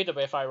point.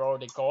 UWFI were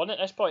already gone at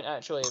this point,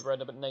 actually,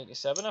 around about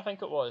 97, I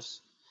think it was.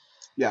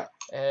 Yeah.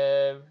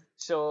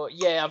 So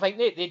yeah, I think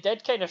they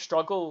did kind of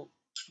struggle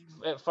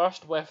at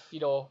first with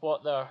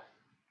what their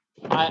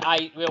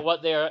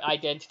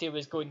identity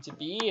was going to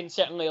be, and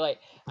certainly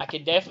I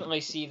can definitely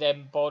see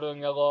them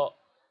borrowing a lot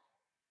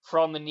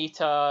from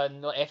Anita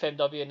and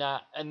FMW and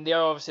that, and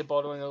they're obviously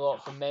borrowing a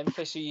lot from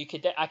Memphis. So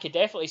I could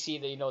definitely see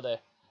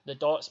the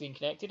dots being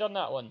connected on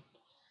that one.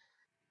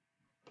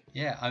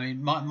 Yeah, I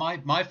mean,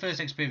 my first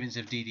experience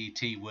of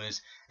DDT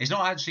was, it's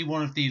not actually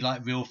one of the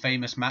real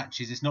famous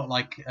matches. It's not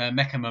like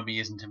Mecha Mummy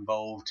isn't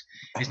involved.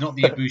 It's not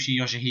the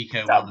Ibushi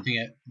Yoshihiko one. I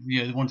think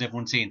the ones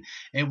everyone's seen.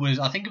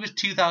 I think it was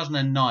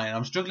 2009.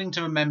 I'm struggling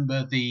to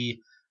remember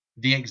the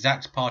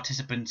exact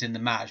participants in the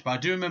match, but I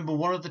do remember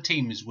one of the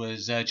teams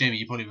was Jamie.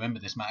 You probably remember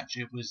this match.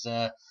 It was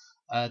the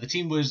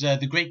team was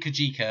the Great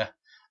Kajika,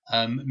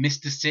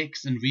 Mr.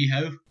 Six, and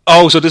Riho.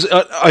 Oh, so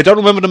I don't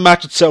remember the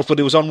match itself, but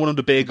it was on one of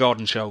the Beer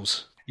Garden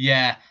shows.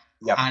 Yeah,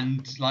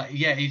 and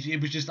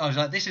it was just, I was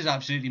like, this is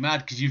absolutely mad,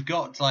 because you've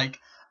got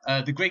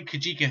the Great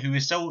Kajika, who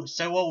is so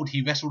old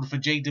he wrestled for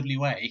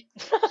JWA,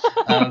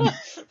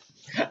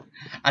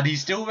 and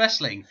he's still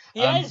wrestling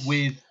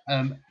with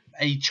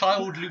a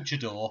child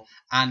luchador,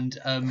 and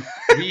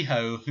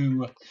Riho,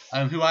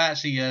 who I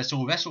actually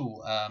saw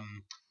wrestle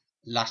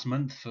last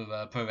month for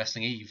Pro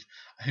Wrestling Eve,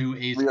 who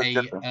is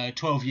a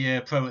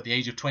 12-year pro at the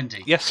age of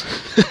 20. Yes.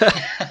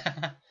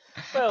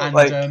 Well, and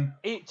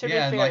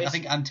I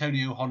think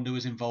Antonio Honda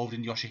was involved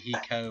in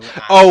Yoshihiko.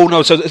 Oh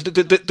no! So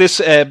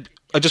this,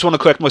 I just want to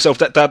correct myself.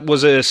 That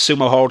was a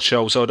Sumo Hard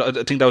show. So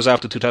I think that was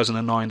after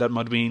 2009. That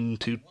might have been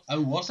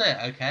Oh, was it?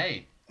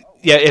 Okay.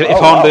 Yeah, if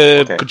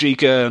Honda,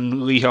 Kajika, and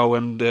Riho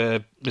and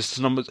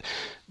Mr. Numbers,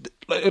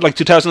 like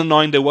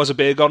 2009, there was a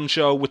Beer Garden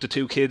show with the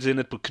two kids in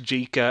it, but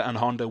Kajika and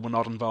Honda were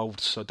not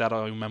involved. So that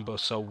I remember.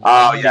 So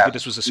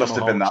this was a must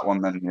have been that one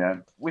then. Yeah,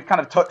 we've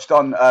kind of touched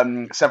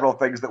on several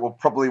things that we'll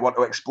probably want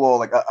to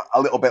explore a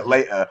little bit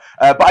later.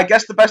 But I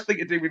guess the best thing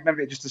to do with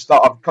maybe just to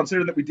start off,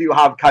 considering that we do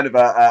have kind of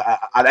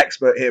an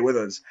expert here with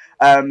us,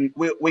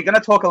 we're going to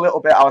talk a little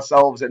bit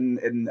ourselves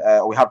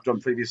we have done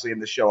previously in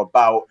the show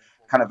about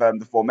kind of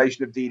the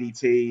formation of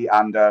DDT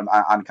and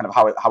kind of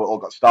how it all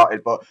got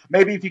started. But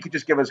maybe if you could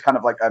just give us kind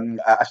of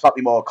a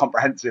slightly more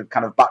comprehensive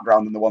kind of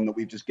background than the one that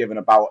we've just given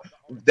about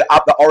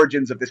the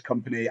origins of this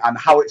company and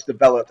how it's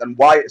developed and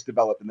why it's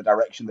developed in the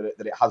direction that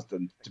it has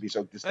done to be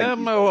so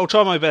distinct. I'll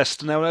try my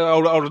best. Now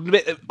I'll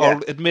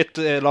admit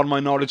a lot of my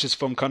knowledge is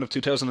from kind of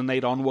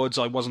 2008 onwards.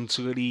 I wasn't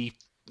really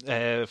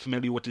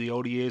familiar with the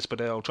early years,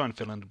 but I'll try and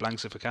fill in the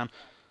blanks if I can.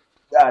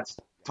 That's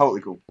totally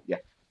cool. Yeah.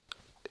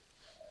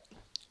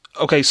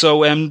 Okay,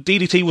 so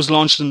DDT was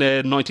launched in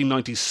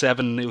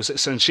 1997. It was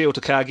Sanshiro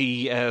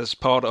Takagi as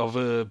part of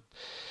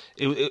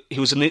he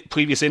was a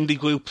previous indie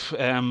group.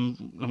 Let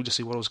me just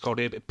see what it was called.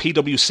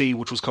 PWC,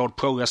 which was called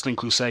Pro Wrestling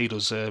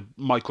Crusaders, a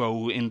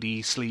micro indie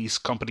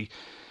sleaze company.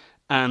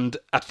 And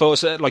at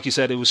first, like you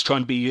said, it was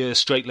trying to be a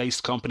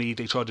straight-laced company.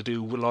 They tried to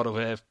do a lot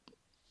of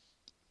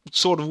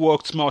sort of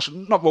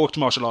not worked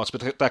martial arts,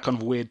 but that kind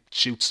of weird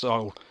shoot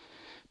style.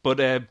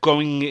 But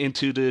going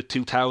into the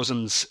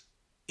 2000s,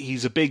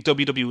 he's a big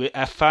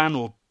WWF fan,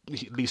 or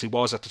at least he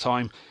was at the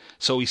time,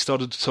 so he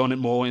started to turn it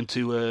more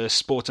into a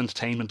sports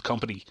entertainment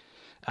company.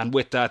 And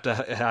with that,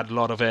 it had a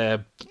lot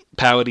of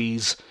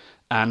parodies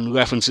and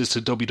references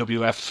to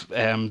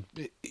WWF.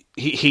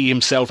 he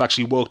himself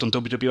actually worked on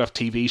WWF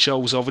TV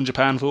shows over in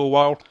Japan for a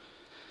while.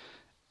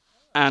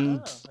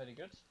 And very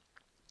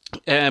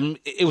good.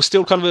 It was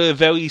still kind of a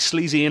very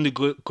sleazy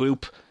indie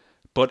group,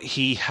 but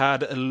he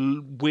had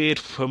a weird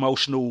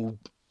promotional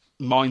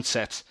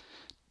mindset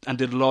and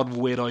did a lot of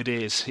weird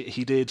ideas.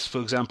 He did,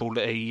 for example,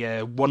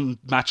 a one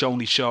match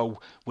only show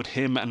with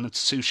him and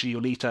Atsushi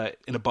Onita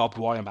in a barbed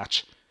wire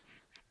match.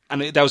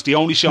 And that was the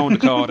only show on the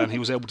card, and he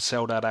was able to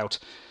sell that out.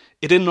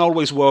 It didn't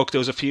always work. There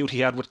was a feud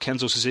he had with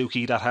Kenzo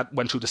Suzuki that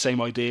went through the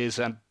same ideas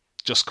and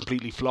just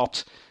completely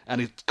flopped.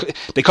 And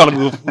they kind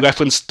of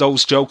reference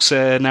those jokes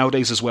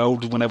nowadays as well,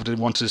 whenever they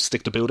want to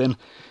stick the boot in.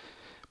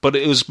 But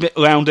it was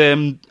around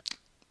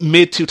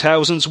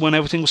mid-2000s when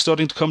everything was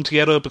starting to come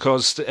together,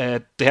 because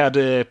they had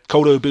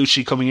Kota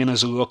Ibushi coming in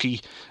as a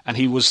rookie, and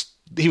he was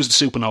the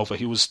supernova.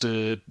 He was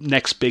the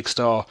next big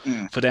star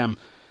for them.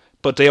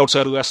 But they also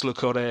had a wrestler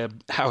called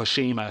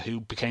Harashima, who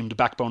became the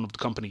backbone of the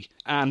company.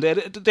 And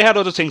they had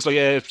other things, like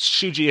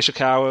Shuji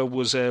Ishikawa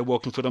was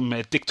working for them.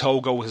 Dick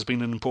Togo has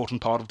been an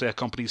important part of their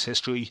company's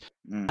history.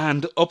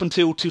 And up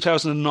until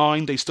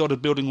 2009, they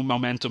started building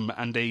momentum,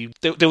 and they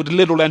were the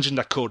little engine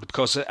that could,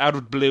 because out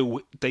of the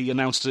blue, they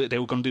announced that they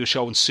were going to do a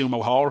show in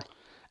Sumo Hall.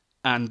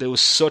 And there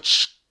was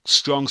such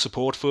strong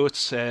support for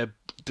it,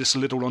 this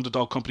little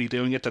underdog company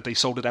doing it, that they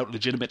sold it out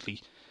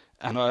legitimately.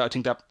 And I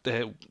think that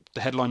the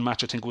headline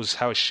match, I think, was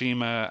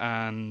Harashima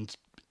and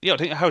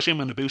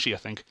Harashima and Ibushi, I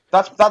think.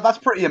 That's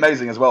pretty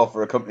amazing as well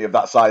for a company of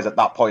that size at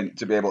that point,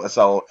 to be able to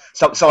sell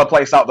a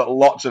place out that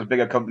lots of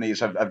bigger companies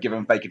have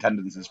given fake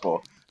attendances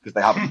for, because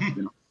they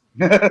haven't.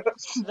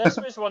 This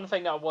was one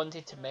thing that I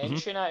wanted to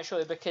mention,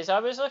 actually, because I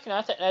was looking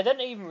at it and I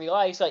didn't even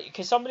realise,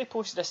 because somebody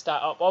posted a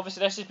stat up.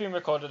 Obviously, this has been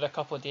recorded a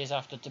couple of days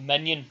after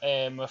Dominion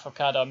with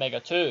Okada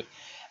Omega 2,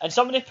 and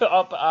somebody put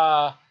up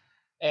a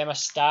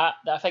stat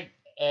that I think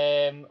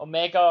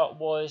Omega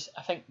was,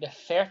 I think, the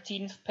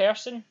 13th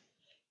person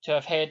to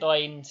have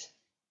headlined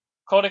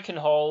Korakuen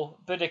Hall,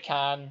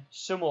 Budokan,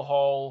 Sumo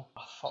Hall,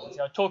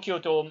 Tokyo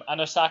Dome,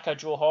 and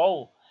Osaka-jo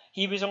Hall.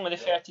 He was only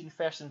the 13th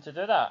person to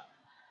do that.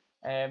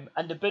 And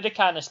the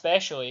Budokan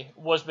especially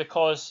was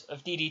because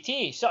of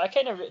DDT. So I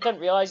kind of didn't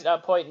realise at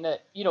that point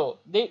that,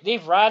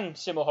 they've ran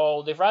Sumo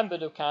Hall, they've ran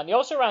Budokan, they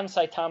also ran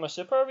Saitama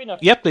Super Arena.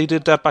 Yep, they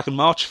did that back in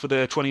March for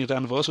the 20th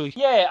anniversary.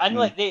 Yeah, and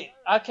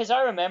because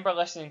I remember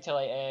listening to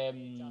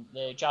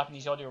the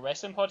Japanese Audio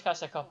Wrestling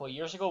podcast a couple of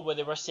years ago, where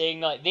they were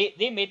saying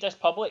they made this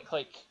public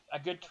a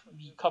good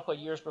couple of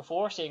years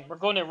before, saying we're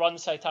going to run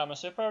Saitama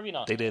Super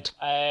Arena. They did.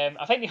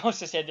 I think they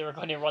also said they were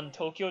going to run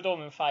Tokyo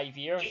Dome in 5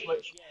 years,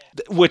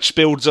 which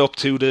builds up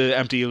to the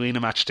empty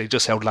arena match they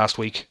just held last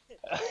week.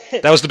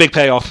 That was the big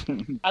payoff.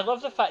 I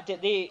love the fact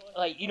that they,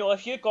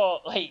 if you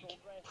got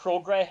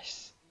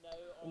Progress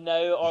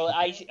now, or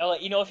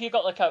if you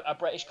got a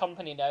British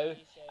company now,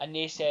 and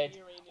they said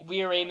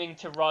we're aiming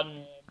to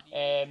run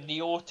the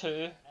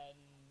O2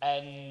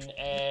 in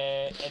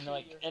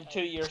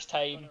 2 years'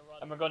 time,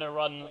 and we're going to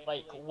run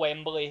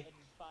Wembley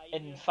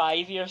in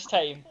 5 years'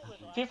 time,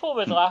 people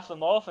would laugh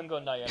them off and go,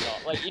 no, you're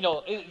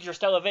not. You're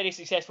still a very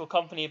successful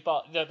company,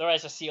 but there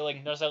is a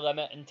ceiling, there's a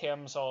limit in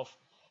terms of,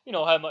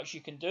 how much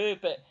you can do.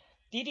 But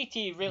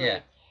DDT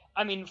really,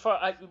 I mean,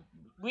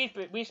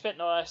 we've spent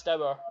the last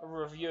hour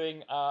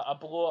reviewing a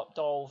blow-up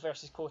doll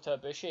versus Kota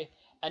Ibushi,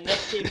 and this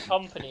same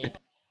company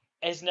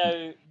is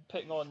now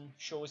putting on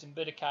shows in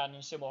Budokan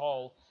and Sumo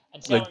Hall,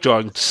 and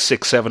drawing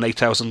 6,000, 7,000,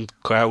 8,000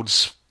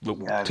 crowds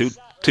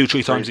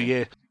 2-3 times a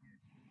year.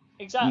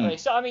 Exactly.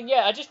 So I mean,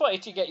 I just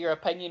wanted to get your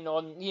opinion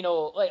on,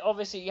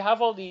 obviously you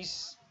have all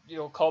these,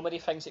 comedy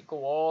things that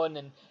go on,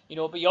 and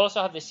but you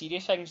also have the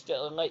serious things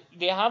that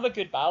they have a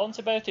good balance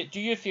about it. Do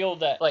you feel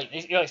that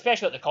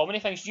especially the comedy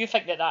things, do you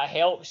think that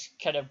helps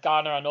kind of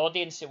garner an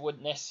audience that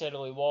wouldn't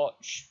necessarily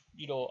watch,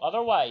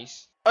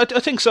 otherwise? I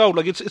think so.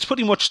 It's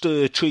pretty much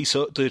the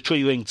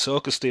three ring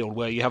circus deal,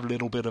 where you have a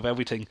little bit of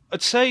everything.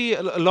 I'd say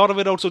a lot of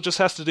it also just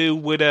has to do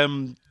with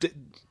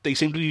they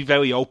seem to be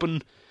very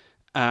open,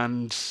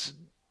 and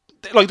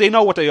they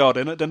know what they are.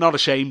 They're not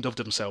ashamed of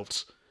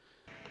themselves.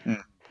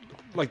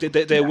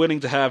 They're willing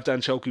to have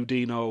Danshoku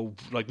Dino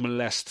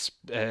molest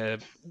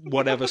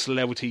whatever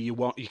celebrity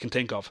you can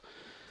think of.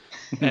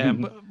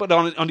 But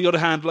on the other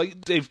hand,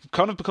 they've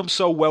kind of become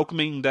so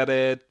welcoming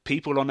that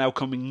people are now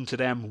coming to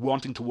them,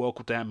 wanting to work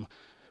with them.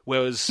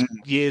 Whereas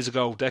years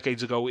ago,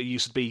 decades ago, it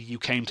used to be you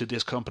came to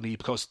this company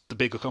because the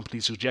bigger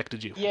companies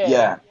rejected you.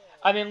 Yeah.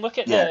 I mean, look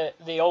at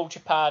the All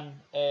Japan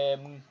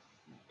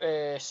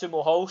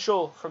Sumo Hall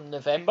show from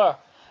November.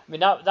 I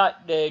mean,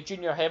 that the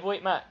junior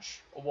heavyweight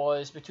match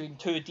was between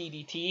two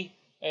DDT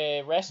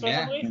wrestlers,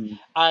 I believe,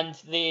 and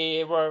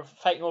they were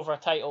fighting over a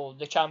title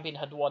the champion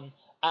had won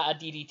at a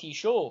DDT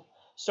show.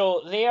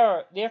 So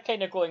they're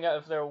kind of going out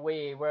of their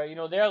way, where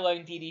they're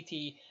allowing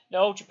DDT. Now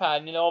All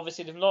Japan,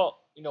 obviously they're not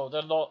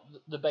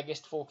the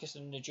biggest focus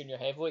in the junior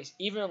heavyweights.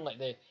 Even in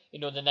the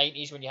the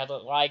 90s when you had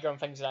Liger and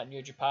things like that in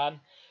New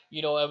Japan,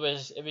 it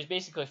was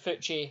basically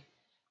Fuchi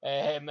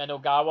and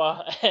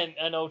Ogawa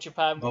and All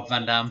Japan. Bob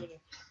Van Dam.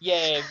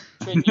 Yeah,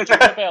 New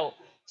Junior belt.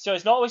 So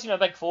it's not always been a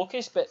big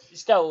focus, but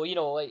still,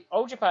 like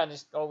All Japan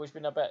has always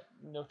been a bit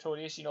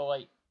notorious.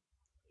 Like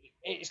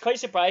it's quite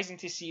surprising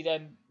to see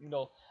them,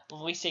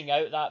 leasing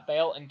out that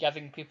belt and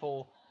giving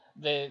people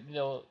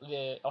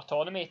the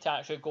autonomy to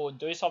actually go and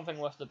do something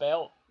with the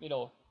belt, in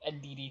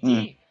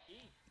DDT.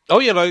 Oh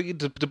yeah, like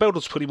the belt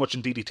was pretty much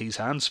in DDT's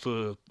hands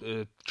for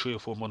a 3 or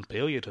 4 month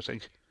period, I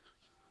think.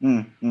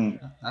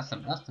 That's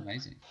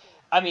amazing.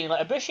 I mean,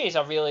 like Ibushi is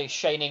a really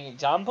shining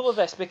example of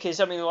this because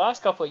the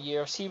last couple of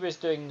years he was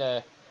doing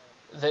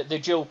the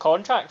dual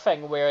contract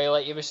thing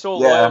where he was so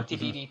loyal to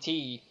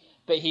DDT,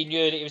 but he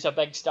knew that he was a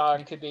big star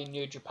and could be in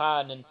New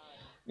Japan, and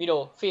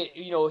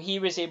he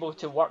was able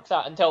to work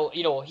that until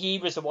he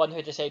was the one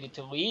who decided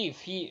to leave.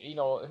 He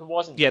who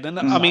wasn't. Yeah, then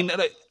I mean,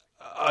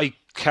 I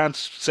can't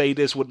say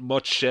this with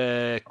much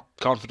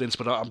confidence,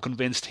 but I'm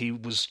convinced he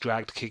was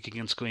dragged kicking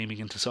and screaming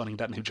into signing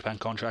that New Japan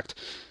contract.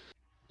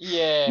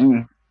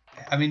 Yeah.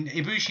 I mean,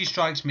 Ibushi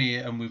strikes me,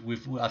 and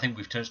I think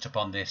we've touched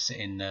upon this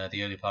in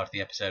the early part of the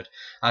episode,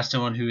 as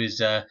someone who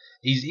is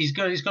he's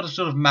got a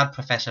sort of mad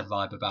professor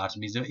vibe about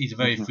him. He's a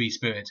very free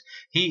spirit.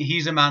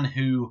 He's a man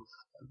who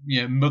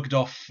mugged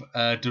off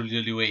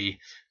WWE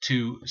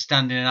to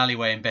stand in an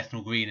alleyway in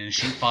Bethnal Green and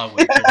shoot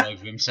fireworks all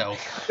over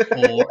himself,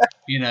 or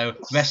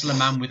wrestle a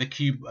man with a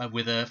cube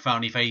with a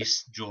frowny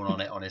face drawn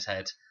on it on his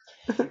head.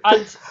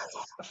 And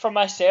for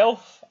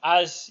myself,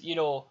 as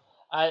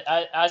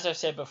as I've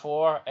said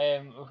before,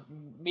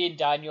 me and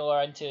Daniel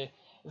are into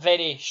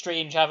very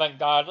strange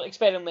avant-garde,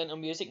 experimental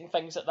music and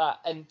things like that.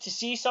 And to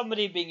see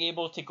somebody being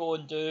able to go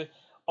and do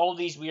all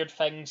these weird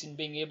things and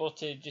being able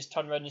to just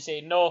turn around and say,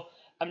 no,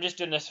 I'm just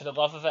doing this for the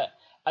love of it.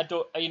 I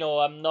don't,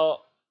 I'm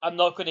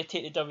not going to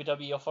take the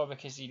WWE offer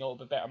because it'll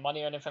be better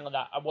money or anything like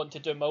that. I want to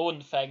do my own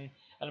thing,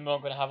 and I'm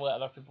not going to have let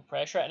other people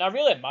pressure it. And I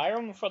really admire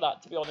him for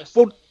that, to be honest.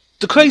 Well,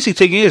 the crazy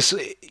thing is,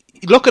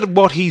 look at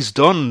what he's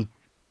done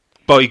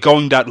by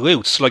going that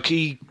route. Like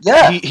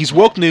he's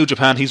worked New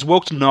Japan, he's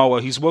worked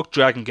Noah, he's worked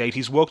Dragon Gate,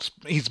 he's main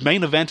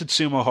evented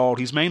Sumo Hall,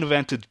 he's main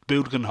evented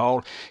Budokan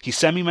Hall,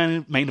 he's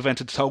main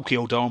evented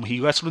Tokyo Dome, he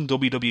wrestled in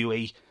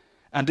WWE,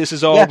 and this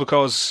is all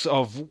because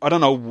of, I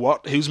don't know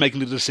who's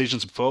making the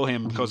decisions for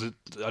him, because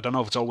I don't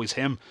know if it's always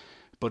him,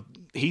 but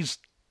he's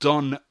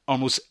done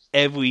almost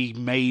every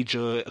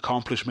major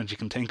accomplishment you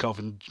can think of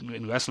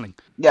in wrestling.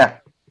 Yeah,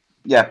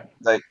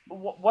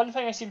 one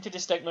thing I seem to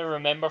distinctly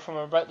remember from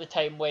about the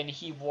time when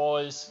he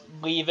was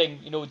leaving,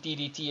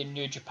 DDT in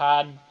New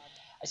Japan,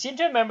 I seem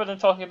to remember them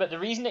talking about the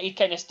reason that he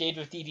kind of stayed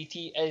with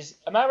DDT is,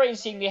 am I right in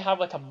saying they have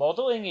like a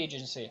modelling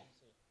agency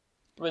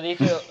where they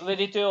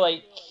do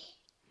like,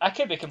 I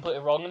could be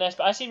completely wrong on this,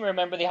 but I seem to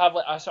remember they have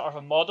like a sort of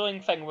a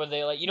modelling thing where they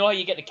how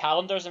you get the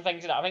calendars and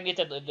things like that. I think they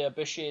did like, the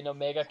Ibushi and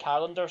Omega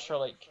calendars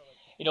for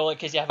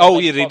because you have.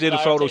 They did a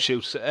photo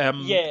shoot.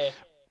 Yeah.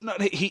 No,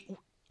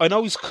 I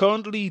know he's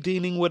currently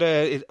dealing with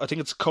I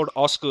think it's called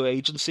Oscar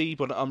Agency,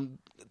 but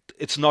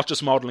it's not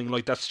just modelling,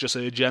 like that's just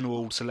a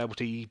general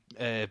celebrity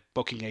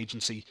booking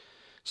agency.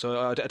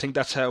 So I think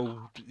that's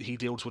how he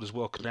deals with his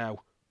work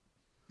now.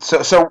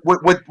 So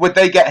would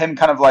they get him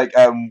kind of like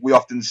we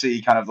often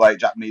see kind of like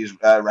Japanese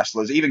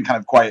wrestlers, even kind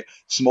of quite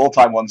small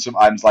time ones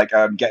sometimes, like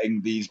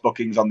getting these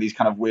bookings on these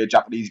kind of weird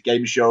Japanese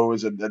game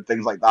shows and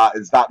things like that?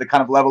 Is that the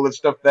kind of level of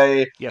stuff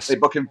they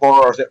book him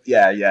for, or is it?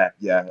 Yeah.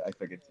 I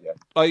figured.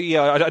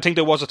 I think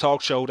there was a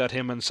talk show that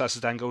him and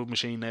Sasadango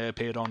Machine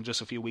appeared on just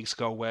a few weeks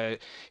ago, where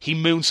he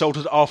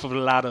moonsaulted off of a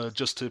ladder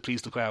just to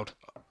please the crowd.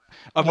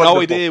 I've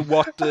no idea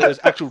what the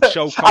actual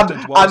show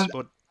content was,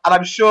 but. And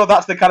I'm sure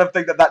that's the kind of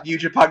thing that New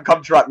Japan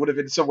contract would have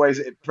in some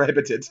ways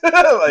prohibited.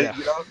 I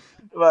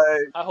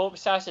hope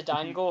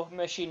Sasadango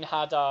Machine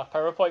had a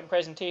PowerPoint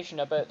presentation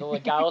about the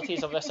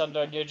legalities of this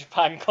under a New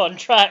Japan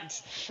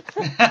contract.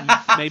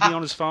 Maybe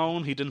on his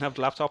phone. He didn't have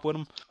the laptop with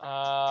him.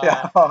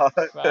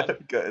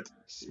 Good.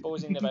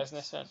 Exposing the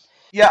business then.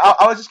 Yeah,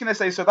 I was just going to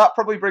say, so that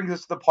probably brings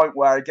us to the point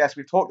where I guess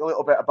we've talked a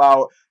little bit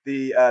about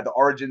the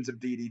origins of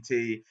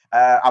DDT,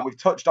 and we've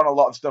touched on a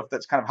lot of stuff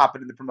that's kind of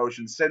happened in the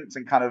promotion since,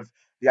 and kind of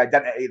the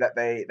identity that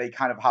they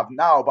kind of have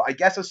now. But I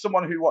guess as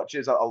someone who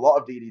watches a lot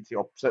of DDT,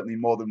 or certainly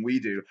more than we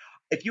do,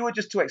 if you were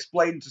just to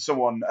explain to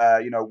someone,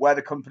 where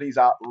the company's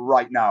at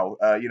right now,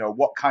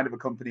 what kind of a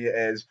company it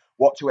is,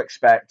 what to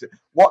expect,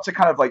 what's a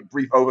kind of like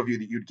brief overview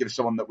that you'd give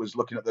someone that was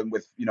looking at them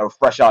with,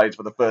 fresh eyes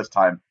for the first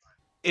time?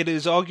 It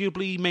is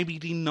arguably maybe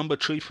the number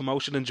 3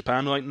 promotion in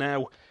Japan right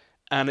now,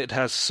 and it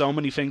has so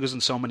many fingers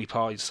and so many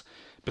pies.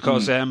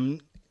 Because the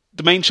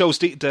main shows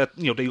they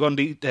run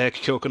the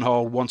Kyokan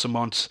Hall once a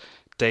month.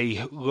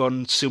 They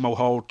run Sumo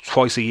Hall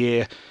twice a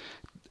year.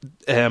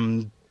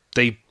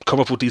 They come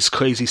up with these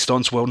crazy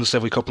stunts once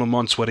every couple of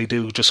months where they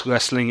do just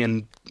wrestling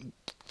in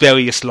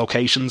various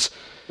locations.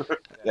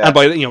 And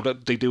by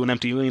they do an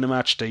empty arena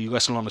match. They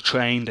wrestle on a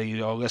train.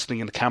 They are wrestling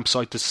in a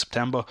campsite this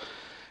September.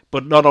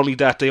 But not only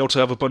that, they also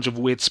have a bunch of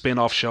weird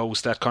spin-off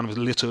shows that kind of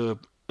litter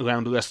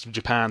around the rest of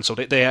Japan. So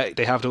they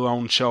have their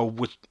own show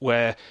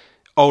where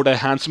all the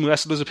handsome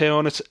wrestlers appear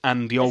on it,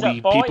 and the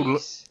only people...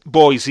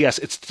 Boys, yes.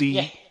 It's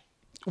the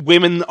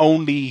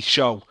women-only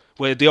show,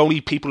 where the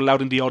only people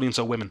allowed in the audience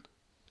are women.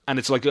 and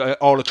it's like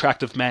all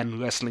attractive men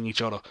wrestling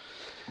each other.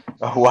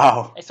 Oh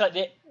wow! It's like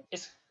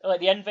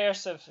the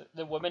inverse of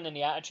the women in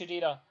the Attitude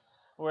Era,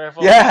 where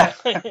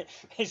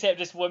except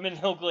just women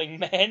ogling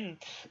men.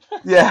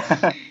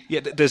 Yeah,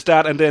 There's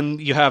that, and then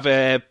you have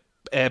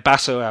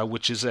Basara,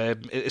 which is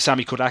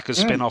Sami Kodaka's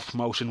spin-off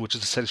promotion, which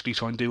is essentially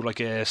trying to do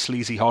like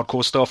sleazy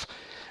hardcore stuff.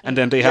 And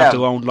then they have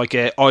their own like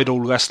Idol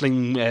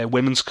Wrestling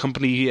women's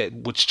company,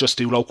 which just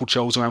do local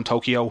shows around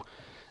Tokyo.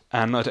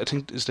 And I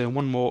think, is there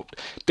one more?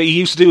 They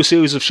used to do a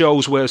series of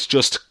shows where it's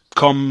just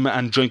come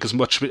and drink as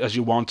much as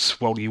you want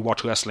while you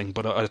watch wrestling,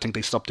 but I think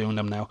they stopped doing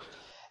them now.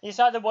 Is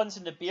that the ones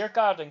in the beer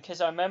garden?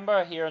 Because I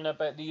remember hearing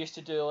about they used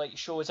to do like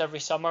shows every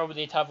summer where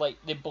they'd have like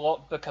they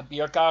block book a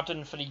beer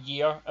garden for a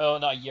year. Oh,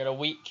 not a year, a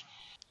week.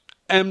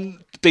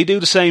 They do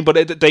the same,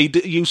 but they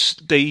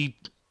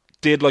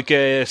did like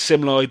a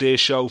similar idea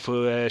show for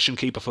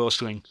Shinkipa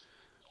First Ring,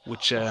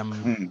 which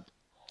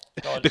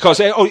because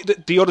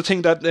the other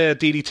thing that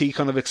DDT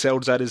kind of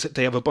excels at is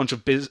they have a bunch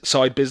of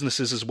side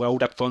businesses as well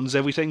that funds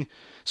everything.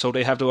 So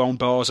they have their own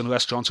bars and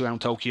restaurants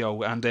around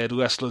Tokyo, and the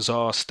wrestlers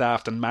are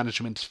staffed and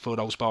management for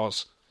those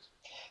bars.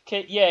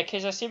 Yeah,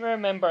 because I seem to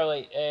remember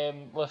like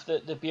with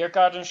the beer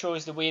garden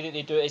shows, the way that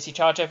they do it is they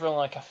charge everyone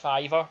like a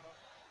 $5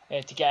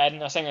 to get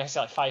in. I think it's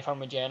like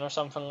 500 yen or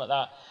something like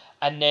that,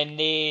 and then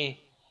they.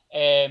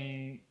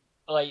 You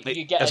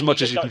get as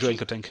much as you can drink,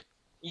 I think.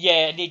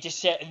 Yeah, and they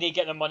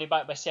get their money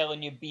back by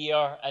selling you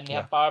beer, and they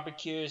have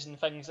barbecues and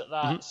things like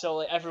that. Mm-hmm. So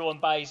like everyone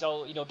buys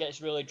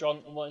gets really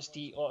drunk and wants to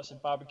eat lots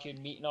of barbecued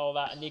meat and all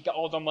that, and they get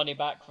all their money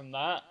back from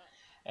that.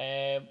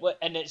 And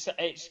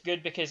it's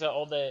good because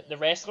all the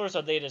wrestlers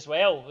are there as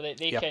well.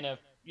 They kind of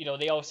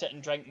they all sit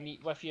and drink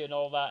meat with you and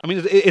all that. I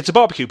mean, it's a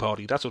barbecue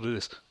party. That's what it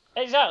is.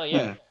 Exactly.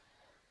 Yeah.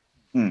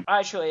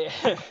 Actually.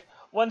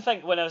 One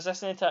thing, when I was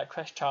listening to that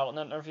Chris Charlton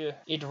interview,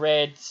 he'd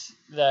read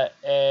that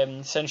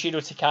Sanshiro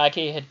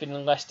Takagi had been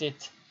enlisted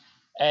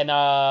in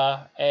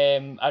a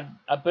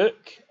book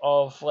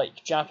of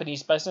like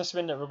Japanese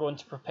businessmen that were going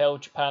to propel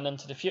Japan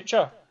into the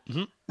future.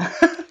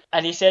 Mm-hmm.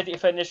 And he said he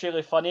found this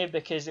really funny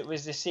because it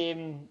was the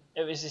same.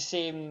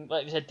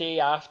 Like it was a day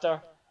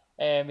after.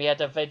 He had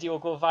a video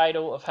go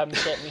viral of him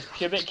setting his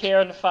pubic hair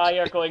on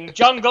fire, going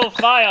 "Jungle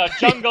fire,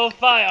 jungle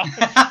fire."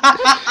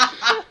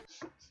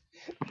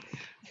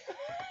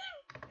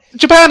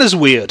 Japan is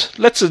weird.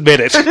 Let's admit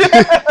it.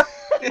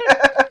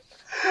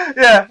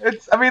 Yeah.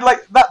 It's. I mean,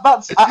 like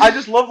that's. I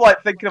just love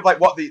like thinking of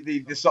like what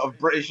the sort of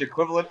British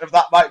equivalent of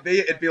that might be.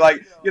 It'd be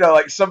like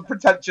like some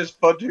pretentious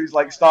fud who's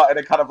like starting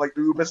a kind of like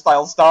Uber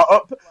style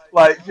startup,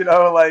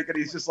 and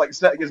he's just like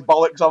setting his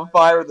bollocks on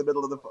fire in the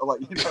middle of the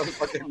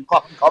fucking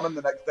Clapham Common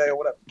the next day or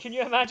whatever. Can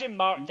you imagine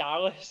Mark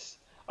Dallas?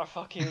 Or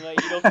fucking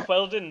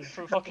Quilden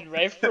from fucking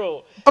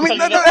RevPro. I mean,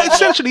 that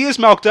essentially is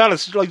Mark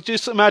Dallas. Like,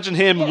 just imagine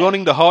him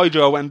running the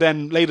Hydro, and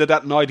then later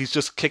that night he's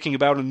just kicking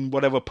about in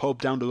whatever pub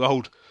down the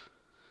road.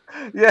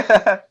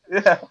 Yeah.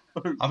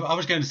 I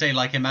was going to say,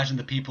 like, imagine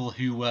the people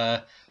who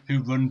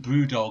run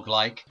Brewdog,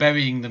 like,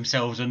 burying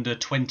themselves under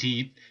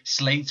 20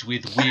 slates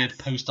with weird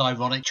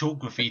post-ironic chalk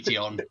graffiti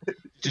on,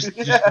 just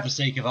for the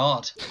sake of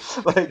art.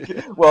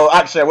 Well,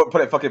 actually, I wouldn't put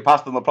it fucking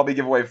past them. They'll probably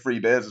give away free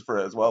beers for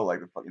it as well.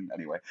 Like, fucking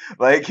anyway.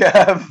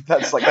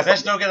 That's like.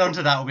 Let's not get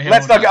onto that.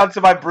 Let's not get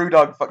onto my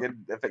Brewdog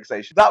fucking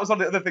fixation. That was one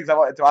of the other things I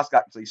wanted to ask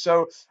actually.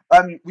 So,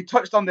 we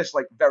touched on this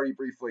like very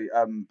briefly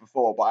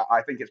before, but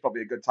I think it's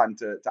probably a good time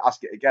to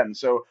ask it again.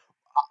 So.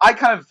 I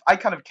kind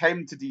of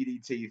came to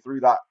DDT through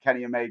that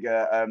Kenny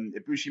Omega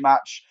Ibushi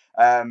match,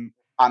 and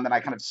then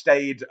I kind of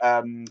stayed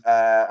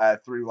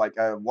through like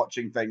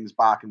watching things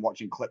back and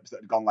watching clips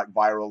that had gone like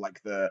viral, like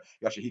the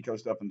Yoshihiko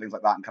stuff and things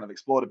like that, and kind of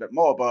explored a bit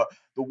more. But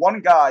the one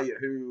guy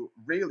who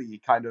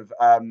really kind of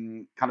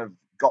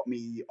got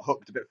me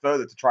hooked a bit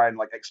further to try and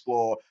like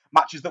explore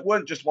matches that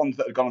weren't just ones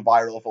that had gone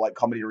viral for like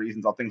comedy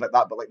reasons or things like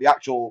that, but like the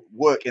actual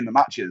work in the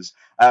matches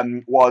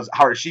was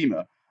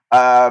Harashima.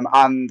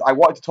 And I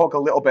wanted to talk a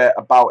little bit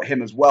about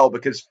him as well,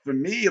 because for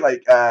me,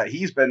 like,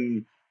 he's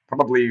been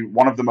probably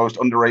one of the most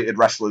underrated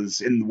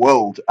wrestlers in the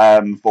world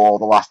for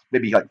the last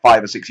maybe like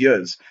 5 or 6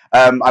 years.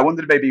 I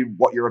wondered maybe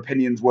what your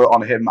opinions were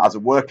on him as a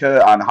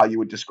worker and how you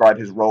would describe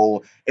his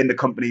role in the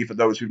company for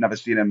those who've never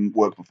seen him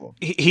work before.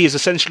 He is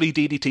essentially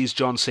DDT's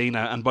John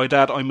Cena, and by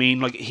that I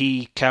mean like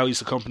he carries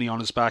the company on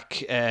his back.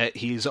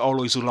 He's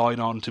always relied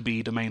on to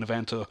be the main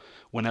eventer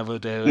whenever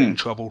they're in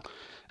trouble.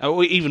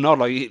 Even not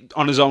like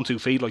on his own 2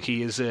 feet, like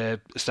he is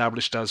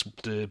established as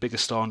the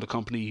biggest star in the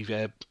company,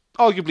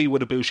 arguably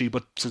with Ibushi,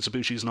 but since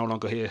Ibushi is no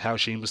longer here,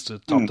 Harashima's the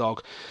top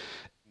dog.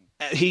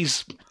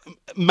 He's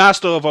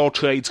master of all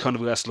trades kind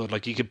of wrestler.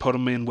 Like you can put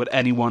him in with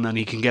anyone and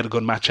he can get a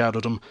good match out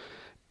of them.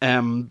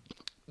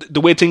 The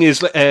weird thing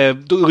is,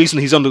 the reason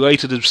he's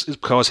underrated is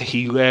because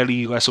he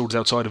rarely wrestles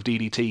outside of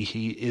DDT.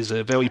 He is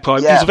a very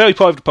private. He's a very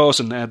private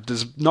person.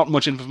 There's not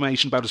much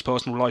information about his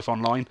personal life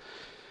online,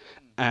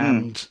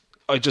 and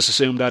I just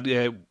assumed that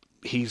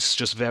he's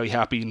just very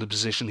happy in the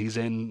position he's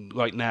in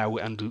right now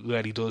and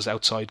rarely does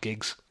outside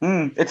gigs.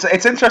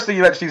 It's interesting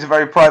you mentioned he's a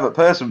very private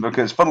person,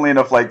 because funnily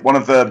enough, like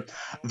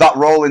that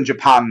role in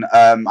Japan,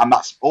 and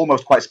that's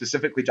almost quite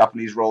specifically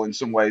Japanese role in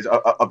some ways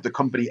of the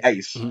company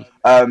Ace,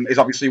 is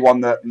obviously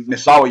one that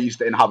Misawa used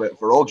to inhabit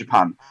for All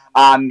Japan.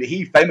 And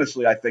he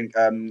famously, I think,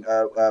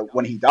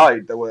 when he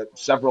died, there were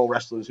several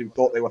wrestlers who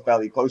thought they were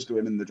fairly close to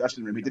him in the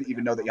dressing room. He didn't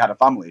even know that he had a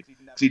family,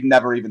 because he'd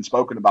never even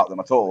spoken about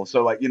them at all.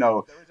 So,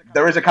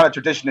 there is a kind of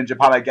tradition in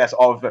Japan, I guess,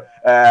 of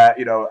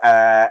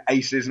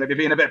aces maybe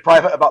being a bit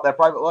private about their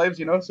private lives,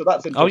 So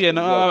that's interesting. Oh yeah,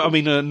 no, I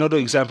mean, another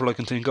example I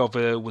can think of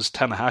was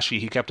Tanahashi.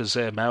 He kept his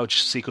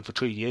marriage secret for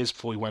 3 years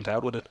before he went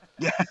out with it.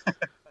 Yeah.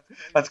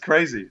 That's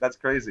crazy. So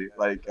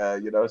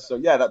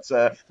yeah, that's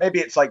maybe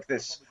it's like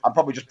this. I'm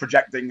probably just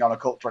projecting on a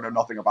culture I know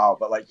nothing about,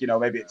 but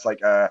maybe it's like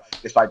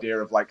this idea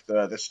of like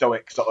the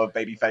stoic sort of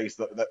baby face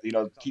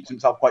that keeps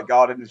himself quite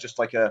guarded and is just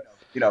like a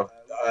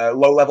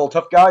low level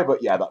tough guy.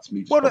 But yeah, that's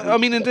me. Well, I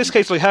mean, in this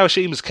case, like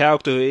Harashima's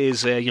character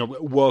is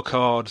work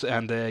hard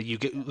and you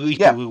reap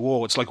the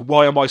rewards. Like,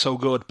 why am I so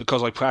good?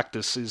 Because I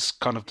practice is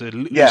kind of the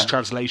loose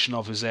translation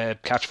of his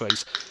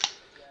catchphrase.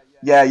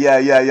 Yeah.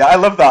 I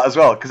love that as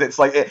well, because it's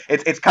like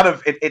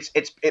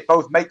it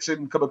both makes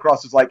him come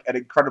across as like an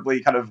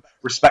incredibly kind of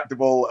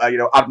respectable,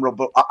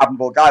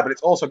 admirable guy, but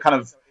it's also kind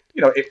of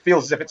it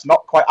feels as if it's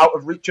not quite out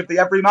of reach of the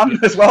everyman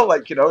as well.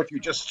 Like if you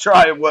just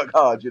try and work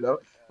hard,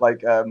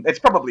 it's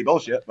probably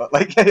bullshit, but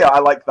I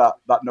like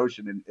that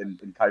notion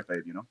in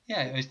kayfabe,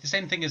 Yeah, it's the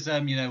same thing as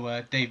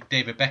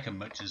David Beckham,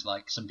 much as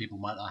like some people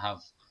might not have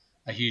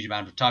a huge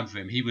amount of time for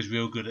him. He was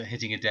real good at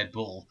hitting a dead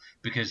ball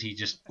because he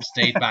just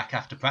stayed back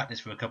after practice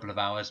for a couple of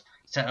hours,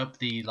 set up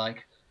the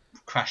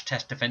crash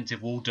test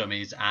defensive wall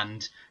dummies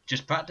and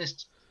just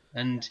practiced.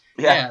 And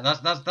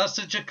that's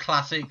such a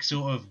classic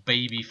sort of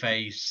baby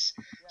face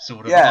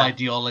sort of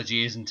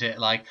ideology, isn't it?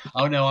 Like,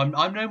 oh no,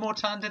 I'm no more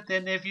talented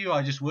than any of you.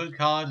 I just work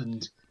hard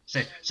and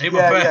say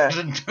my prayers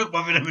and took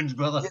my vitamins,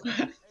 brother.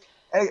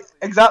 Yeah.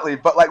 Exactly,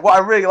 but what I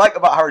really like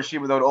about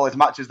Harashima though, in all his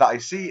matches that I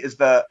see, is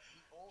that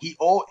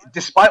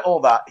despite all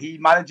that, he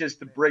manages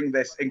to bring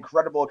this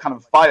incredible kind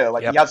of fire.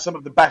 He has some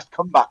of the best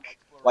comeback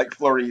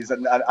flurries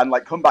and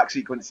comeback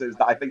sequences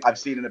that I think I've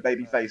seen in a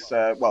babyface.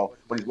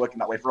 When he's working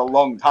that way for a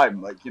long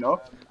time,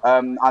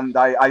 and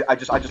I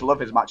just love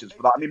his matches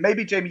for that. I mean,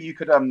 maybe Jamie, you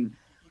could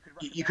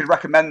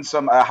recommend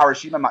some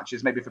Harashima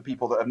matches, maybe for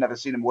people that have never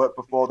seen him work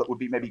before, that would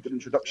be maybe good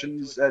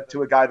introductions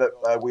to a guy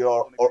that we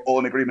are all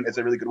in agreement is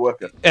a really good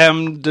worker.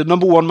 The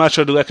number one match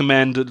I'd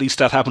recommend, at least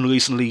that happened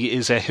recently,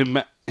 is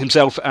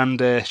himself and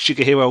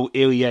Shigehiro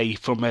Irie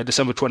from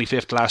December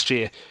 25th last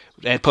year.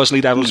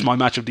 Personally, that was my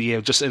match of the year.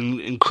 Just an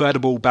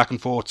incredible back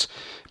and forth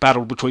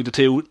battle between the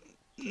two.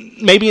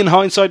 Maybe in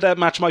hindsight, that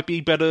match might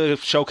be better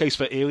showcase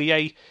for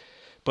Irie,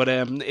 but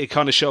it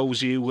kind of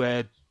shows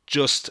you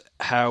just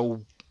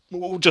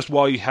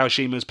why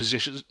Harashima's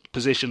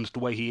positioned the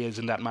way he is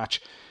in that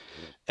match.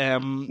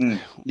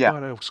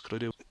 What else could I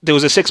do? There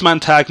was a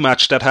 6-man tag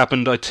match that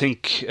happened, I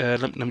think,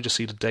 let me just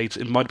see the dates.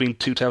 It might have been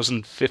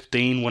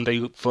 2015 when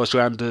they first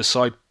ran the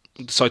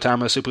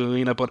Saitama Super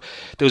Arena, but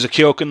there was a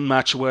Kyokan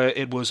match where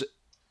it was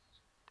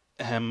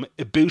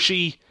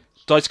Ibushi,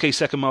 Daisuke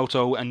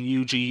Sekimoto and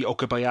Yuji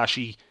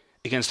Okabayashi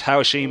against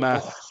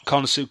Harashima,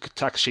 Konosuke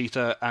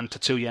Takeshita and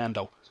Tetsuya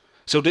Endo.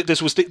 So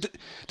this was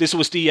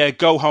the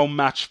go home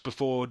match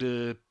before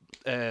the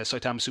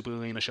Saitama Super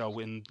Arena show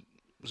in,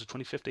 was it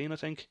 2015, I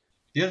think?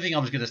 The other thing I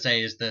was going to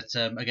say is that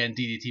again,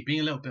 DDT being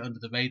a little bit under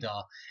the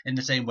radar in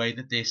the same way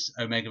that this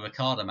Omega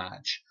Okada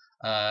match,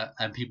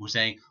 and people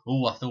saying,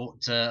 "Oh, I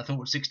thought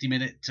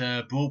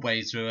 60-minute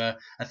Broadways were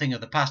a thing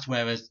of the past,"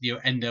 whereas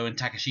Endo and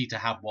Takeshita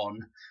have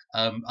one.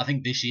 I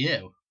think this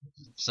year.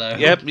 So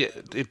yeah,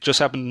 it just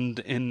happened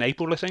in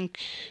April, I think.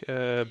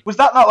 Was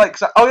that not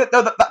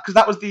because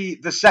that was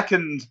the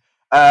second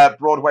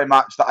Broadway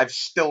match that I've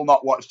still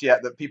not watched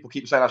yet, that people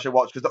keep saying I should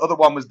watch, because the other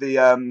one was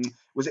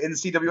was it in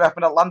CWF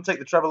in Atlantic,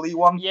 the Trevor Lee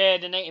one? Yeah,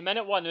 the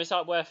 90-minute one. Was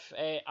that with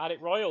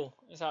Eric Royal?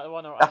 Is that the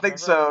one? I think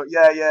so.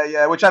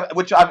 Yeah. Which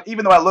I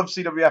even though I love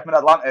CWF in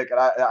Atlantic and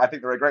I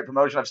think they're a great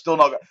promotion, I've still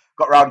not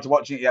got around to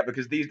watching it yet,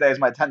 because these days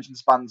my attention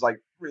span's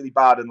really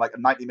bad, and a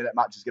 90-minute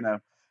match is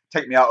gonna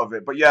take me out of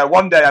it. But yeah,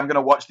 one day I'm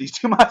gonna watch these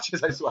two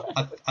matches, I swear.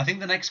 I think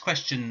the next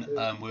question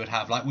we would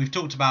have, we've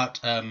talked about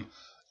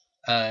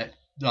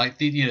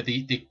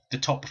the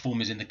top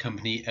performers in the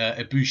company,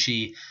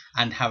 Ibushi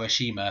and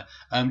Harashima.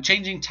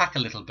 Changing tack a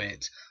little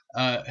bit,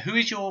 who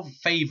is your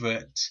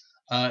favourite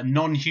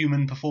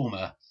non-human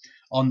performer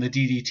on the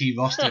DDT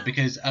roster?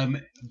 Because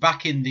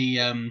back in the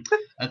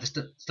at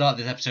the start of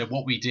this episode,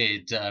 what we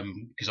did,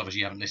 because obviously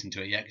you haven't listened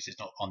to it yet because it's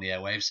not on the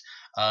airwaves,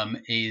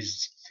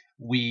 is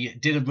we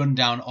did a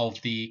rundown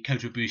of the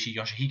Kota Ibushi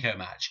Yoshihiko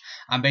match,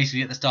 and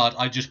basically at the start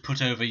I just put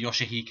over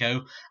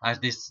Yoshihiko as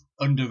this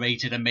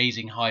underrated,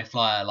 amazing high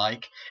flyer,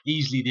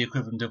 easily the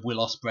equivalent of Will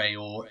Ospreay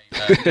or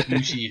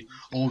Ibushi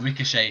or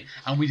Ricochet,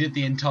 and we did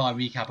the entire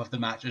recap of the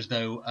match as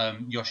though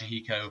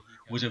Yoshihiko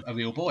was a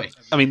real boy.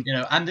 I mean,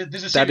 and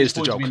there's a serious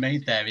point to be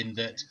made there in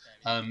that,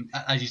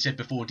 as you said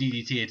before,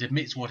 DDT, it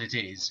admits what it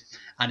is,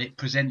 and it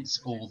presents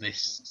all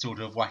this sort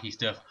of wacky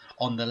stuff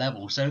on the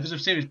level. So there's a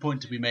serious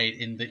point to be made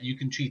in that you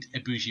can treat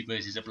Ibushi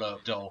versus a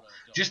blow-up doll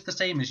just the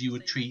same as you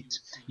would treat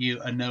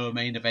a Noah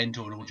main event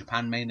or an All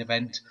Japan main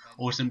event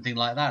or something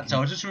like that. So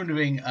I was just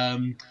wondering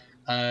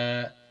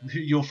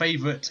your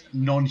favourite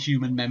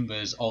non-human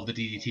members of the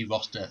DDT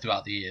roster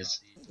throughout the years.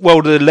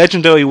 Well, the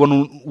legendary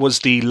one was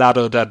the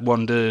ladder that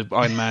won the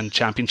Iron Man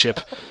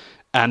Championship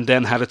and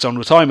then had its own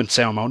retirement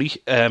ceremony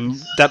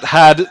that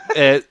had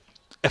a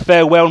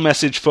farewell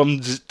message from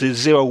the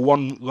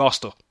 0-1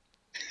 roster.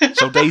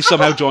 So they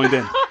somehow joined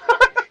in.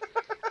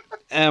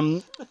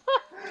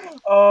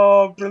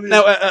 Oh, brilliant.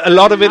 Now, a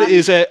lot of it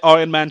is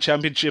Iron Man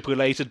Championship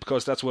related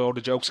because that's where all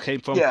the jokes came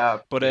from. Yeah.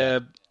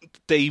 But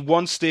they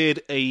once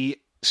did a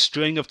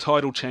string of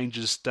title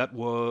changes that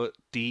were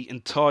the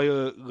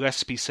entire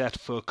recipe set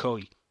for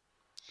curry.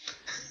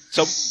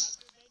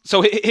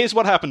 So here's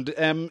what happened.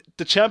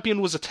 The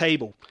champion was a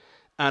table,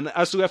 and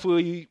as the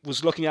referee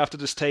was looking after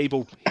this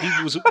table,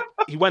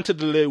 he went to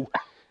the loo.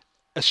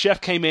 A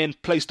chef came in,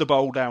 placed the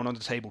bowl down on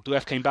the table. The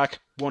ref came back,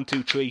 1,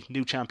 2, 3,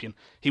 new champion.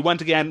 He went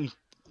again,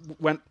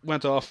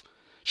 went off.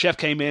 Chef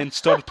came in,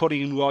 started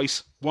putting in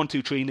rice, 1,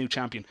 2, 3, new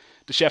champion.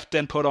 The chef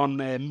then put on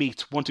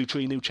meat, 1, 2,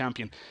 3, new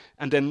champion.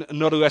 And then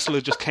another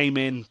wrestler just came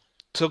in,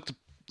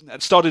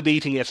 started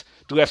eating it.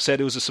 The ref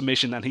said it was a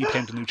submission, and he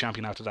became the new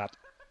champion after that.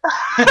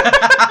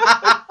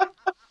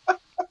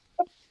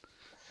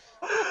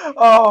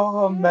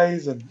 Oh,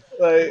 amazing!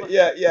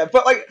 Yeah.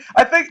 But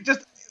I think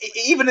just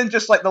even in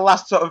just the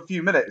last sort of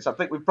few minutes, I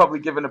think we've probably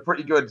given a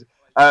pretty good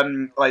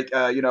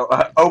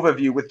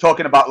overview with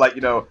talking about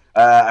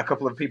a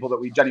couple of people that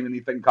we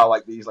genuinely think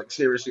are these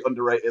seriously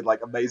underrated,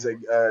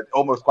 amazing,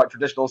 almost quite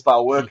traditional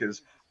style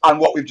workers, and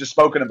what we've just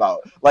spoken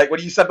about.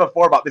 When you said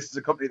before about this is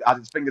a company that has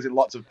its fingers in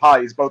lots of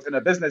pies, both in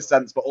a business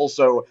sense but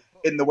also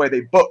in the way they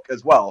book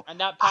as well. And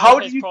that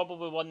pie has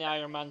probably won the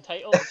Iron Man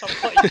title at some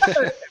point.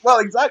 Well,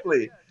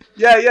 exactly.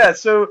 Yeah.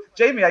 So,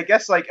 Jamie, I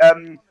guess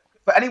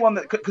for anyone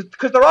that,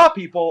 because there are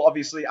people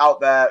obviously out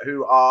there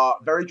who are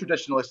very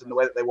traditionalist in the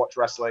way that they watch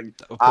wrestling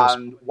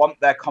and want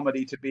their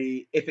comedy to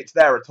be, if it's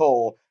there at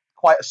all,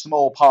 quite a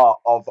small part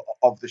of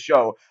the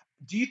show.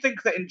 Do you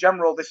think that in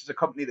general this is a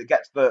company that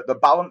gets the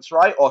balance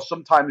right, or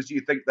sometimes do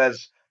you think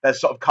there's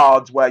sort of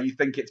cards where you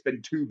think it's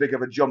been too big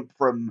of a jump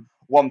from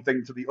one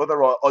thing to the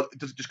other, or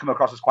does it just come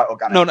across as quite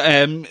organic?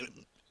 No.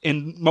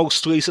 In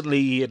most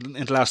recently,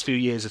 in the last few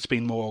years, it's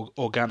been more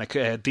organic.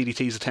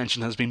 DDT's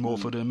attention has been more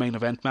for the main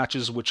event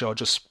matches, which are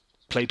just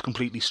played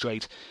completely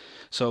straight.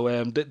 So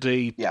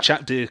the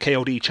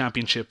KOD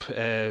Championship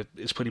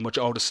is pretty much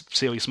all the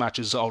serious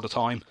matches all the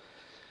time.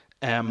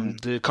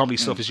 The comedy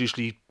stuff is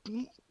usually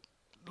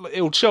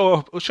it'll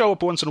show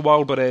up once in a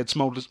while, but it's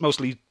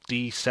mostly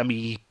the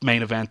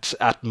semi-main event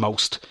at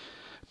most.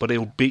 But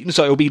it'll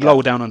be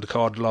lower down on the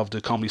card. A lot of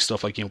the comedy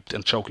stuff and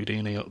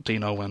Choku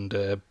Dino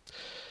and.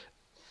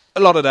 A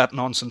lot of that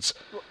nonsense,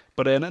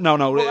 but no.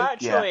 Well,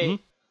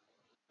 actually,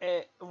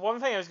 one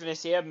thing I was going to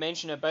say, I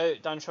mentioned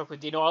about Dan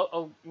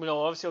Chocolino.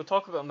 Obviously we'll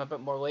talk about him a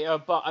bit more later.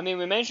 But I mean,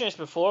 we mentioned this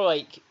before.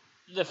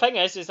 The thing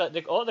is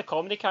that all the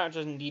comedy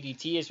characters in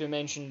DDT, as we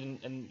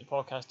mentioned in the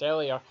podcast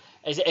earlier,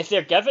 is that if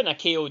they're given a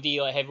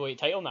KOD heavyweight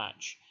title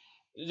match,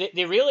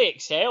 they really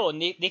excel and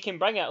they can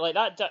bring it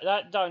that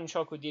Dan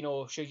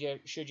Chocolino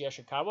Shuji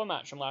Ishikawa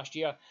match from last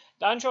year.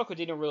 Dan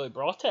Chocolino really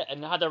brought it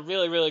and had a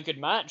really, really good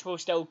match while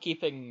still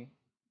keeping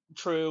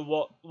true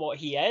what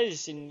he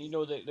is and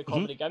the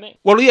comedy gimmick.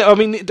 Well, yeah, I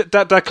mean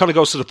that kind of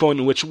goes to the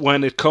point in which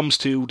when it comes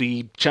to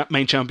the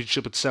main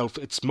championship itself,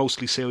 it's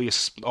mostly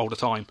serious all the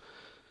time.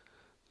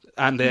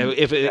 And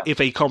if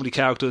a comedy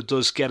character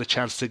does get a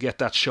chance to get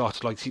that shot,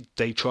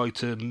 they try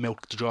to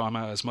milk the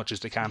drama as much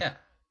as they can. Yeah.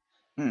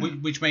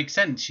 Which makes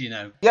sense,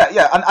 Yeah,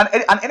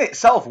 and in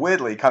itself,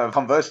 weirdly, kind of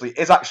conversely,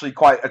 is actually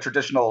quite a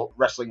traditional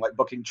wrestling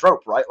booking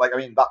trope, right?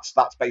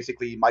 That's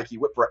basically Mikey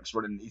Whipwreck's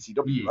running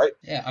ECW, right?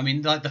 Yeah, I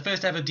mean, the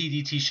first ever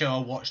DDT show I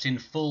watched in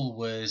full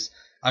was,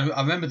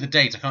 I remember the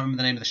date, I can't remember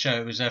the name of the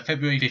show, it was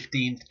February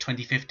 15th,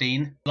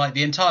 2015.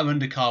 The entire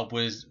undercard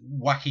was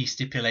wacky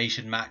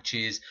stipulation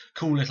matches,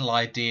 cool little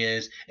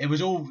ideas, it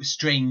was all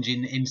strange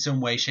in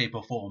some way, shape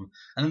or form.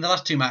 And then the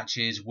last two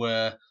matches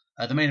were,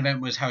 the main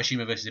event was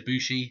Harashima versus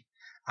Ibushi,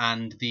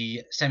 and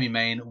the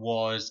semi-main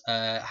was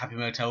Happy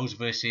Motels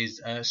versus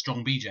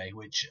Strong BJ,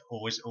 which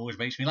always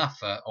makes me laugh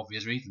for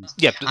obvious reasons.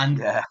 Yep,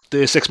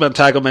 the 6-man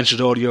tag I mentioned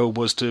earlier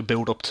was to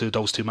build up to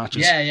those two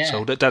matches. Yeah.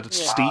 So that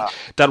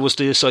was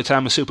the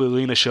Saitama Super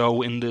Arena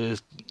show. There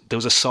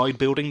was a side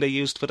building they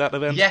used for that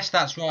event. Yes,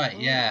 that's right.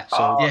 Yeah.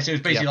 So it was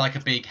basically like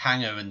a big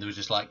hangar, and there was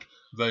just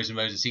rows and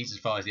rows of seats as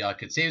far as the eye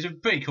could see. It was a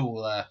pretty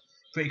cool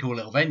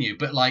little venue.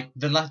 But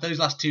those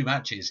last two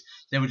matches,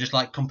 they were just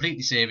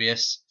completely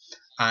serious.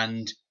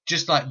 And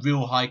just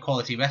real high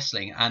quality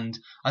wrestling. And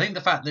I think the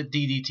fact that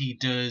DDT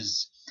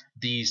does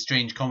these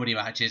strange comedy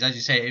matches, as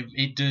you say,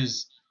 it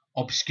does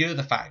obscure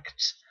the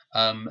fact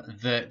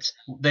that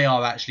they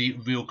are actually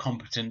real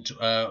competent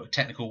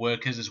technical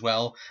workers as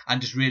well,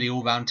 and just really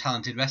all-round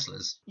talented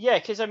wrestlers. Yeah,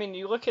 because I mean,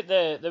 you look at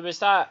there was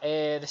that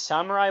the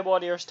Samurai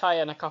Warriors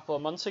tie-in a couple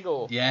of months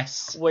ago.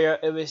 Yes. Where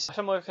it was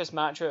similar to this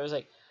match where it was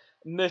like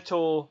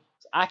Muto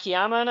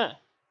Akiyama in it,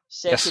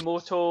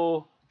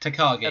 Sekimoto,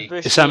 Takagi,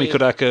 Isami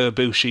Kodaka,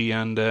 Bushi,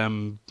 and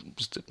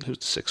who's the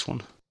sixth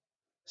one?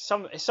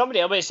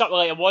 Somebody else, but it's something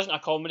like it wasn't a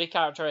comedy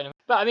character or anything.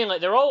 But I mean,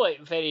 like they're all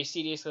like very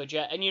serious,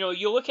 legit. And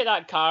you look at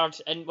that card,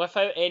 and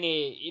without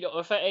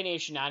any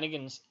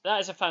shenanigans, that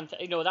is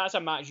that's a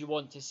match you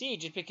want to see,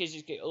 just because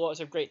it's got lots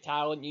of great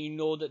talent. You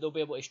know that they'll be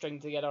able to string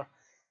together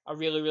a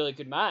really, really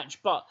good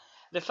match. But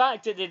the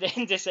fact that they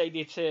then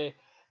decided to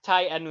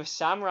tie in with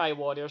Samurai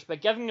Warriors by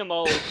giving them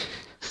all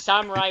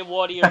Samurai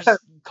Warriors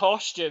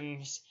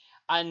costumes,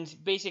 and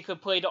basically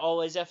played it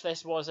all as if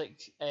this was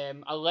like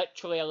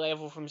literally a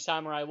level from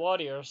Samurai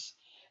Warriors,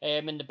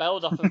 and the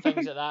build up and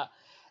things like that.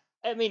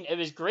 I mean, it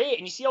was great,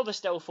 and you see all the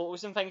still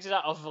photos and things like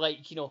that of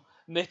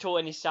Muto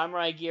in his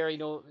samurai gear,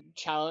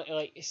 challenge,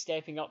 like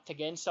stepping up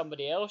against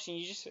somebody else,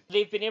 and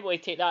they've been able to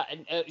take that,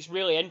 and it's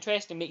really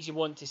interesting, makes you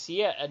want to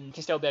see it, and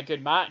can still be a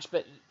good match.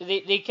 But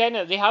they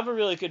have a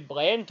really good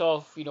blend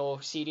of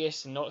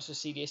serious and not so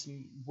serious,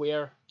 and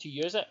where to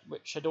use it,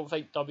 which I don't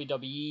think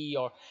WWE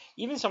or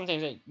even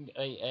sometimes like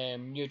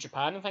New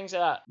Japan and things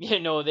like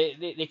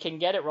that, they can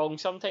get it wrong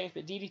sometimes,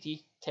 but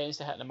DDT tends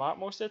to hit the mark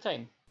most of the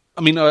time. I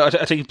mean, I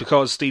think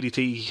because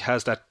DDT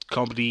has that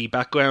comedy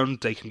background,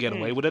 they can get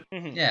away with it.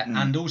 Mm-hmm. Yeah,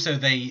 and also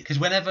because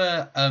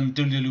whenever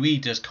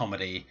WWE does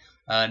comedy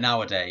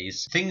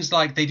nowadays,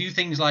 they do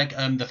things like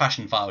the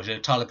Fashion Files,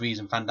 Tyler Breeze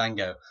and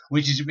Fandango,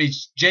 which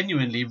is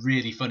genuinely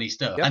really funny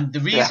stuff. Yep. And the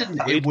reason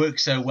it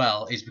works so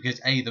well is because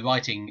A, the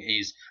writing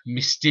is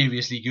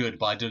mysteriously good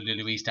by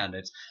WWE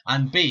standards,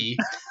 and B,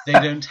 they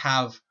don't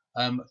have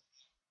a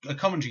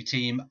commentary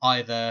team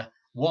either,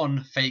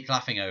 one, fake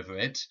laughing over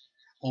it,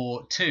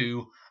 or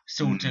two,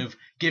 sort of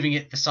giving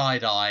it the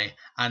side eye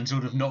and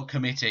sort of not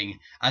committing,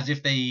 as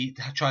if they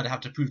try to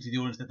have to prove to the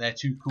audience that they're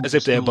too cool. As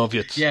if they're above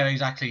you. Yeah,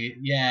 exactly.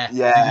 Yeah.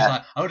 They're just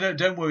like, oh,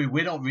 don't worry,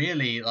 we're not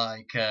really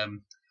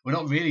we're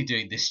not really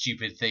doing this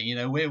stupid thing.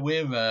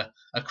 We're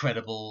a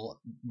credible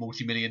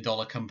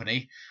multi-million-dollar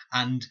company,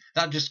 and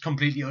that just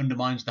completely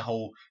undermines the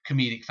whole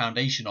comedic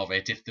foundation of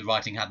it if the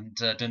writing hadn't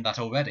done that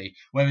already.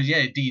 Whereas,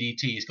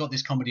 DDT, it's got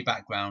this comedy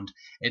background,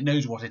 it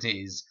knows what it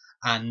is,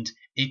 and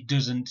it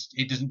doesn't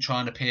try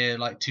and appear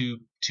like too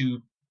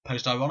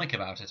post-ironic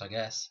about it, I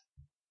guess.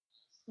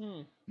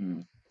 Yeah,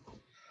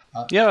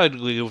 I'd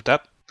agree with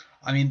that.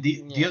 I mean,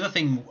 the other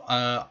thing we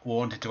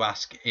wanted to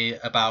ask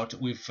about,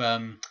 we've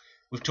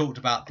talked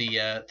about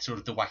the sort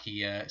of the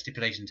wacky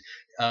stipulations,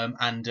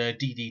 and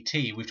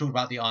DDT. We've talked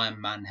about the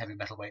Iron Man Heavy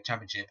Metalweight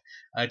Championship.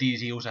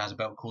 DDT also has a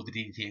belt called the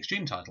DDT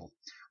Extreme title,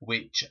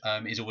 which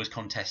is always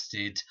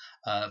contested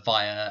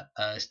via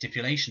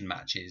stipulation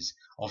matches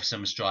of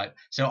some stripe.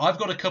 So I've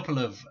got a couple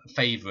of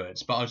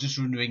favourites, but I was just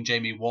wondering,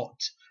 Jamie,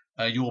 what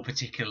your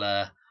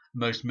particular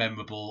most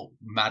memorable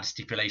mad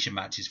stipulation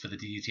matches for the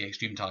DDT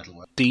Extreme title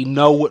were? The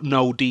no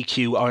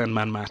DQ Iron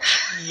Man match.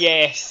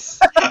 Yes,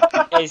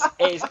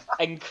 is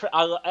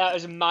incredible. That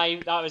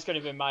was going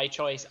to be my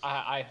choice.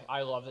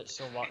 I love it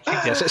so much.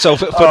 Yes. So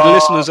for the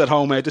listeners at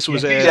home, this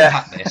was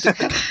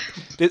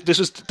this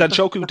was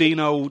Danshoku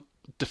Dino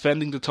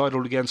defending the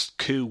title against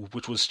Ku,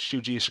 which was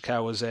Shuji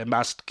Ishikawa's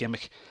masked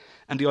gimmick,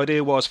 and the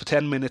idea was for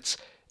 10 minutes,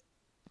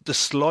 the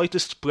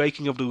slightest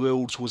breaking of the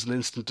rules was an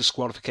instant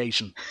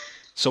disqualification.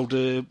 So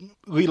the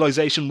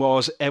realization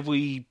was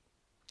everything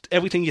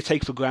you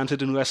take for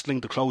granted in wrestling,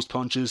 the closed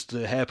punches,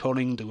 the hair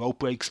pulling, the rope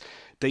breaks,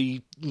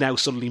 they now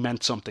suddenly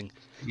meant something.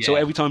 Yeah. So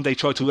every time they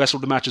tried to wrestle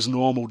the match as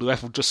normal, the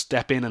ref would just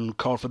step in and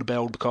call for the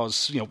bell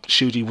because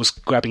Shuji was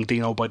grabbing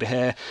Dino by the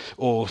hair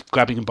or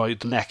grabbing him by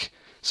the neck.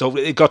 So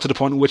it got to the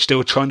point in which they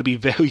were trying to be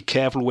very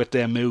careful with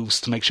their moves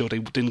to make sure they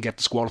didn't get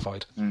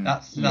disqualified.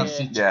 That's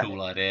such a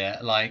cool idea.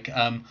 Like,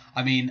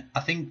 I mean,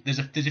 I think there's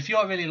a few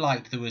I really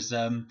liked. There was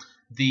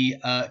the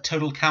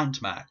Total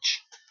Count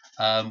match,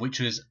 which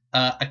was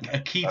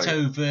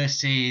Akito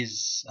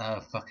versus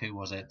who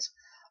was it?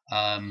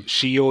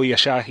 Shio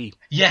Yashahi.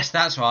 Yes,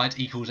 that's right.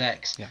 Equals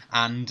X. Yeah.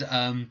 And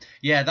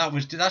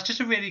that's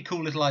just a really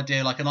cool little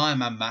idea, like an Iron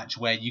Man match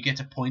where you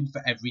get a point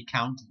for every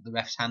count that the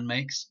ref's hand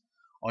makes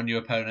on your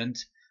opponent.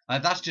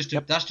 That's just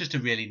a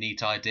really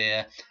neat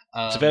idea.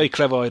 It's a very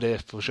clever idea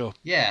for sure.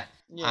 Yeah.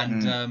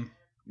 And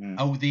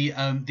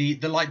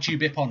the light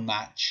tube Ippon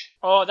match.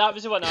 Oh, that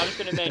was the one I was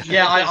going to mention.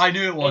 Yeah, I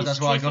knew it was.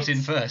 That's why I got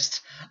in first.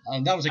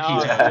 That was a key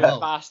as well.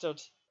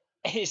 Bastard.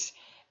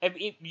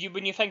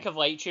 When you think of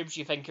light tubes,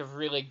 you think of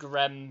really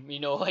grim,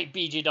 like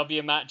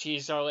BJW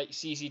matches or like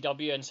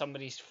CZW in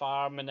somebody's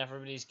farm and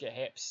everybody's got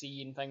Hep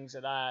C and things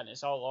like that, and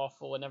it's all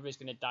awful and everybody's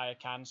going to die of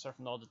cancer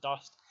from all the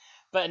dust.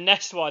 But in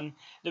this one,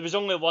 there was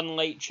only one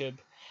light tube,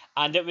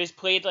 and it was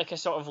played like a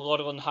sort of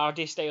Laurel and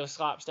Hardy style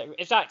slapstick.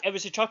 In fact, it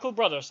was the Chuckle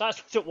Brothers. That's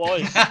what it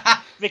was.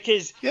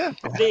 Because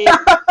they...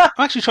 I'm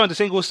actually trying to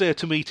think, was there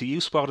to me to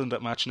you spot in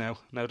that match now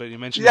that you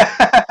mentioned it?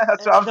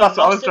 That's what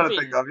I was trying to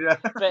think of, yeah.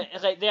 But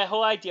like the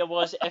whole idea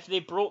was if they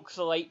broke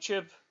the light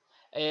tube,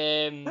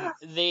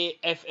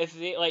 if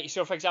they like,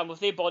 so for example, if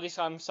they body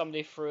slam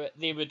somebody through it,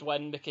 they would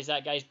win because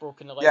that guy's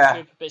broken the light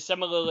tube. But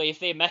similarly, if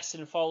they miss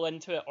and fall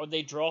into it, or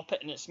they drop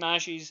it and it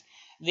smashes,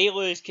 they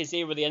lose because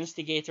they were the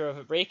instigator of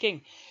it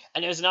breaking.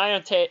 And it was an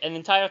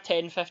entire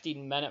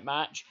 10-15 minute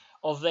match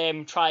of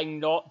them trying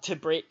not to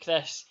break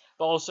this,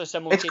 but also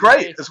simultaneously. It's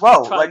great as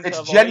well. Like,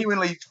 it's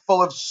genuinely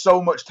full of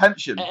so much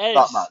tension.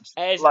 That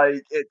match,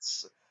 like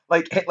it's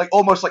like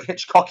almost like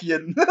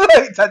Hitchcockian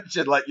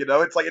tension. Like, you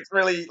know, it's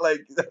really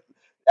like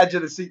edge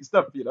of the seat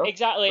stuff. You know,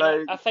 exactly.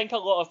 Like, I think a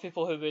lot of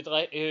people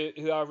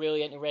who are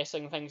really into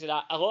wrestling and things like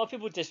that, a lot of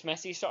people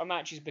dismiss these sort of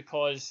matches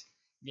because,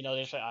 you know,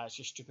 they're just like, it's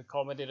just stupid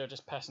comedy, they're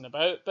just pissing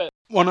about. But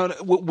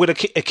with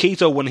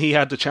Akito, when he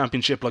had the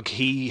championship, like,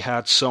 he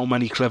had so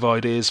many clever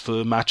ideas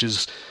for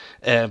matches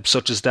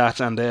such as that,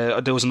 and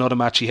there was another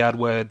match he had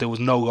where there was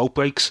no rope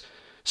breaks,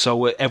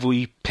 so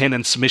every pin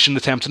and submission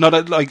attempt,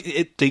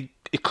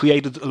 it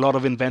created a lot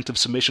of inventive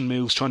submission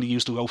moves, trying to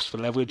use the ropes for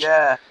leverage.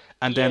 Yeah.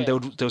 And then there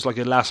was like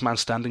a last man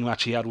standing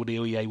match he had with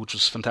Irie, which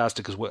was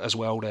fantastic as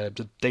well.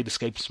 The date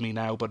escapes me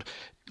now, but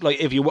like,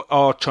 if you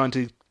are trying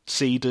to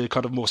see the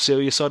kind of more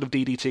serious side of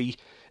DDT,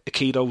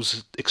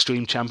 Akito's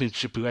Extreme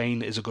Championship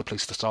reign is a good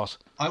place to start.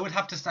 I would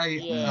have to say,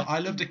 I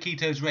loved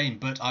Akito's reign,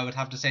 but I would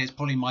have to say it's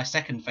probably my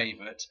second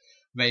favourite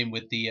reign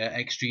with the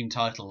Extreme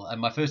title. And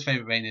my first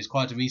favourite reign is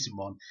quite a recent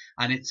one,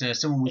 and it's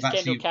someone we've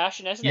actually... Kendo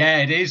Kashin, isn't it? Yeah,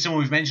 it is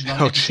someone we've mentioned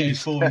on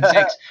episodes 4 and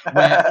 6,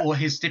 where all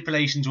his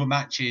stipulations were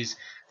matches.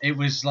 It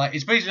was like,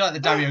 it's basically like the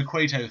Dario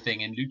Cueto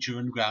thing in Lucha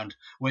Underground,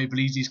 where he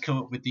believes he's come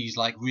up with these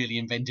like really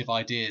inventive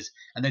ideas,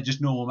 and they're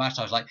just normal match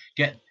types. Like,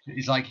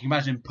 it's like, you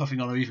imagine him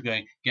puffing on a reefer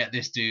going, "Get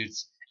this,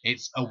 dudes,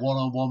 it's a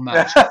one-on-one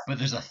match, but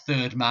there's a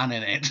third man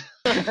in it."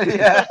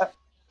 Yeah.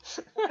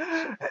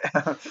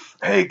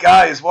 Hey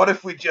guys, what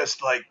if we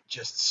just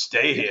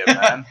stay here,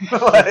 man?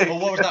 Like... Or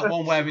what was that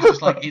one where it's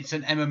just like, it's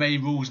an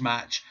MMA rules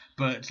match,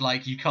 but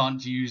like you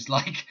can't use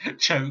like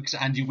chokes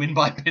and you win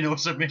by pin or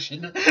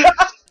submission?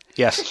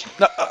 Yes.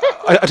 No,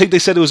 I think they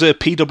said it was a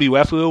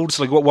PWF rules.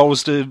 Like, what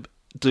was the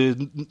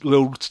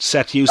rule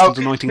set used in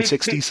the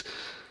 1960s?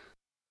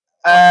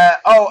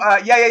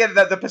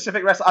 The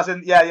Pacific Wrestling, as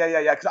in,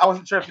 because I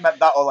wasn't sure if you meant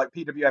that or like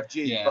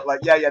PWFG, but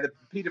like, the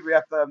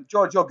PWF,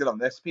 George, you're good on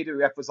this.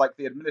 PWF was like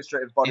the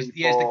administrative body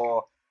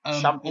for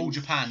All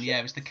Japan,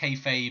 it was the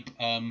kayfabe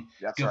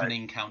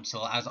governing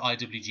council, as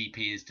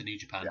IWGP is to New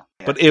Japan.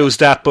 Yeah. But it was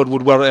that, but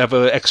with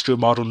whatever extra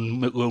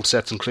modern rule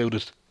sets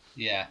included.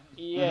 Yeah.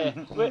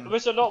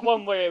 Was there not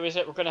one where it was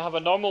that we're going to have a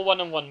normal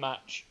one-on-one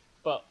match,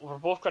 but we're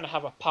both going to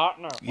have a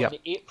partner on the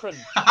apron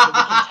that we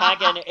can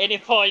tag in at any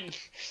point?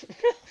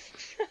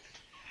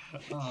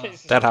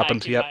 That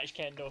happened, yeah. Match,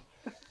 Kendo.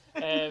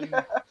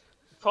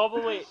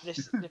 Probably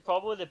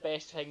the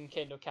best thing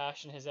Kendo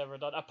Kashin has ever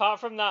done, apart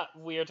from that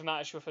weird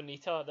match with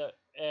Onita that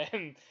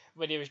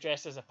when he was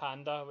dressed as a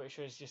panda, which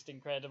was just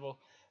incredible.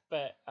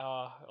 But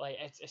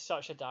it's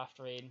such a daft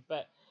reign.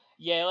 But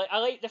yeah, like, I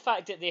like the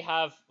fact that they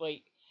have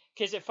like.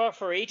 Because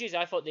for ages,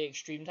 I thought the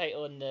Extreme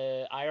title and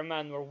the Iron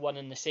Man were one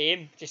and the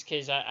same, just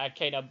because I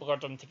kind of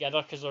blurred them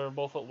together because they were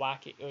both at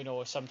wacky,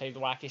 sometimes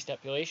wacky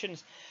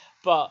stipulations.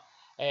 But,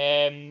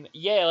 I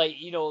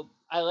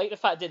like the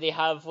fact that they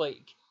have,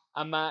 like,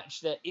 a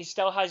match that it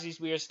still has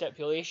these weird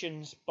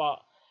stipulations,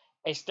 but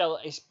it's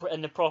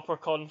in the proper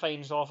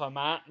confines of a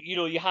match. You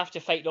know, you have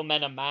to fight them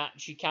in a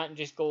match. You can't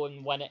just go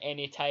and win at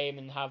any time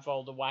and have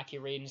all the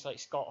wacky reigns like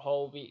Scott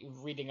Hall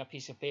reading a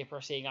piece of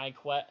paper saying "I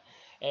quit"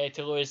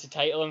 to lose the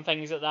title and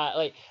things like that.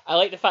 Like, I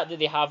like the fact that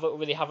they have it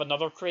where they have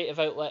another creative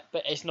outlet,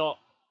 but it's not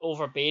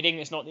overbearing.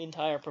 It's not the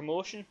entire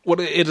promotion. Well,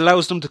 it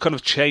allows them to kind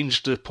of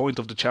change the point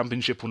of the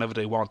championship whenever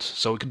they want.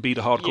 So it can be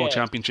the hardcore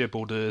championship,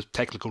 or the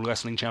technical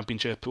wrestling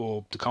championship,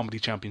 or the comedy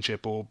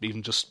championship, or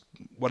even just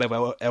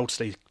whatever else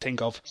they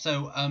think of.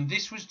 So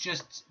this was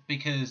just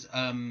because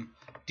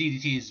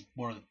DDT is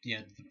one of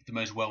the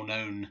most well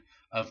known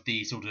of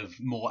the sort of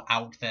more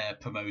out there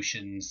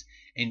promotions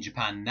in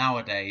Japan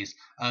nowadays.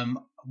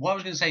 What I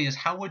was going to say is,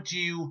 how would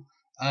you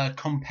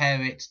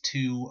compare it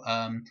to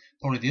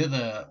probably the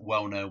other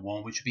well-known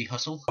one, which would be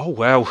Hustle? Oh,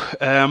 wow.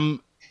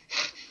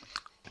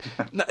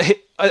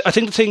 I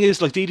think the thing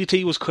is, like,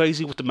 DDT was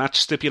crazy with the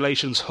match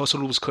stipulations,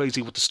 Hustle was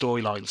crazy with the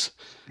storylines.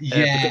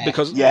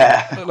 Because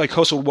like,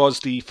 Hustle was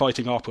the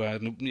fighting opera,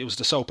 and it was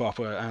the soap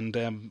opera, and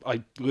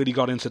I really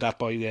got into that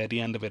by the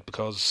end of it,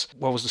 because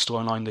what was the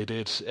storyline they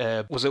did?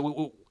 Was it,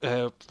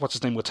 what's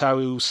his name,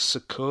 Wataru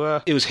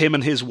Sakura? It was him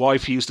and his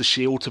wife used the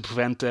shield to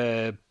prevent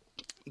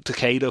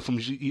Takeda from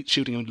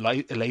shooting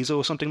a laser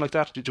or something like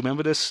that. Did you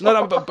remember this?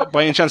 No,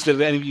 by any chance did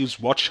any of you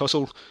watch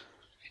Hustle?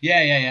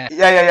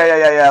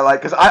 Yeah.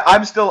 Like, because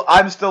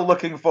I'm still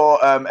looking for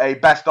a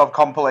best of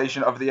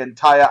compilation of the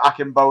entire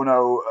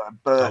Akimbono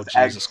birth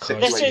egg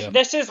situation.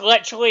 This is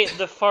literally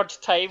the third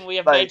time we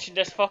have mentioned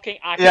this fucking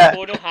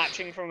Akimbono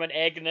hatching from an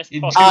egg in this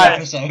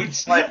podcast.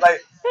 Episodes.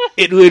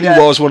 It really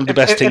was one of the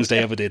best things they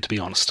ever did, to be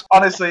honest.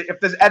 Honestly, if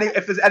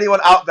there's anyone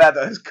out there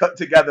that has cut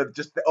together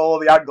just all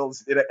the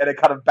angles in a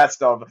kind of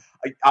best of,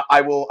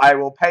 I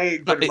will pay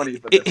good money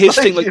for this. His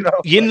thing,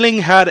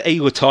 Yinling had a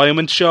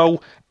retirement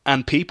show,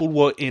 and people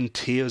were in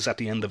tears at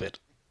the end of it.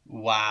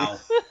 Wow.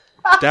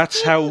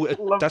 That's how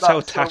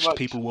attached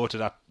people were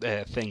to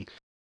that thing.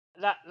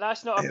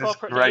 That's not a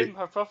proper name.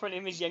 Her proper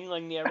name is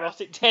Yingling the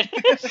Erotic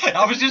Terrorist.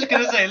 I was just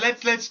gonna say,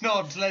 let's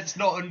not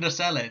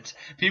undersell it.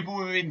 People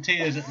were in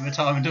tears at the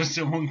retirement of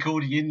someone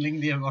called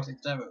Yingling the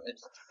Erotic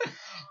Terrorist.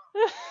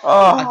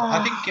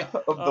 I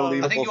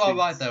think you are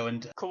right though.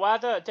 And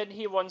Kawada, didn't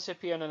he once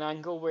appear on an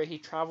angle where he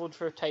travelled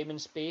through time and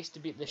space to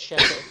beat the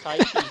shit out of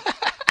Taichi?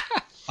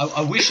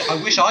 I wish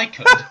I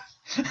could.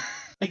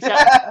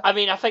 Exactly. I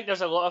mean, I think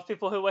there's a lot of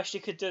people who wish they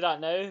could do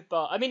that now,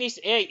 but I mean,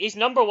 he's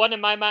number one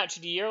in my match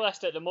of the year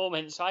list at the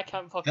moment, so I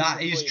can't fucking.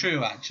 That is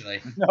true,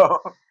 actually. No.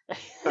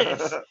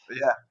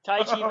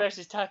 Taichi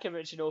versus Taka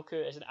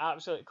Michinoku is an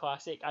absolute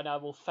classic, and I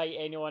will fight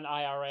anyone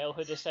IRL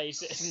who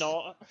decides it's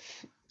not.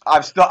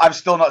 I've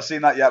still not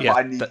seen that yet, but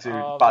I need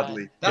to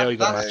badly.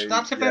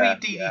 That's a very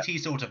DDT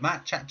sort of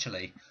match,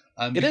 actually.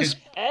 It is.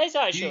 It is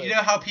actually. You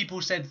know how people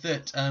said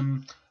that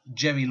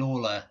Jerry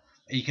Lawler,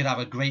 he could have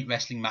a great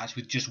wrestling match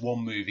with just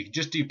one move. He could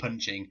just do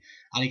punching,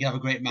 and he could have a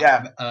great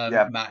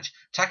match.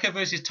 Taka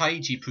versus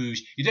Taichi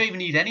proves you don't even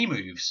need any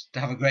moves to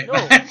have a great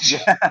match.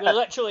 They're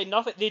literally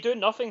nothing. They do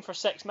nothing for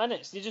 6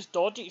 minutes. They just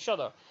dodge each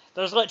other.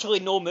 There's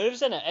literally no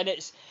moves in it, and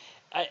it's.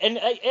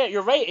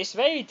 You're right. It's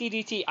very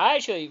DDT. I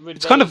actually would.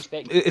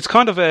 It's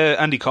kind of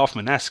Andy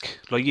Kaufman-esque.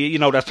 Like you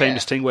know that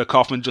famous thing where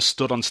Kaufman just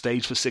stood on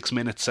stage for 6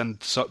 minutes and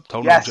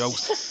told no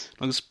jokes.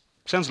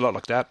 Sounds a lot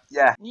like that.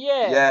 Yeah,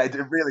 it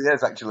really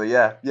is actually.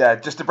 Yeah.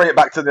 Just to bring it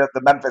back to the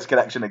Memphis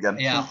connection again.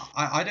 Yeah,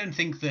 I don't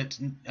think that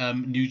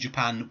New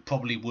Japan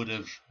probably would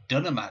have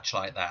done a match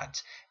like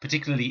that,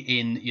 particularly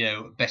in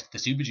Best of the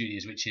Super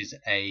Juniors, which is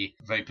a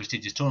very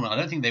prestigious tournament. I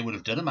don't think they would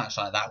have done a match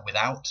like that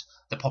without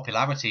the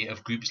popularity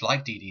of groups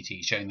like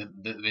DDT, showing that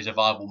there is a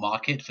viable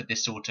market for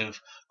this sort of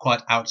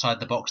quite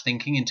outside the box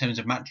thinking in terms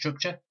of match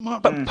structure.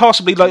 But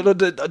possibly, like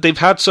they've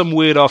had some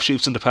weird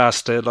offshoots in the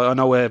past. I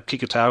know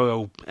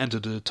Kikutaro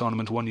entered the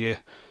tournament one year.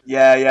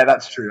 Yeah,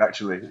 that's true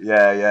actually.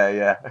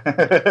 Yeah.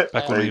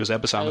 Back when he was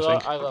Ebersan, I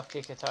think. I love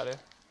Kikutaro.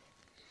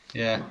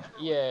 Yeah.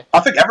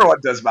 I think everyone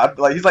does, man.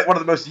 Like he's like one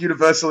of the most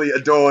universally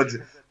adored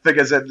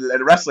figures in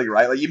wrestling,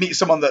 right? Like you meet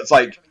someone that's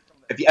like,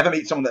 if you ever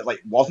meet someone that like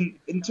wasn't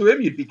into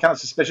him, you'd be kind of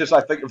suspicious, I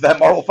think, of their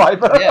moral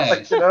fiber. Yeah.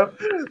 Like,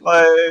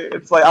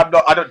 it's like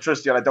I don't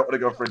trust you, and I don't want to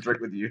go for a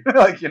drink with you.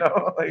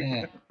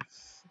 I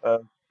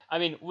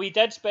mean, we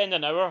did spend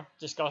an hour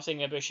discussing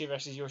Ibushi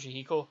versus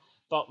Yoshihiko,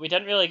 but we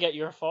didn't really get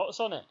your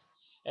thoughts on it.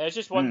 I was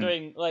just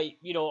wondering,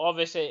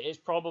 obviously it's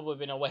probably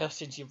been a while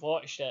since you've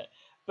watched it.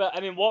 But,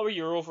 I mean, what were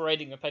your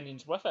overriding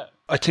opinions with it?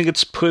 I think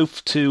it's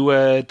proof to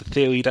the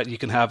theory that you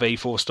can have a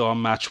 4-star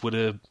match with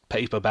a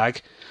paper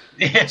bag.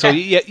 So,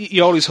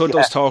 you always heard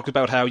those talk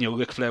about how,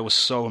 Ric Flair was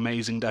so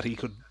amazing that he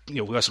could,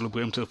 wrestle a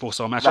broom to a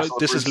 4-star match.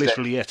 This is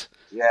literally it.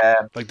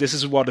 Yeah. Like, this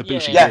is what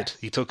Ibushi did.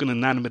 He took an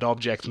inanimate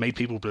object, made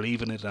people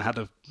believe in it, and had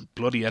a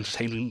bloody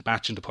entertaining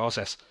match in the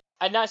process.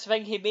 And that's the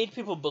thing, he made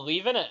people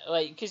believe in it,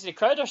 because the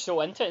crowd are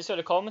so into it, so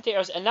the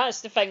commentators, and that's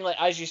the thing,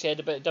 as you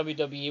said about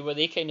WWE, where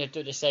they kind of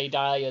do the side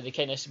eye, or they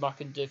kind of smirk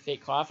and do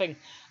fake laughing.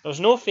 There's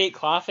no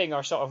fake laughing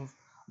or sort of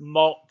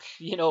mock,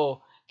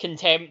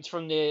 contempt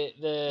from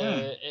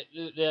the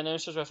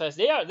announcers with this.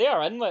 They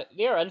are in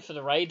for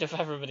the ride of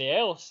everybody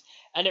else,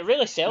 and it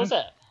really sells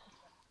it.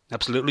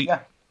 Absolutely. Yeah.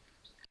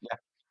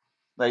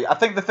 I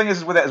think the thing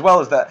is with it as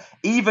well is that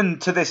even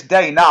to this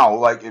day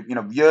now,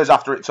 years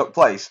after it took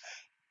place,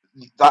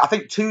 I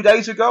think 2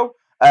 days ago,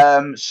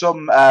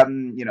 some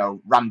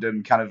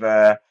random kind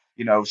of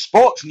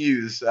sports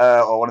news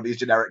or one of these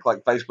generic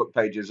Facebook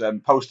pages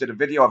posted a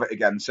video of it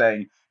again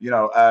saying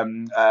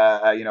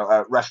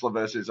wrestler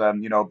versus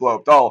blow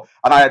up doll,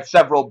 and I had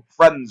several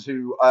friends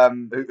who are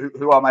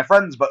my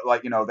friends, but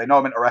they know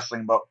I'm into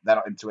wrestling, but they're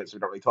not into it, so we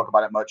don't really talk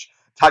about it much,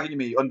 tagging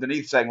me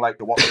underneath saying what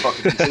the fuck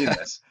have you seen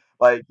this?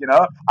 But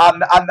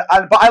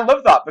I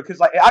love that because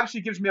it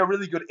actually gives me a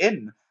really good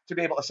in to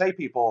be able to say to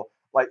people,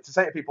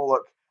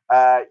 look,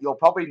 you'll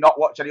probably not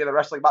watch any of the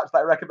wrestling match that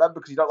I recommend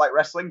because you don't like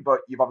wrestling, but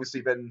you've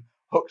obviously been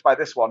hooked by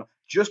this one.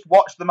 Just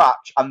watch the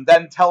match and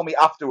then tell me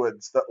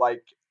afterwards that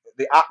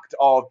the act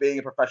of being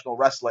a professional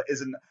wrestler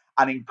isn't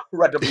an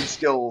incredibly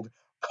skilled,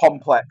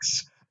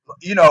 complex,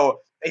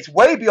 it's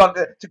way beyond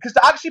it. Because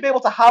to actually be able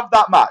to have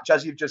that match,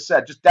 as you've just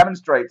said, just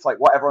demonstrates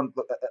what everyone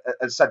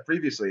has said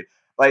previously.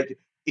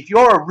 If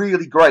you're a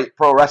really great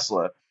pro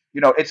wrestler,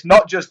 it's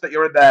not just that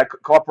you're in there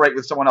cooperate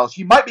with someone else.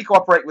 You might be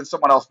cooperating with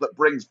someone else that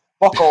brings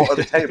fuck all to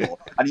the table,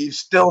 and you've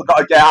still got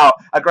to get out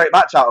a great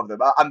match out of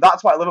them. And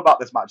that's what I love about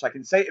this match. I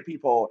can say to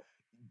people,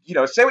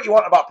 say what you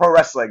want about pro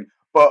wrestling,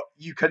 but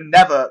you can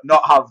never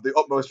not have the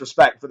utmost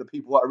respect for the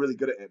people that are really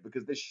good at it,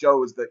 because this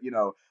shows that,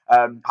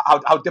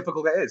 how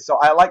difficult it is. So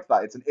I like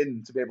that. It's an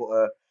in to be able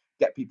to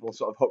get people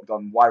sort of hooked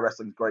on why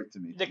wrestling's great to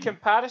me. The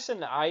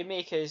comparison that I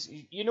make is,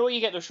 you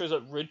get those shows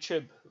like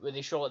RudeTube where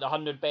they show like the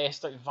 100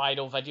 best like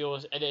viral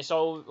videos, and it's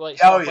all like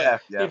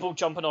stuff people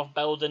jumping off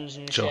buildings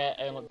and shit,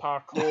 and like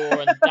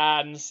parkour and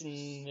dance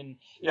and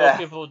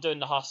people doing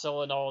the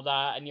hustle and all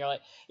that, and you're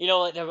like,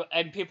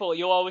 and people,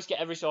 you'll always get,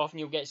 every so often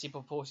you'll get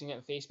people posting it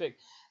on Facebook.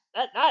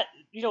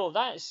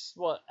 That's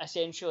what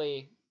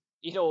essentially,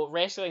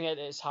 wrestling at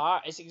its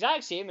heart. It's the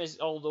exact same as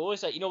all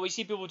those. Like, we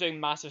see people doing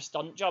massive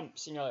stunt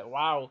jumps, and you're like,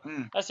 wow,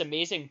 that's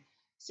amazing.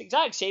 It's the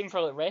exact same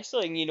for like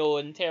wrestling,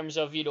 in terms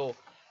of,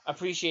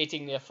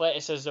 appreciating the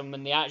athleticism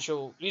and the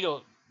actual,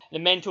 the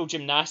mental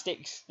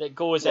gymnastics that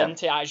goes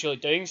into actually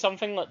doing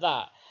something like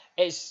that.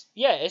 It's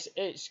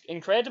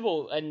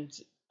incredible, and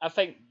I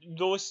think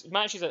those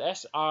matches like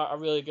this are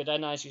really good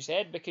in, as you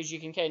said, because you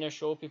can kind of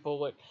show people,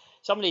 like,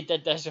 somebody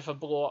did this with a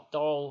blow-up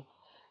doll,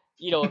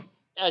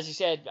 as you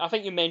said. I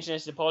think you mentioned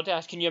this in the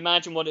podcast. Can you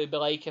imagine what it would be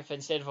like if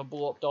instead of a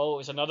blow-up doll, it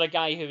was another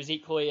guy who was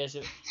equally as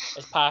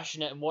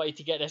passionate and wanted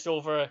to get this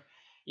over,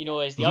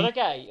 as the other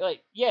guy?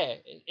 Like, yeah,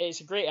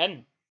 it's a great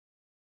in.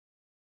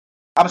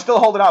 I'm still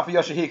holding out for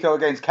Yoshihiko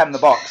against Ken the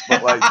Box,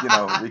 but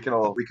we can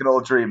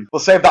all dream. We'll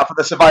save that for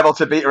the Survival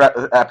to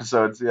Beta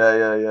episodes.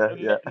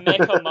 Yeah.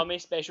 Mecha Mummy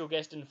special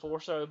guest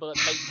enforcer, but like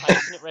Mike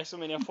Tyson at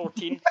WrestleMania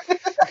 14.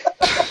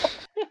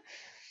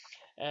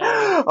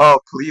 Oh,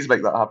 please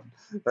make that happen.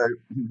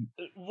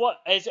 What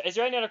is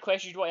there any other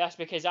questions you want to ask?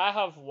 Because I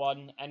have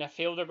one, and I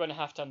feel they're going to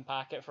have to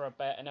unpack it for a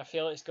bit, and I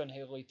feel it's going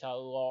to lead to a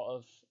lot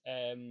of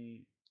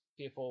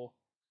people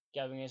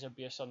giving us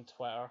abuse on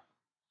Twitter.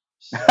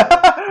 So...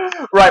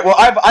 Right. Well,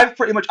 I've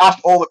pretty much asked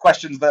all the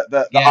questions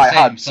that I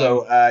had.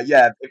 So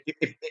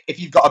if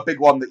you've got a big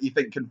one that you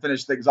think can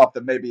finish things off,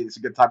 then maybe it's a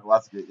good time to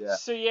ask it. Yeah.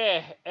 So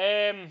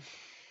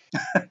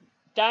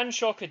Dan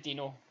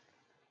Shockadino.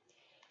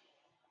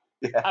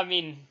 Yeah. I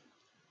mean,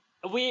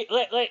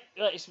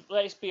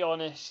 let's be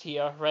honest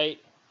here, right?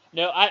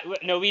 No,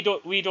 we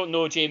don't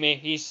know Jamie.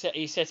 He's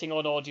sitting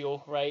on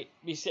audio, right?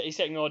 He's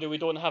sitting on audio. We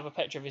don't have a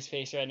picture of his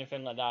face or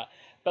anything like that.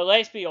 But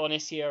let's be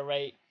honest here,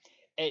 right?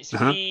 It's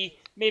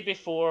maybe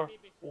 4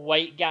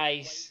 white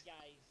guys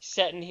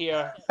sitting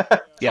here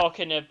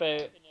talking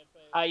about,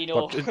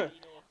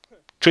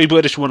 3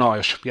 British, 1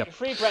 Irish. Yep.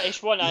 3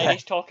 British, 1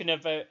 Irish talking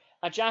about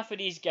a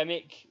Japanese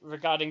gimmick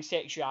regarding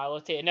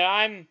sexuality. Now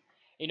I'm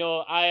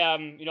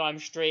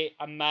straight,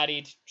 I'm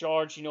married.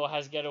 George,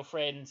 has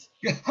girlfriends.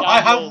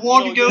 I have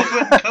one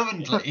girlfriend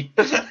currently.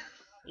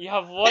 You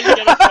have one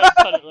girlfriend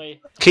currently.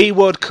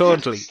 Keyword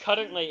currently.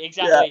 Currently,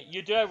 exactly. Yeah.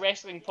 You do a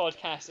wrestling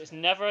podcast. It's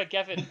never a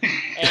given.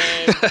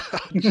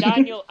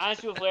 Daniel,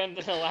 as we've learned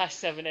in the last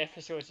 7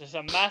 episodes, is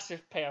a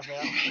massive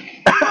pervert.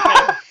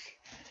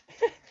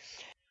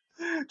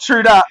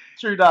 True that.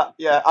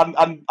 Yeah,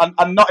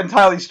 I'm not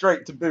entirely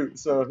straight to boot.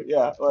 So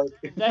yeah,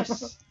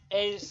 This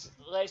is,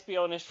 let's be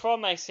honest, for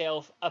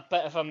myself, a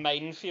bit of a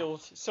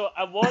minefield. So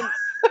I want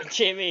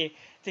Jamie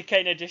to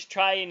kind of just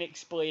try and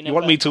explain. You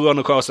want me to run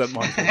across that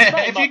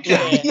minefield?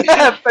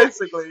 Yeah,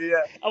 basically,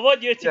 yeah. I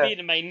want you to be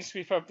the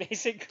minesweeper,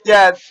 basically.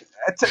 Yeah,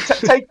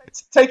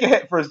 take a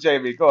hit for us,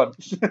 Jamie. Go on.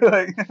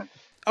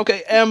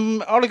 Okay.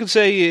 All I can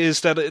say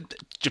is that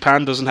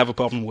Japan doesn't have a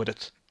problem with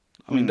it.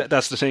 I mean,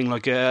 that's the thing.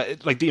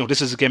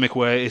 This is a gimmick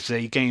where it's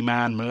a gay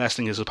man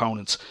molesting his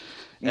opponents.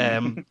 Yeah,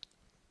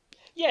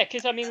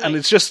 because I mean, and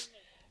it's just.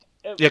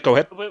 Yeah, go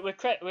ahead. When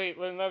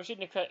I was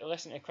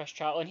listening to Chris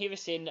Chatlin, he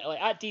was saying that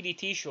at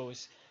DDT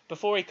shows,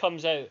 before he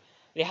comes out,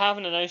 they have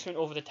an announcement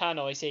over the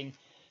tannoy saying,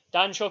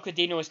 Dan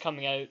Shockadino is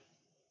coming out.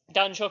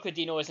 Dan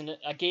Shockadino is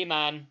a gay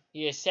man.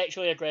 He is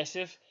sexually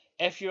aggressive.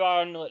 If you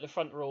are in the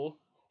front row,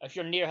 if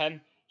you're near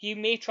him, he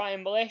may try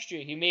and molest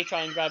you. He may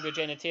try and grab your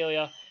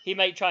genitalia. He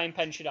might try and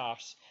pinch your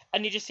arse.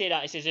 And they just say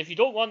that. He says, if you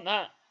don't want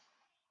that,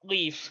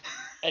 leave.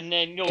 And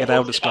then get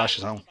out of Splash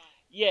Zone.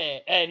 Yeah,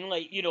 and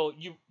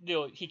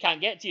he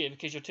can't get to you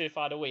because you're too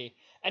far away.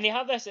 And they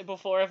have this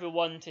before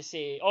everyone to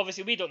say.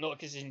 Obviously, we don't know it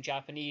because it's in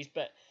Japanese,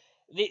 but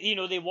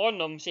they warn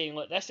them saying,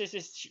 look, this is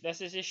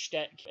his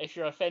shtick. If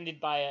you're offended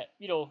by it,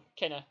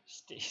 kind of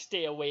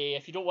stay away.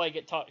 If you don't want to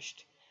get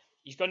touched,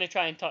 he's going to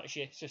try and touch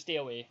you, so stay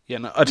away. Yeah,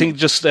 no, I think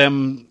just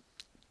Takagi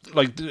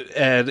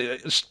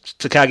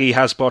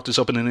has brought this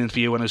up in an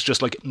interview, and it's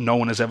just no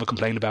one has ever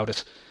complained about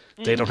it.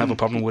 They don't have a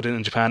problem with it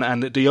in Japan.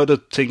 And the other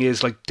thing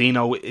is,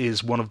 Dino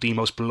is one of the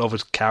most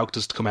beloved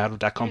characters to come out of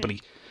that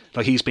company.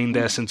 He's been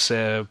there since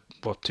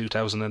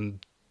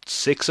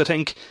 2006, I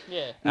think.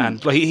 Yeah. Mm.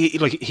 And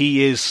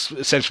he is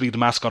essentially the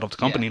mascot of the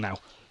company now.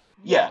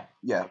 Yeah.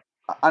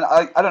 And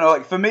I don't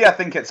know. For me, I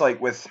think it's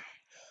with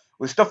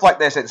stuff like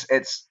this,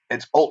 it's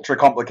ultra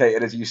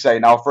complicated, as you say.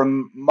 Now,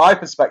 from my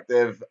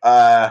perspective,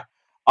 I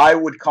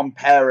would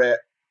compare it.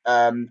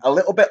 A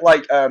little bit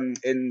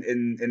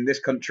in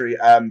this country,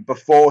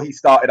 before he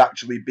started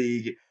actually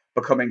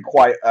becoming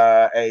quite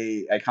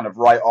a kind of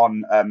right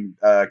on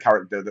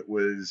character that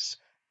was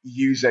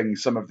using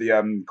some of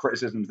the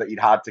criticisms that he'd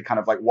had to kind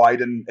of like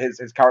widen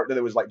his character.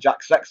 There was like Jack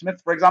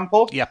Sexsmith, for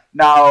example. Yeah.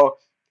 Now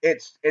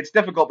it's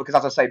difficult because,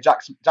 as I say,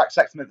 Jack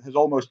Sexsmith has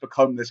almost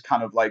become this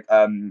kind of like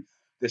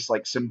this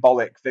like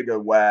symbolic figure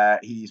where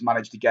he's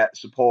managed to get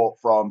support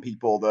from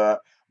people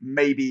that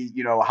maybe,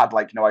 you know, had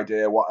like no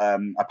idea what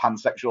a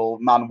pansexual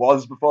man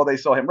was before they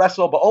saw him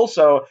wrestle, but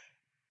also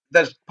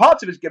there's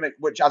parts of his gimmick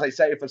which, as I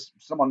say, for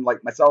someone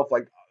like myself,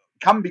 like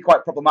can be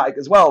quite problematic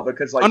as well,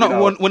 because like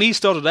when he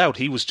started out,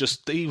 he was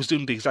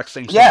doing the exact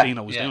same stuff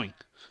Dino was doing.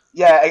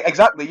 Yeah,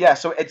 exactly. Yeah,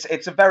 so it's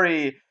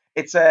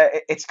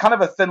kind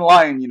of a thin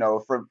line, you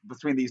know,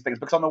 between these things,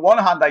 because on the one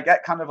hand, I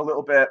get kind of a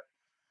little bit.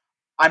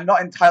 I'm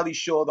not entirely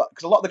sure that,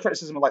 because a lot of the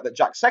criticism like that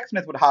Jack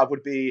Sexsmith would have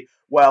would be,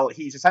 well,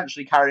 he's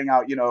essentially carrying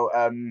out, you know,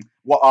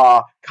 what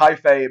are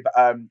kayfabe,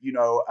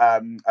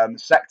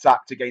 sex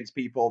act against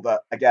people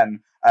that, again,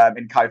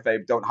 in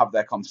kayfabe don't have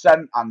their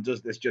consent, and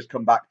does this just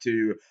come back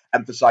to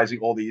emphasizing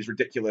all these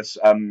ridiculous,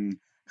 kind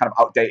of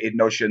outdated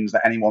notions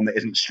that anyone that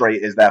isn't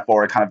straight is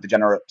therefore a kind of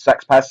degenerate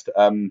sex pest?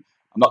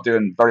 I'm not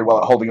doing very well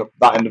at holding up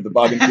that end of the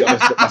bargain, to be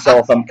honest,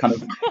 myself. I'm kind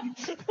of,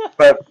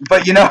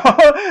 but you know,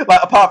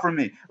 like apart from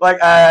me, like,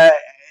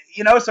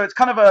 you know, so it's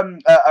kind of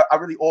a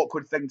really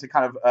awkward thing to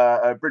kind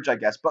of bridge, I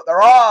guess. But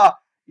there are,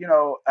 you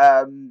know,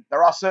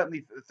 there are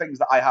certainly things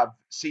that I have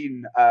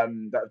seen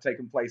that have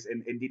taken place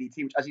in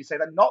DDT, which, as you say,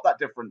 they're not that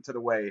different to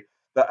the way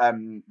that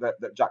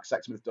that Jack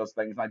Sexsmith does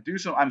things. And I do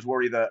sometimes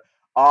worry that,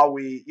 are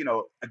we, you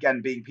know, again,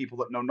 being people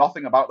that know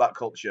nothing about that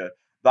culture,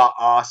 that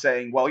are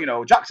saying, well, you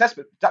know, Jack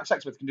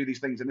Sexsmith can do these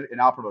things in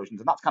our promotions,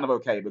 and that's kind of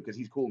okay because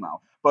he's cool now.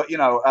 But, you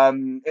know,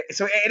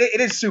 so it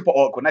is super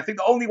awkward. And I think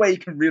the only way you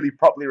can really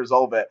properly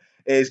resolve it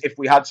is if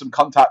we had some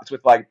contact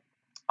with, like,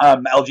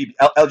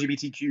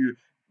 LGBTQ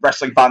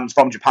wrestling fans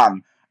from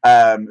Japan,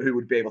 who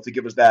would be able to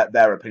give us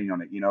their opinion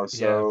on it, you know.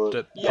 So,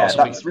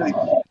 that's really...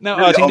 No,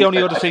 really I think the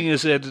only other thing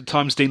is that the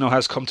times Dino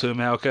has come to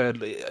America,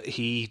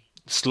 he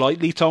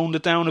slightly toned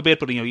it down a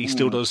bit, but, you know, he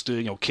still does the,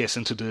 you know, kiss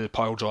into the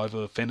pile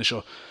driver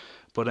finisher.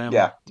 But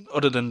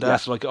other than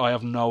that, like, I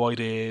have no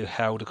idea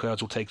how the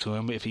crowds will take to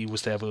him if he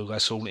was to ever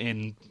wrestle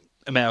in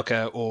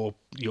America or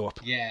Europe.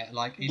 Yeah,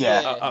 like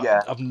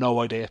I have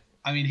no idea.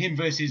 I mean, him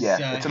versus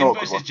Jack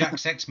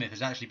Sexsmith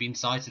has actually been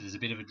cited as a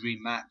bit of a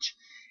dream match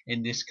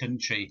in this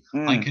country.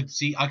 I could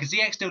see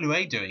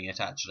XWA doing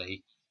it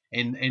actually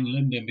in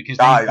London, because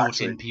they've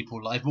brought in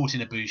people. They've brought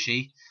in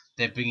Ibushi.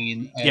 They're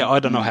bringing in. I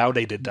don't know how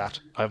they did that.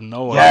 I have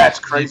no idea. Yeah, it's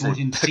crazy. They brought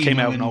in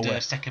Sino and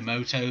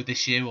Sekimoto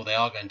this year, or they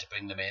are going to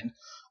bring them in.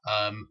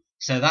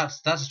 So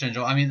that's a strange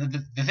one. I mean,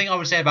 the thing I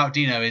would say about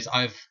Dino is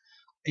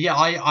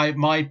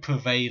my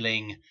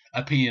prevailing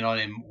opinion on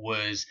him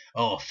was,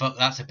 oh fuck,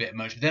 that's a bit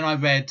much. But then I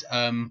read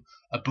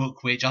a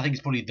book which I think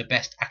is probably the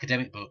best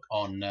academic book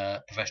on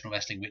professional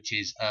wrestling, which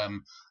is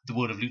The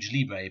World of Lucha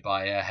Libre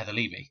by Heather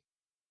Levy,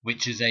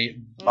 which is a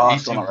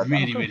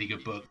really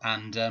good book,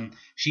 and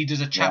she does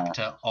a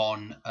chapter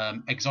on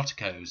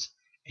exoticos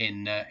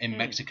in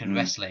Mexican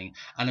wrestling,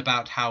 and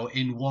about how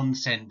in one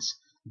sense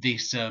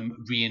this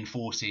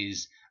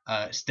reinforces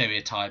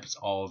stereotypes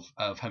of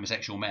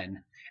homosexual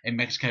men in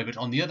Mexico, but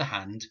on the other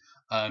hand,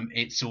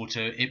 it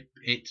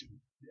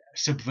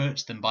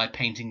subverts them by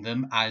painting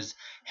them as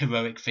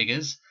heroic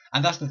figures.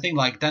 And that's the thing.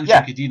 Like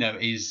Danshoku Dino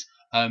is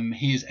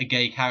he is a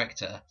gay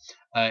character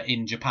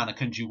in Japan, a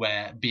country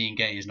where being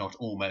gay is not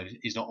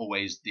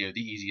always the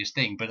easiest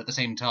thing. But at the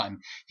same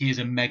time, he is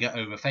a mega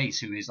overface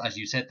who is, as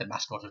you said, the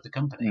mascot of the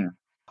company.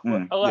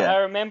 I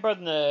remember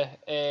in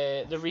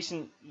the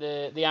recent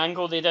the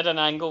angle, they did an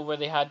angle where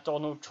they had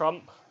Donald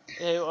Trump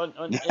on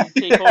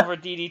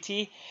TakeOver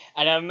DDT,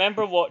 and I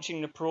remember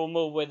watching the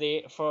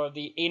promo for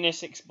the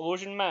anus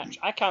explosion match.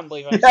 I can't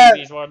believe I'm saying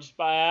these words,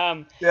 but I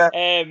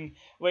am.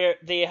 Where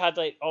they had,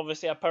 like,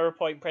 obviously a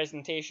PowerPoint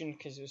presentation,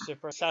 because it was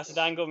Super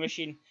Sasadango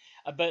machine,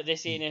 about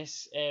this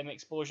anus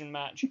explosion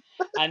match,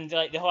 and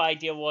like the whole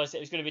idea was it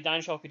was going to be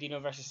Danshoku Dino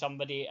versus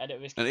somebody, and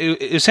it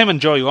was him and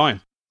Joey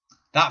Ryan.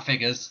 That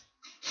figures.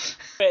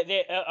 But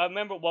I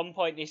remember at one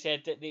point they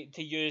said that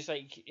to use,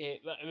 like,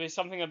 it was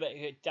something about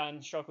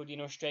Danshoku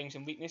Dino's strengths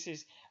and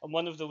weaknesses, and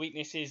one of the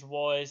weaknesses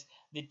was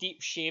the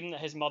deep shame that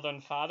his mother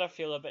and father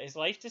feel about his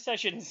life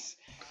decisions.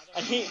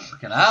 And he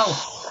fucking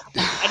hell.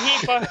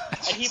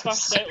 And he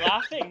burst out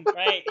laughing,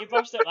 right? He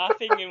burst out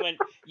laughing and went,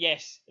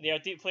 "Yes, they are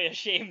deeply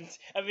ashamed."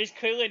 And he was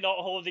clearly not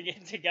holding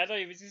it together.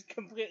 He was just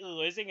completely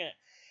losing it,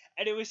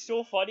 and it was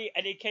so funny.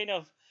 And he kind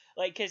of,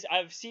 like, because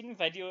I've seen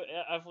video,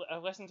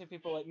 I've listened to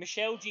people like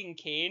Michelle Jean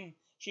Kane.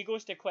 She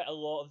goes to quite a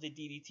lot of the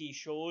DDT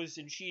shows,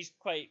 and she's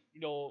quite,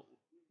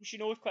 she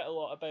knows quite a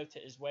lot about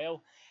it as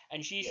well.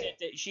 And she said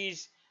that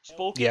she's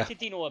spoken to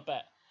Dino a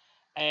bit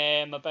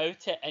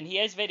about it, and he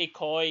is very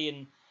coy,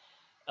 and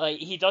like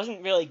he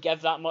doesn't really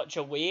give that much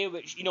away.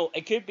 Which,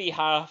 it could be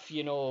half,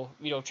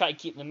 try to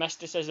keep the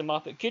mysticism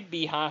up. It could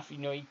be half,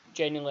 he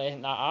genuinely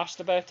isn't that arsed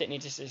about it, and he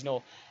just says,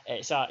 no,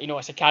 it's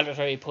a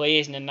character he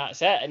plays, and then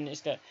that's it, and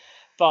it's not.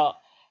 But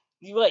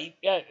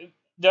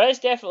there is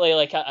definitely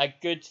like a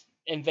good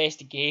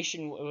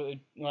investigation,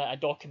 like a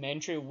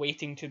documentary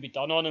waiting to be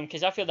done on him,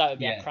 because I feel that would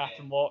be a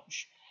cracking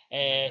watch.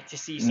 to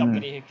see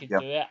somebody who could do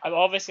it.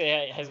 Obviously,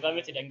 his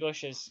limited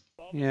English is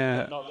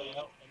not going to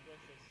help.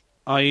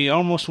 I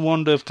almost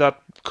wonder if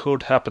that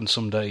could happen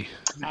someday.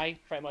 I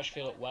pretty much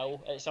feel it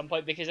will at some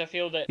point, because I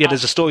feel that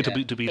there's a story to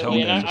be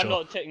told. I'm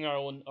not taking our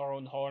own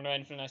horn or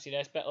anything when I say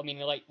this, but I mean,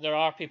 like, there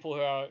are people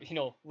who are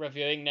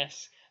reviewing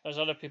this. There's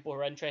other people who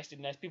are interested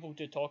in this. People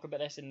do talk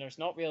about this, and there's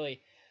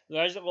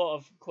a lot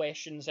of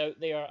questions out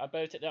there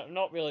about it that have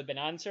not really been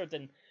answered.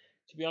 And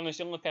to be honest,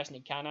 the only person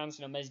who can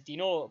answer them is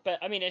Dino. But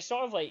I mean, it's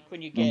sort of like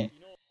when you get.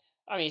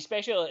 I mean,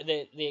 especially like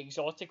the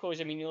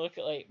Exoticos. I mean, you look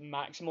at like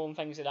Maximo and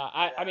things like that.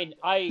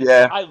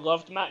 I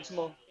loved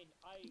Maximo.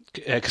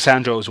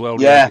 Cassandro as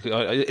well. Yeah.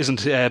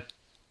 Isn't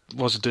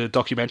was it the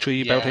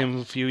documentary about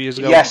him a few years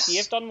ago? Yes.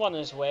 You've done one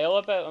as well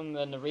about him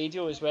on the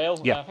radio as well.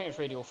 Yeah. I think it's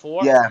Radio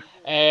 4. Yeah.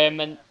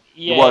 And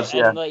yeah, it was,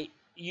 and like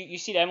you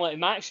see them like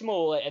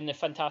Maximo like, in the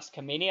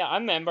Fantastica Mania. I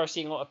remember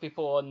seeing a lot of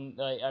people on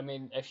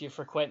if you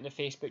frequent the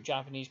Facebook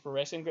Japanese pro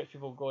wrestling groups,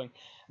 people going,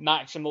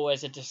 Maximo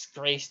is a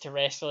disgrace to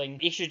wrestling.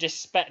 He should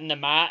just spit in the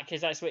mat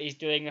because that's what he's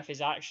doing with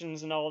his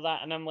actions and all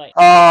that. And I'm like,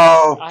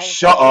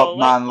 shut up,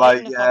 man!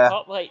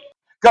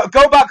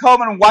 Go back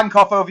home and wank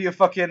off over your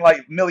fucking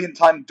like million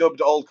time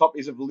dubbed old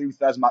copies of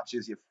Luther's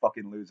matches, you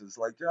fucking losers.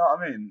 Like, do you know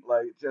what I mean?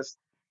 Like, just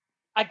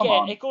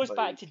again, it goes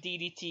back to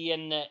DDT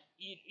and that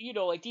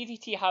like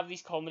DDT have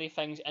these comedy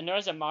things, and there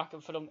is a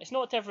market for them. It's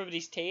not to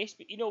everybody's taste,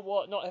 but you know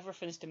what? Not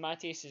everything's to my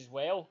taste as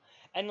well.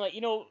 And like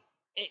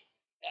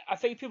I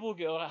think people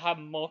have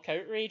mock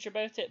outrage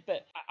about it,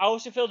 but I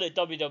also feel that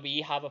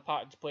WWE have a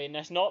part to play in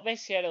this. Not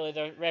necessarily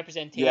their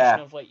representation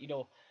of like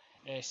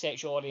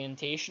sexual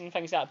orientation,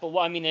 things like that. But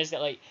what I mean is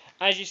that, like,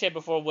 as you said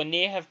before, when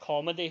they have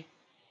comedy,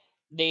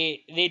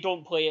 they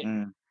don't play it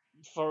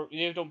for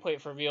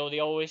real. They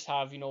always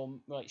have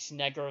like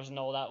sniggers and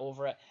all that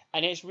over it,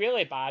 and it's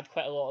really bad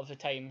quite a lot of the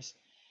times.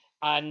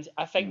 And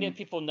I think that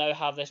people now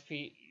have this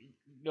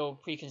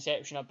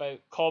preconception about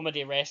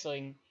comedy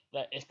wrestling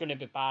that it's going to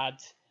be bad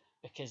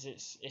because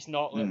it's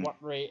not like work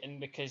rate, and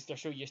because they're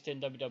so used to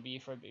in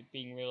WWE for it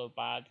being really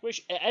bad,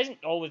 which it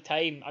isn't all the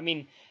time. I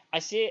mean,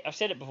 I've said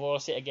it before, I'll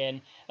say it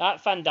again.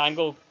 That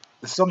Fandango,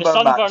 the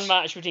Sunburn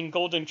match between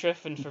Golden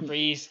Truth and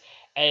Fabrice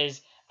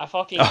is a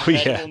fucking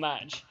incredible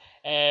match.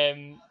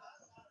 And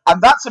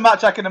that's a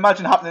match I can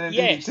imagine happening in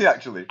DDT,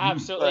 actually.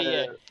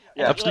 Absolutely,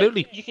 yeah.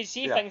 Absolutely. Like, you can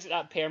see things like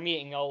that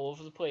permeating all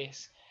over the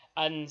place.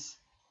 And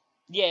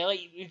yeah,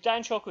 like with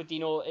Dan Choco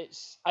Dino,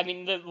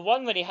 the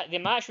one when he had the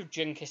match with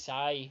Jun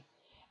Kasai,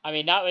 I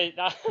mean that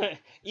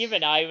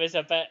even I was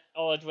a bit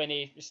odd when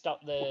he stuck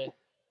the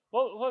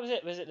what was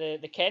it? Was it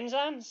the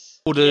Kenzans?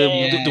 Oh,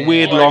 the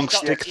weird long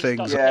stick thing.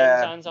 He stuck the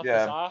Kenzans up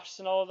his arse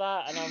and all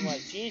that, and I'm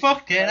like, Jesus.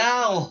 Fucking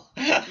hell!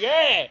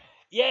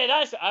 Yeah,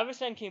 that's what I was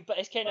thinking, but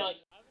it's kind of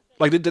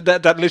like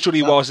that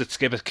literally was its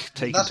gimmick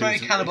taken that's to very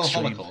its Cannibal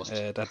extreme, Holocaust.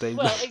 That day.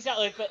 Well,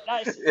 exactly, but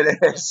that's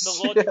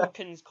the logical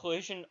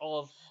conclusion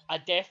of a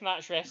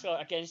deathmatch wrestler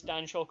against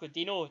Dan Choco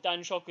Dino.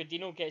 Dan Choco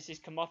Dino gets his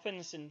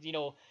comeuppance, and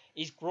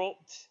he's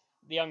groped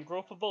the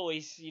ungropable.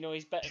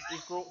 He's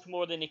groped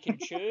more than he can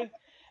chew,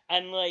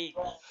 and like.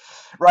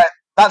 Right,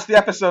 that's the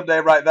episode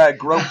name right there.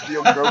 Grope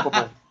the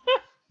ungropable.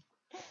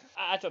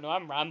 I don't know,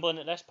 I'm rambling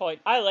at this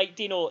point. I like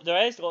Dino.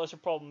 There is lots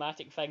of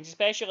problematic things,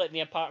 especially like in the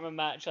apartment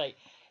match. Like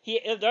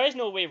there is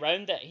no way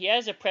around it. He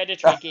is a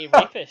predatory gay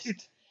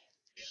rapist.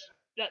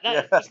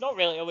 It's not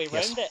really a way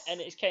around it,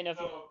 and it's kind of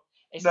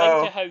linked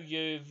to how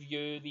you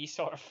view these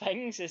sort of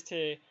things as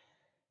to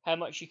how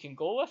much you can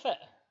go with it.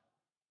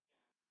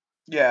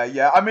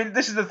 Yeah. I mean,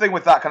 this is the thing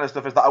with that kind of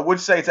stuff, is that I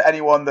would say to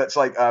anyone that's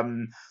like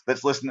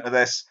that's listening to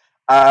this,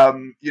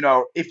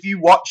 if you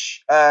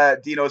watch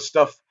Dino's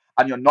stuff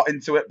and you're not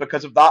into it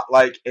because of that,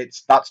 like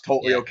that's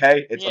totally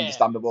okay. It's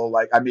understandable.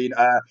 Like, I mean,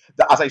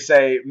 as I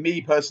say, me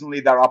personally,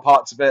 there are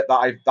parts of it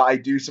that I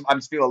do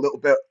sometimes feel a little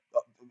bit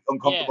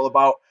uncomfortable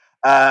about.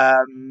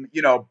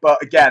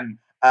 But again,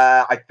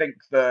 I think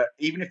that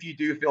even if you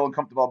do feel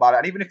uncomfortable about it,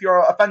 and even if you're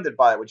offended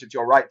by it, which it's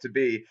your right to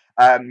be,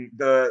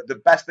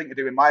 the best thing to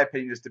do, in my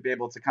opinion, is to be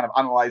able to kind of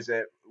analyze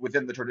it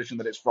within the tradition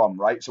that it's from,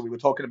 right? So we were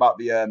talking about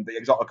the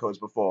Exoticos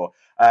before,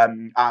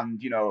 and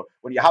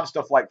when you have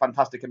stuff like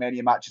Fantastica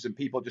Mania matches and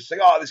people just say,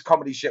 "Oh, this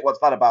comedy shit, what's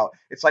that about?"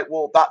 It's like,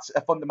 well, that's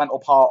a fundamental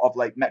part of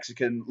like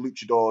Mexican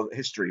luchador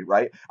history,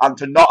 right? And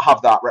to not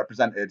have that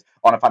represented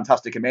on a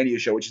Fantastica Mania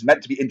show, which is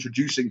meant to be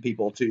introducing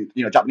people to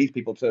Japanese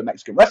people to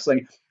Mexican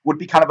wrestling, would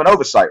be kind of an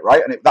oversight,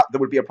 right? And there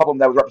would be a problem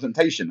there with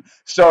representation.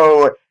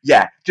 So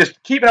yeah,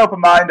 just keep an open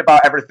mind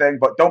about everything,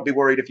 but don't be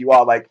worried if you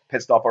are like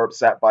pissed off or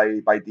upset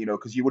by Dino,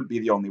 because you wouldn't be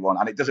the only one,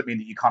 and it doesn't mean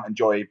that you can't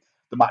enjoy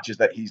the matches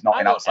that he's not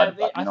in outside of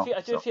that.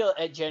 I do feel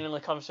it generally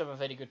comes from a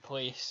very good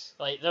place.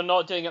 Like, they're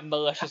not doing it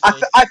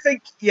maliciously. I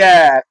think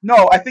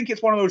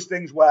it's one of those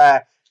things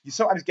where you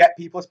sometimes get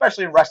people,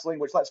 especially in wrestling,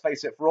 which, let's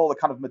face it, for all the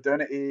kind of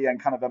modernity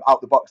and kind of out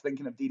the box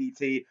thinking of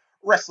DDT,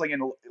 wrestling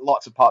in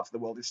lots of parts of the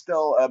world is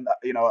still,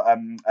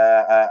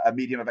 a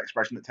medium of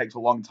expression that takes a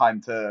long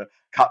time to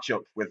catch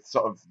up with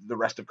sort of the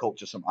rest of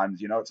culture.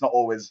 Sometimes, it's not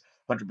always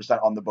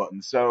 100% on the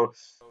button. So,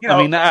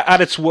 I mean,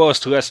 at its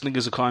worst, wrestling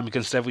is a crime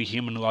against every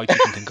human right you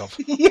can think of.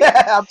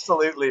 Yeah,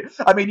 absolutely.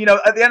 I mean,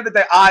 at the end of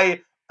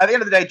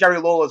the day, Jerry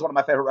Lawler is one of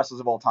my favorite wrestlers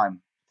of all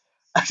time.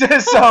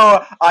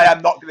 So I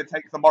am not going to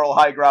take the moral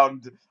high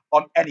ground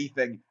on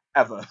anything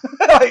ever.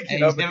 He's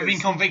never been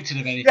convicted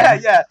of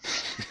anything. Yeah.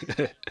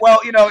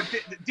 Well,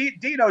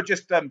 Dino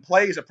just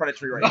plays a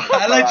predatory rape.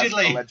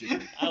 Allegedly.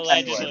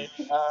 Anyway,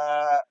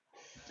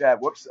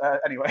 whoops.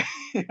 Anyway,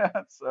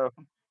 so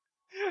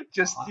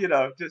just I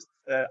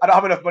don't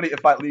have enough money to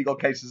fight legal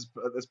cases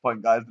at this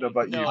point, guys. I don't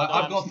know about you.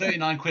 I've got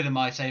 39 quid in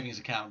my savings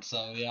account,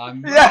 so yeah,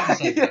 I'm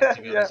to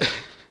be honest.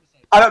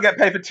 I don't get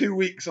paid for 2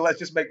 weeks, so let's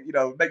just make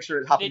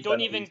sure it happens. They don't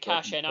even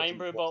cash in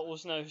Irn-Bru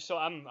bottles now, so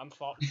I'm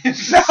fucked.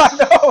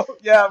 No,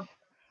 yeah,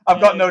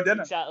 I've got no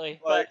dinner. Exactly.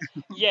 But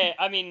yeah,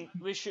 I mean,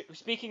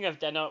 speaking of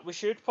dinner, we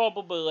should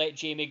probably let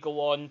Jamie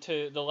go on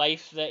to the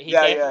life that he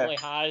definitely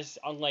has,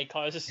 unlike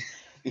us.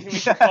 We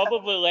should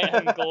probably let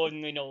him go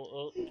and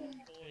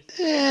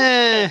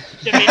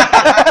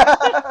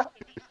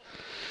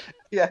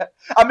Yeah,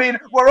 I mean,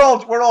 we're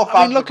all.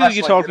 I mean, look who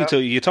you're talking to.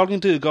 You're talking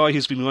to a guy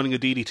who's been running a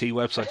DDT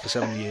website for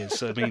 7 years.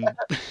 So, I mean,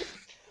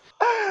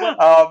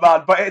 oh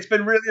man, but it's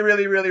been really,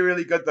 really, really,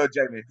 really good though,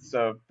 Jamie.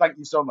 So thank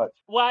you so much.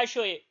 Well,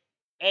 actually,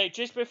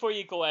 just before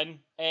you go in,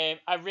 I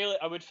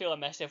would feel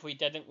amiss if we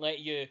didn't let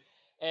you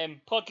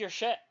plug your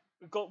shit.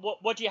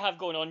 What do you have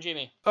going on,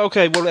 Jamie?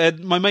 Okay, well,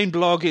 my main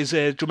blog is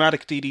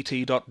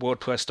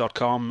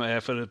dramaticddt.wordpress.com.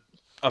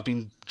 I've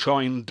been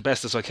trying the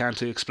best as I can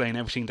to explain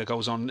everything that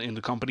goes on in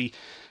the company.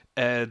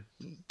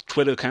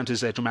 Twitter account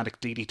is Dramatic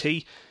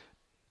DDT.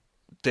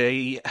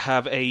 They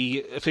have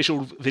a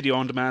official video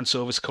on demand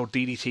service called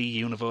DDT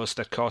Universe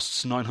that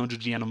costs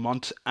 900 yen a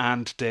month,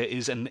 and there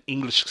is an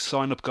English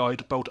sign up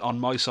guide both on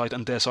my site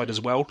and their site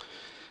as well.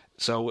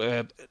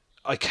 So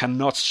I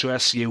cannot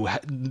stress you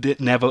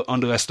never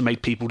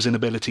underestimate people's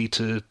inability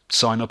to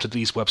sign up to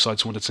these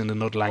websites when it's in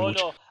another language.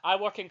 Oh no, I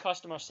work in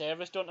customer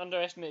service. Don't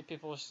underestimate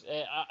people's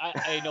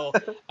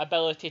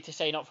ability to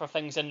sign up for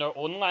things in their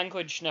own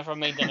language. Never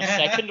mind in a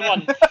second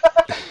one.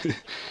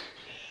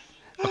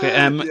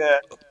 Okay.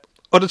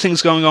 Other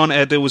things going on.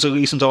 There was a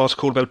recent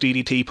article about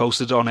DDT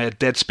posted on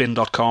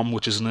Deadspin.com,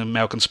 which is an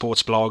American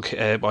sports blog.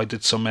 I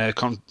did some. I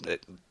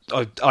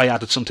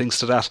added some things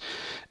to that.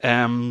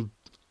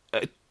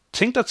 I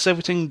think that's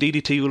everything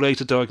DDT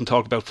related that I can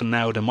talk about for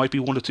now. There might be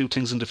one or two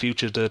things in the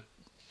future that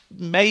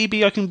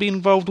maybe I can be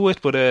involved with,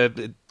 but I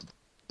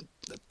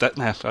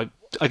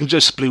can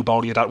just blue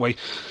ball you that way.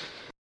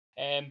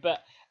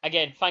 But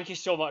again, thank you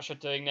so much for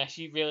doing this.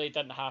 You really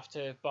didn't have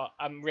to, but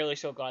I'm really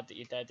so glad that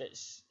you did.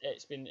 It's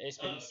been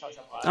such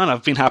a blast. And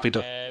I've been happy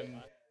to.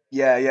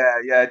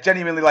 Yeah.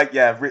 Genuinely,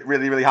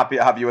 really, really happy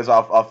to have you as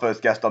our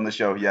first guest on the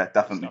show. Yeah,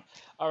 definitely.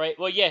 All right.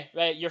 Well,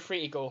 you're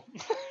free to go.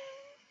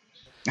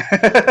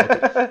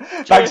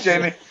 Thanks,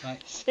 Jamie.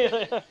 See you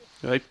later.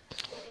 Right.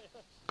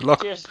 Good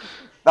luck. Cheers.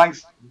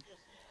 Thanks.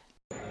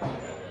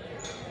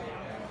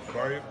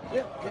 Mario?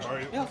 Yeah.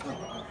 Mario? Yeah.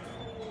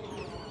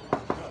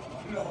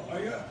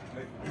 Yeah.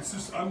 It's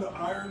just, I'm the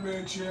Iron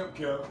Man champ,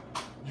 Kev.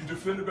 You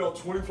defend the belt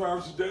 24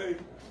 hours a day.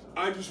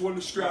 I just won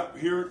the strap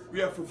here.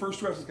 Yeah, for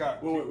first wrestling.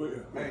 Scott. Wait.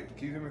 Hey,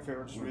 can you do me a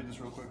favor? Just read this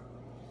real quick.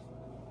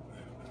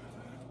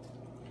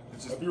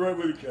 I'll be right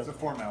with you, Kev. It's a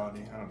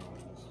formality. I don't know what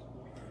it is.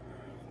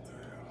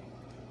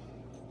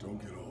 Don't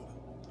get all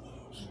the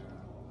gloves.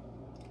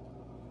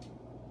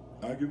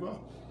 I give up.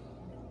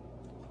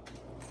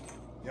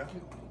 Yeah?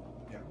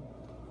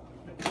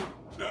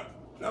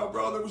 No,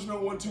 bro, there was no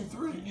 1, 2,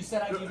 3. You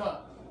said I give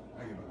up.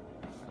 I give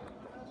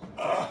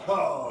up.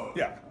 Oh.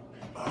 Yeah.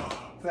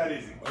 It's that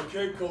easy.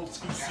 Okay, Colt.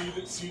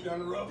 See you down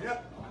the road.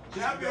 Yep. See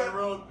you down the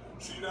road.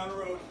 See you down the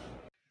road.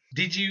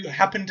 Did you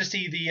happen to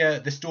see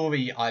the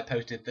story I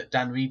posted that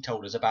Dan Reed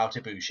told us about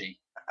Ibushi?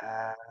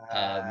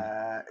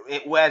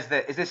 Is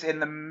this in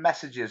the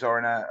messages or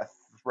in a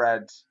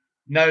thread?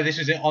 No, this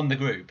was on the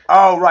group.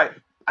 Oh, right.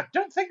 I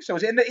don't think so.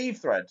 Was it in the Eve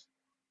thread?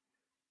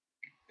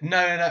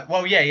 No.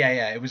 Well,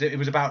 yeah. It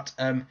was about.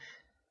 So Remind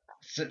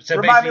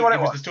basically, me what it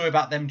was was the story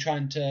about them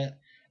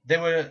they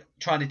were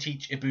trying to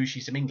teach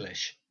Ibushi some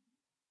English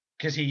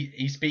because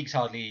he speaks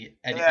hardly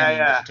any English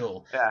at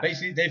all. Yeah.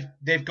 Basically,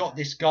 they've got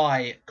this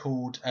guy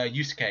called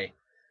Yusuke,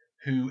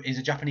 who is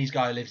a Japanese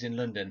guy who lives in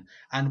London,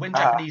 and when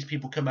Japanese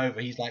people come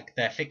over, he's like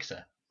their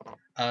fixer.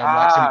 So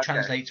he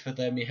translates for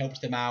them, he helps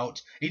them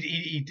out.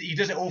 He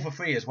does it all for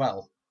free as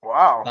well.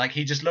 Wow. Like,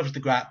 he just loves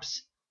the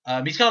graps.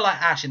 He's kind of like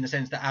Ash in the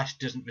sense that Ash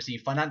doesn't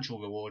receive financial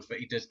rewards, but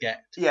he does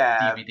get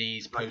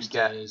DVDs,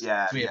 posters,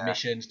 free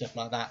admission, stuff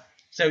like that.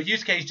 So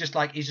Yusuke is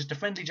he's just a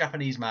friendly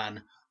Japanese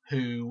man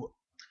who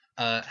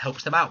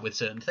helps them out with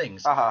certain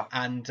things.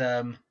 And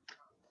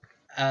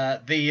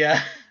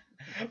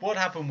what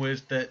happened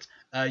was that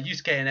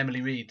Yusuke and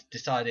Emily Reed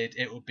decided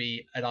it would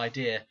be an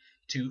idea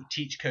to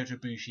teach Kota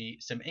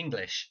Ibushi some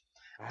English.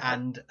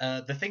 And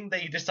the thing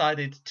they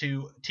decided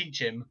to teach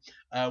him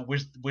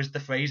was the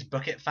phrase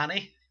 "bucket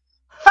fanny."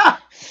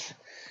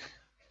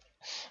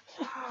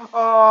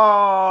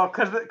 Oh,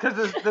 because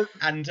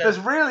there's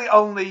really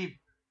only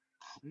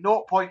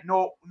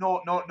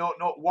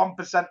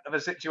 0.00001% of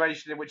a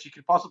situation in which you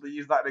could possibly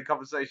use that in a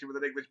conversation with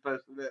an English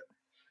person that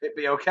it'd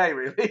be okay,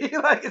 really.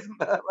 Like, isn't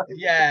there? Like...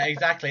 Yeah,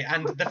 exactly.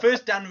 And the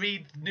first Dan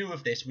Reed knew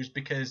of this was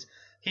because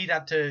he'd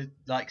had to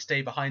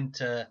stay behind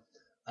to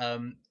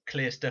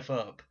clear stuff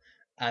up.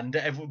 And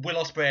Will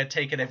Ospreay had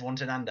taken everyone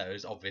to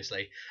Nando's,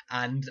 obviously.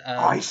 And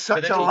he's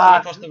such so a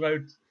lad. Across the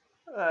road.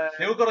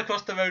 They all got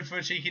across the road for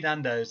a cheeky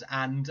Nando's,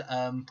 and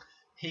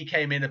he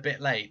came in a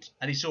bit late,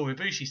 and he saw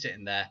Ibushi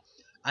sitting there,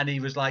 and he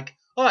was like,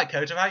 "All right,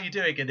 Kota, how are you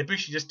doing?" And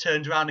Ibushi just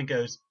turns around and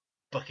goes,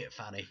 "Bucket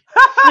fanny."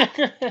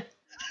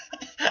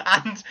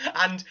 and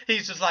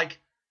he's just like,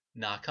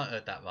 "Nah, I can't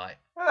heard that right."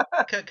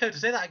 Kota,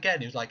 say that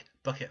again. He was like,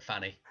 "Bucket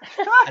fanny,"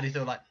 and he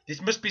thought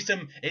this must be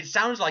some. It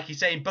sounds like he's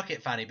saying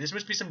bucket fanny, but this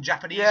must be some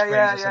Japanese phrase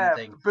or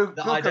something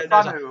that I don't know.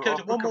 Like,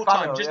 Kota, one more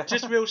time,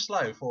 just real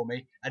slow for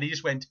me, and he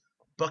just went,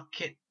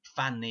 "Bucket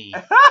fanny."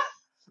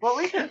 Well,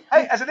 hey,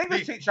 as an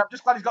English teacher, I'm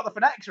just glad he's got the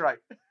phonetics right.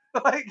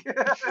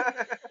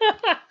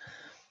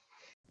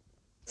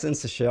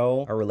 Since the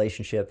show, our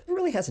relationship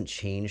really hasn't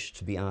changed,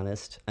 to be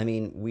honest. I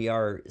mean, we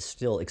are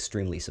still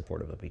extremely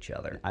supportive of each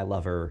other. I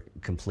love her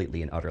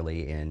completely and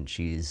utterly, and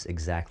she's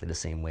exactly the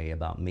same way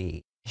about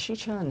me.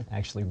 Shi-chan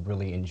actually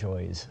really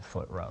enjoys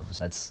foot rubs.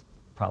 That's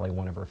probably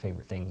one of her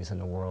favorite things in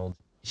the world.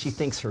 She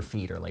thinks her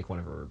feet are like one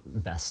of her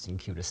best and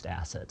cutest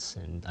assets,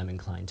 and I'm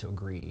inclined to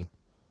agree.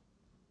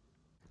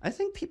 I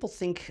think people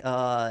think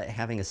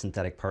having a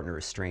synthetic partner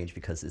is strange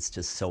because it's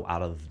just so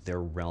out of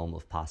their realm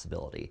of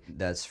possibility.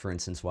 That's, for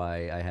instance,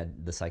 why I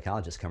had the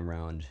psychologist come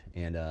around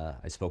and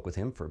I spoke with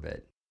him for a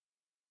bit.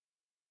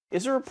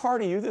 Is there a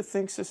part of you that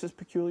thinks this is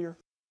peculiar?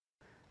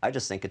 I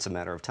just think it's a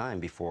matter of time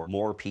before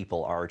more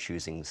people are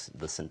choosing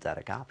the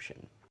synthetic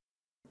option.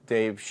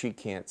 Dave, she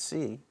can't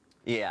see.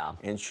 Yeah.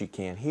 And she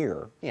can't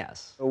hear.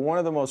 Yes. So one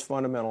of the most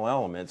fundamental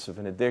elements of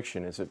an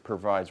addiction is it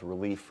provides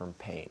relief from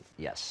pain.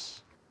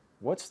 Yes.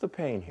 What's the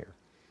pain here?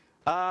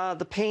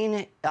 The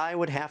pain, I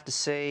would have to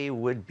say,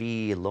 would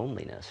be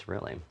loneliness,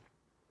 really.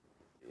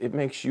 It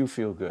makes you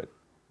feel good.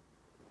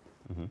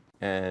 Mm-hmm.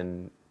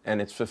 And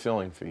it's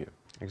fulfilling for you.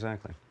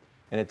 Exactly.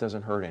 And it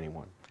doesn't hurt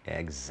anyone.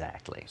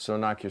 Exactly. So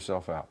knock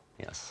yourself out.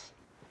 Yes.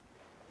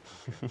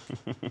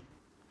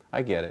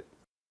 I get it.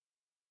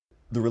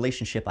 The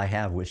relationship I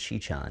have with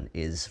Shi-chan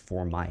is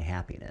for my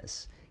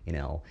happiness. You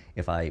know,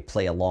 if I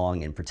play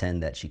along and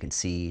pretend that she can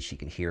see, she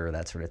can hear,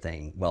 that sort of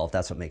thing, well, if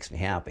that's what makes me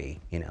happy,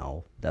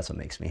 that's what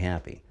makes me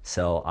happy.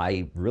 So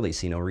I really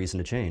see no reason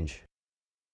to change.